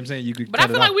 You know what I'm saying? You could. But I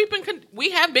feel like we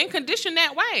have been conditioned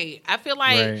that way. I feel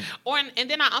like, right. and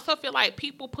then I also feel like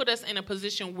people put us in a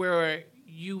position where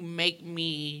you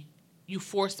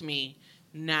force me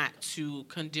not to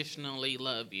conditionally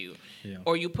love you,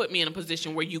 or you put me in a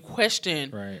position where you question,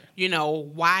 right. you know,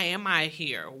 why am I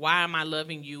here? Why am I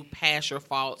loving you past your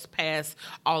faults, past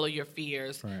all of your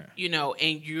fears, right. you know,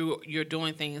 and you're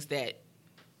doing things that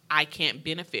I can't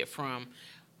benefit from,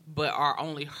 but are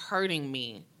only hurting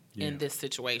me in this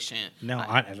situation. No,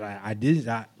 I did.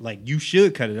 Like, you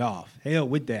should cut it off. Hell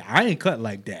with that. I ain't cut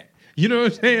like that. You know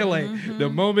what I'm saying? Like, the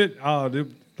moment,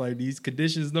 like these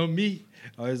conditions don't meet,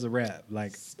 it's a wrap.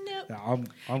 Like, I'm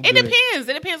it depends.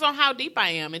 It depends on how deep I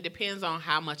am. It depends on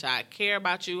how much I care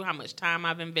about you, how much time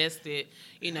I've invested,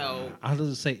 you know. I'll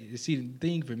just say, see, the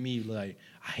thing for me, like,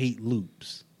 I hate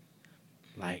loops.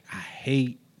 Like, I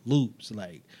hate loops.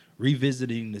 Like,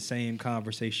 revisiting the same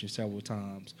conversation several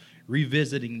times,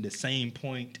 revisiting the same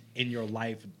point in your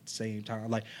life at the same time.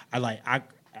 Like, I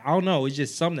don't know. It's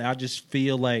just something I just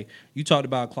feel like you talked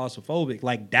about claustrophobic.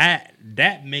 Like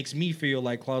that makes me feel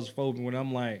like claustrophobic when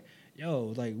I'm like,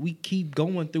 yo, like we keep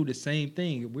going through the same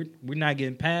thing. We're not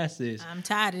getting past this. I'm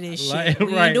tired of this like, shit.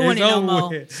 We right, ain't doing it no more.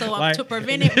 with. So like, to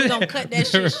prevent it, we're gonna cut that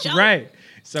shit short. Right.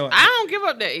 So I don't give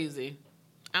up that easy.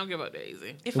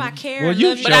 If I care, well, you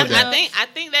love you, but showed I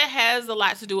think that has a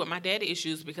lot to do with my daddy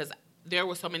issues, because there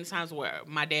were so many times where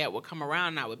my dad would come around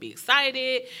and I would be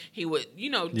excited. He would,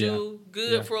 you know, do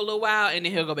good for a little while and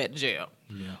then he'll go back to jail.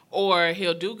 Yeah. Or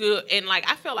he'll do good. And like,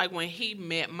 I feel like when he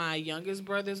met my youngest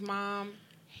brother's mom,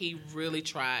 he really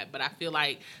tried. But I feel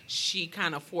like she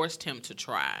kind of forced him to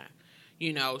try.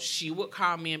 You know, she would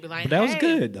call me and be like, but that was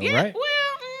good though, right? Well,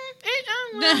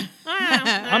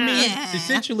 I mean,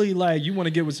 essentially, like, you want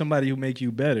to get with somebody who make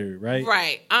you better, right?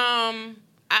 Right.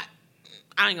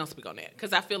 I ain't gonna speak on that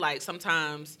because I feel like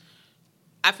sometimes,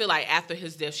 after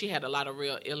his death, she had a lot of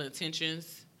real ill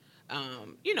intentions.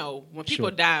 You know, when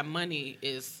people die, money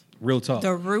is real talk.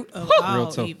 The root of all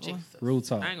real talk. evil. Real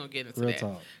talk. I ain't gonna get into real that.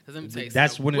 talk. Because let me tell you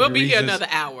That's something. one of We'll the be reasons, here another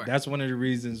hour. That's one of the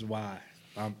reasons why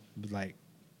I'm like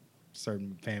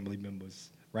certain family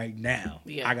members right now.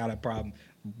 Yeah. I got a problem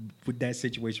with that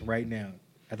situation right now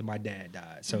after my dad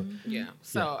died. So yeah.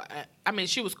 So I mean,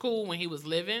 she was cool when he was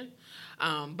living,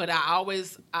 but I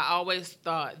always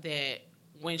thought that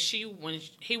when he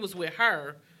was with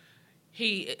her,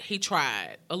 he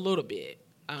tried a little bit.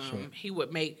 He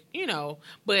would make, you know,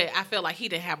 but I felt like he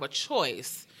didn't have a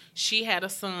choice. She had a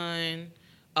son,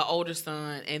 an older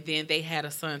son, and then they had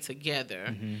a son together.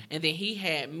 Mm-hmm. And then he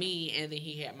had me, and then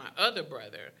he had my other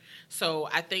brother. So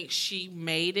I think she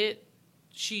made it.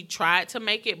 She tried to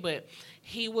make it, but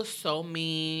he was so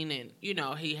mean, and, you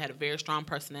know, he had a very strong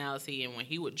personality, and when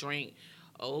he would drink,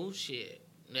 oh, shit,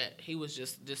 that he was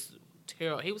just this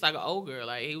terrible. He was like an old girl.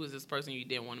 Like, he was this person you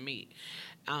didn't want to meet.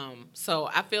 So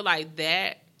I feel like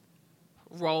that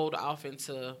rolled off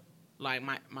into, like,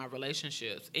 my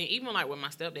relationships. And even, like, with my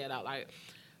stepdad,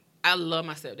 I love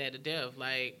my stepdad to death.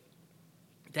 Like,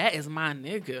 that is my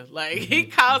nigga. Like, he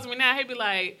calls me now. He be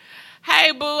like,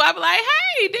 hey, boo. I be like,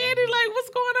 hey, daddy, like, what's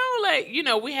going on? Like, you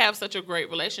know, we have such a great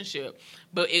relationship.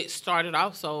 But it started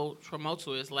off so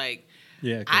tumultuous. Like,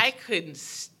 I couldn't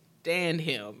stand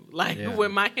him. Like,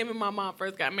 when him and my mom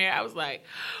first got married, I was like,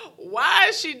 why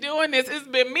is she doing this? It's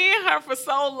been me and her for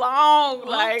so long.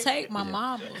 Like, I'll take my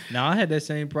mama. Now, I had that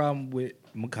same problem with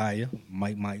Micaiah,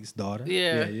 Mike's daughter.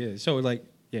 Yeah. So, like,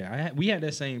 we had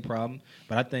that same problem.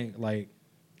 But I think, like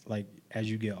as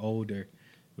you get older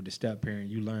with the step parent,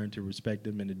 you learn to respect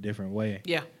them in a different way.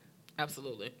 Yeah,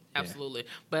 absolutely.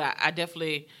 But I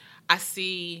definitely, I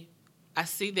see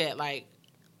that, like,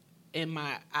 in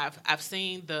I've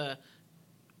seen the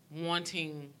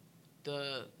wanting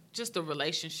the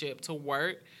relationship to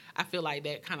work. I feel like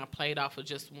that kind of played off of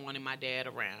just wanting my dad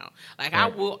around. Like, I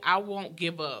won't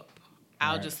give up.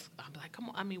 I'll be like, come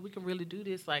on, I mean, we can really do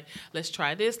this. Like, let's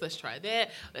try this, let's try that.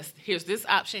 Here's this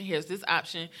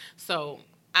option. So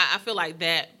I feel like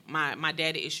that my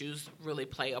daddy issues really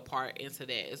play a part into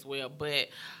that as well. But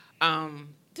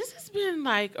this has been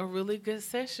like a really good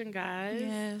session, guys.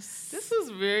 Yes. This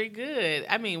was very good.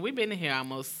 I mean, we've been in here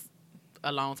almost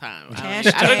a long time. I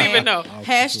Hashtag- don't even know.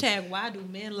 Hashtag why do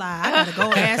men lie? I gotta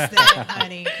go ask that,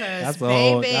 honey. Cause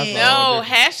baby, No,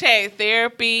 hashtag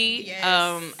therapy.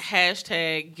 Yes.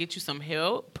 Hashtag get you some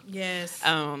help. Yes.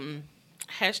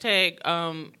 Hashtag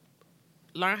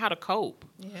learn how to cope.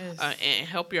 Yes. And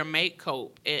help your mate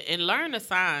cope and learn the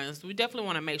signs. We definitely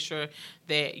want to make sure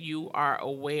that you are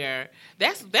aware.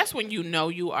 That's when you know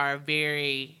you are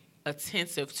very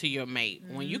attentive to your mate.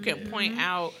 When you can point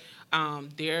out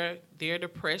their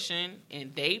depression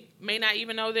and they may not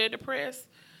even know they're depressed.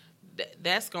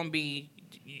 That's gonna be.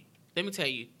 Let me tell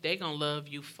you, they're gonna love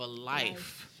you for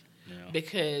life. Yeah.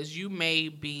 Because you may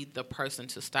be the person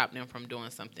to stop them from doing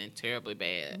something terribly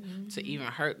bad, to even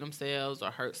hurt themselves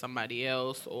or hurt somebody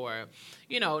else, or,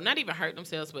 not even hurt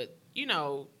themselves, but,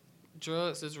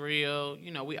 drugs is real.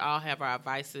 We all have our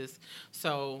vices.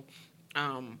 So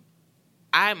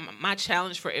my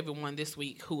challenge for everyone this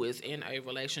week who is in a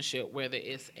relationship, whether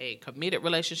it's a committed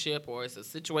relationship or it's a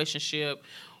situationship,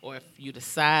 or if you the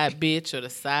side bitch or the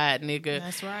side nigga.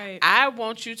 That's right. I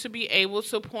want you to be able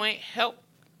to help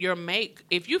your mate.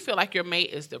 If you feel like your mate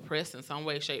is depressed in some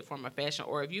way, shape, form, or fashion,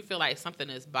 or if you feel like something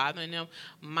is bothering them,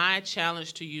 my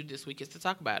challenge to you this week is to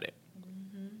talk about it.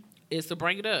 Is to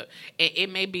bring it up. And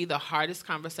it may be the hardest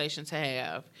conversation to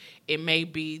have. It may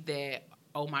be that,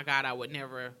 oh my God, I would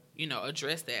never,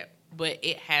 address that. But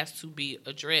it has to be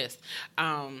addressed.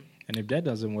 And if that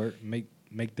doesn't work, make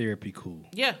therapy cool.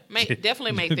 Yeah,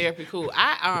 definitely make therapy cool.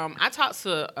 I talked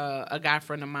to a guy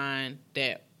friend of mine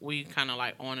that we kind of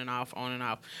like on and off.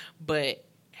 But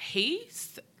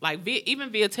he's like,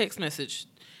 even via text message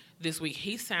this week,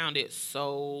 he sounded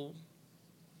so,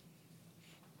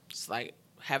 it's like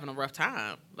having a rough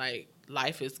time. Like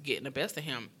life is getting the best of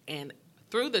him. And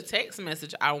through the text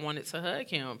message, I wanted to hug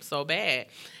him so bad.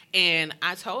 And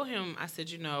I told him, I said,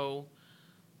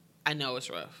 I know it's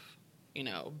rough.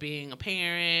 Being a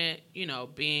parent,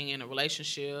 being in a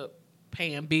relationship,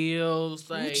 paying bills,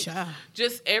 like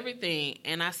just everything.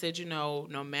 And I said, no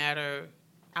matter,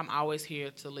 I'm always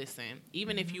here to listen.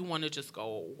 Even if you want to just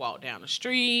go walk down the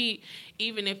street,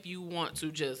 even if you want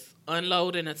to just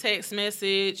unload in a text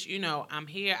message, I'm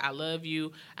here. I love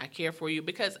you. I care for you.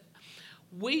 Because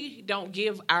we don't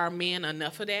give our men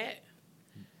enough of that.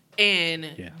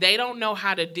 And they don't know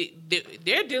how to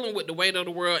they're dealing with the weight of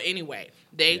the world anyway.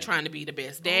 They trying to be the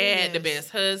best dad, the best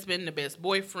husband, the best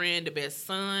boyfriend, the best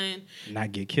son.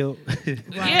 Not get killed.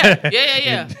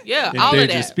 Yeah. All of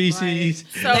that. Species.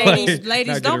 Right. So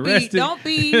ladies, don't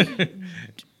be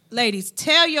ladies,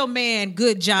 tell your man,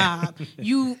 good job.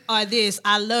 You are this.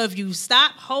 I love you.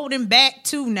 Stop holding back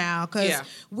too now, because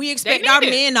we expect our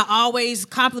men to always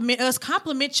compliment us.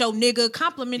 Compliment your nigga.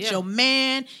 Compliment your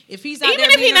man. If he's out even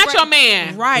there, if he's not your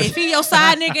man, right? If he your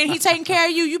side nigga and he taking care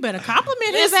of you, you better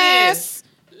compliment his ass.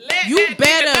 You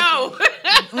better know.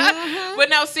 But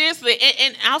no, seriously,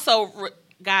 and also,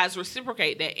 guys,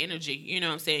 reciprocate that energy. You know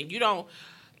what I'm saying? You don't.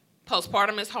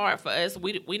 Postpartum is hard for us.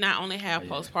 We not only have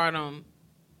postpartum.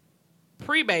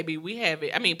 Pre-baby, we have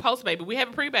it. I mean, post-baby, we have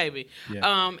a pre-baby.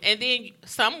 Yeah. And then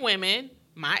some women,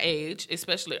 my age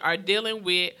especially, are dealing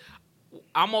with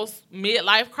almost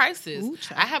midlife crisis. Ooh,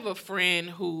 I have a friend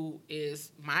who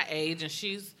is my age, and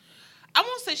I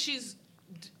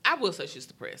will say she's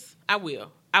depressed. I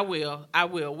will.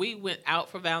 We went out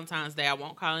for Valentine's Day. I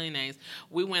won't call any names.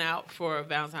 We went out for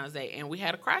Valentine's Day, and we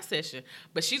had a cry session.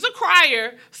 But she's a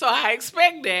crier, so I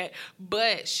expect that.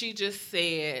 But she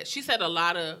said a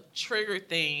lot of trigger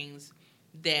things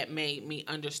that made me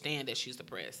understand that she's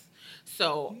depressed.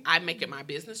 So I make it my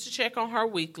business to check on her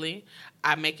weekly.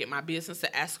 I make it my business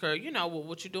to ask her,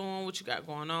 what you doing, what you got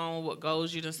going on, what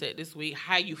goals you done set this week,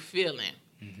 how you feeling?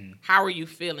 Mm-hmm. How are you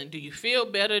feeling? Do you feel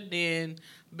better than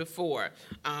before?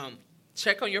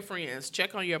 Check on your friends.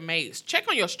 Check on your mates. Check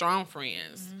on your strong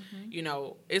friends.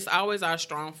 Mm-hmm. It's always our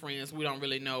strong friends. We don't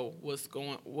really know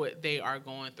what they are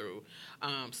going through.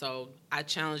 So I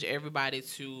challenge everybody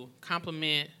to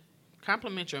compliment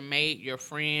your mate, your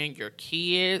friend, your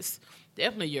kids.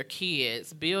 Definitely your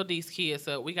kids. Build these kids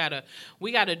up. We gotta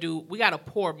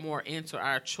pour more into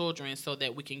our children so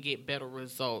that we can get better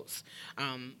results.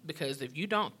 Because if you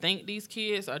don't think these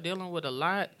kids are dealing with a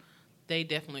lot, they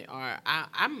definitely are.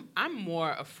 I'm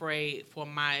more afraid for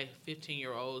my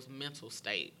 15-year-old's mental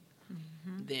state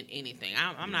than anything.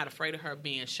 I'm not afraid of her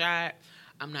being shot.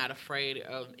 I'm not afraid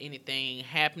of anything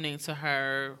happening to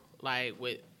her, like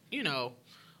with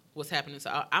what's happening to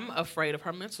her. I'm afraid of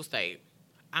her mental state.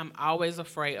 I'm always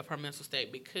afraid of her mental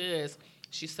state because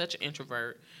she's such an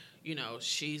introvert.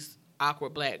 She's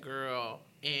awkward black girl,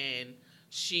 and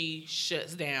she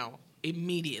shuts down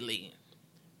immediately.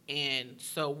 And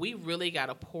so we really got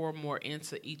to pour more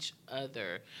into each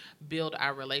other, build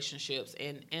our relationships.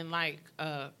 And like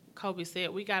Kobe said,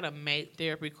 we got to make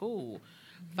therapy cool.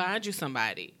 Find you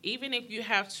somebody. Even if you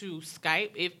have to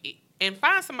Skype, and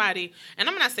find somebody. And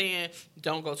I'm not saying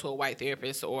don't go to a white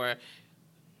therapist or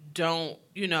don't,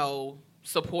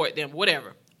 support them,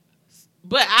 whatever.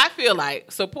 But I feel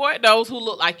like support those who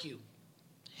look like you.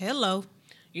 Hello.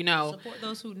 You know, support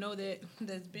those who know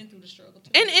that's been through the struggle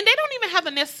too. And they don't even have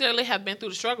to necessarily have been through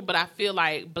the struggle, but I feel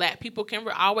like black people can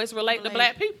always relate to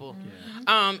black people.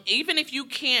 Yeah. Even if you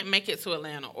can't make it to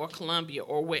Atlanta or Columbia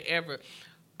or wherever,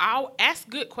 I'll ask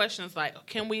good questions like,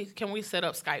 can we set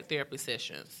up Skype therapy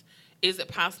sessions? Is it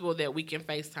possible that we can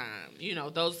FaceTime? You know,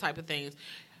 those type of things.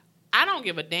 I don't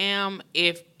give a damn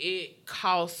if it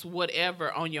costs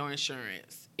whatever on your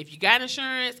insurance. If you got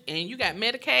insurance and you got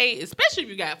Medicaid, especially if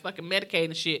you got fucking Medicaid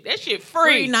and shit, that shit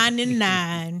free.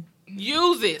 $3.99.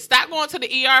 Use it. Stop going to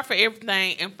the ER for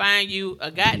everything and find you a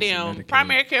goddamn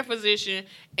primary care physician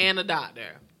and a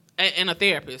doctor and a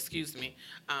therapist. Excuse me.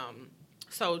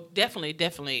 So definitely,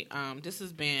 this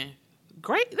has been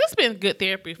great. This has been good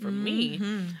therapy for me.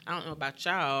 I don't know about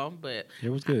y'all, but it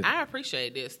was good. I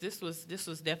appreciate this. This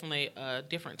was definitely a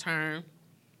different turn.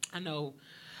 I know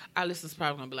our listeners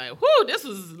probably gonna be like, "Whoo, this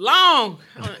was long.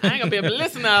 I ain't gonna be able to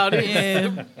listen to all this."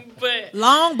 Yeah. But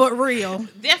long but real.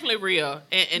 Definitely real,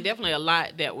 and definitely a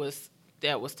lot that was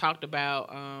talked about.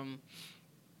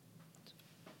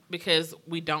 Because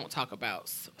we don't talk about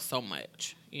so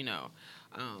much, you know.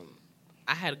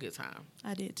 I had a good time.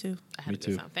 I did too. I had a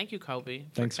good time. Thank you, Kobe.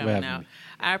 Thanks for coming having out. me.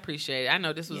 I appreciate it. I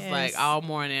know this was like all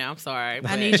morning. I'm sorry.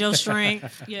 I need your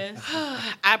strength. Yes.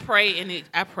 I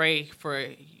pray for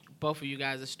both of you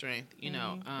guys' strength. You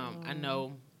know, I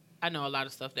know a lot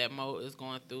of stuff that Mo is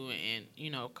going through, and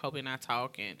you know, Kobe and I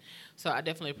talk, and so I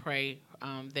definitely pray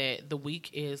that the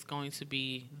week is going to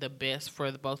be the best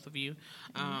for the both of you.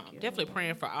 Definitely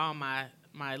praying for all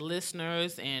my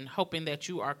listeners and hoping that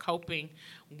you are coping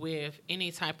with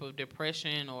any type of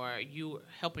depression, or you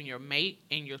helping your mate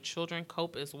and your children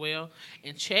cope as well.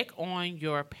 And check on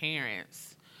your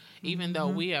parents, even though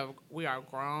we are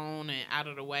grown and out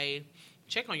of the way.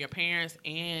 Check on your parents,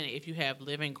 and if you have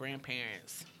living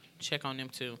grandparents, check on them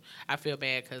too. I feel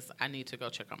bad because I need to go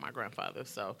check on my grandfather,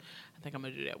 so I think I'm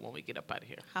gonna do that when we get up out of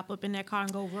here. Hop up in that car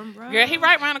and go run. Girl, he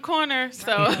right around the corner,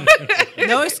 so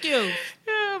no excuse.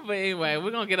 Yeah, but anyway,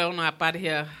 we're gonna get on up out of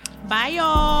here. Bye,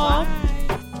 y'all. Bye.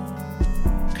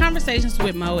 Conversations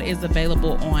with Mo is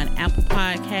available on Apple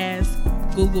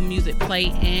Podcasts, Google Music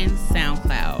Play, and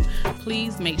SoundCloud.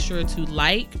 Please make sure to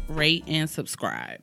like, rate, and subscribe.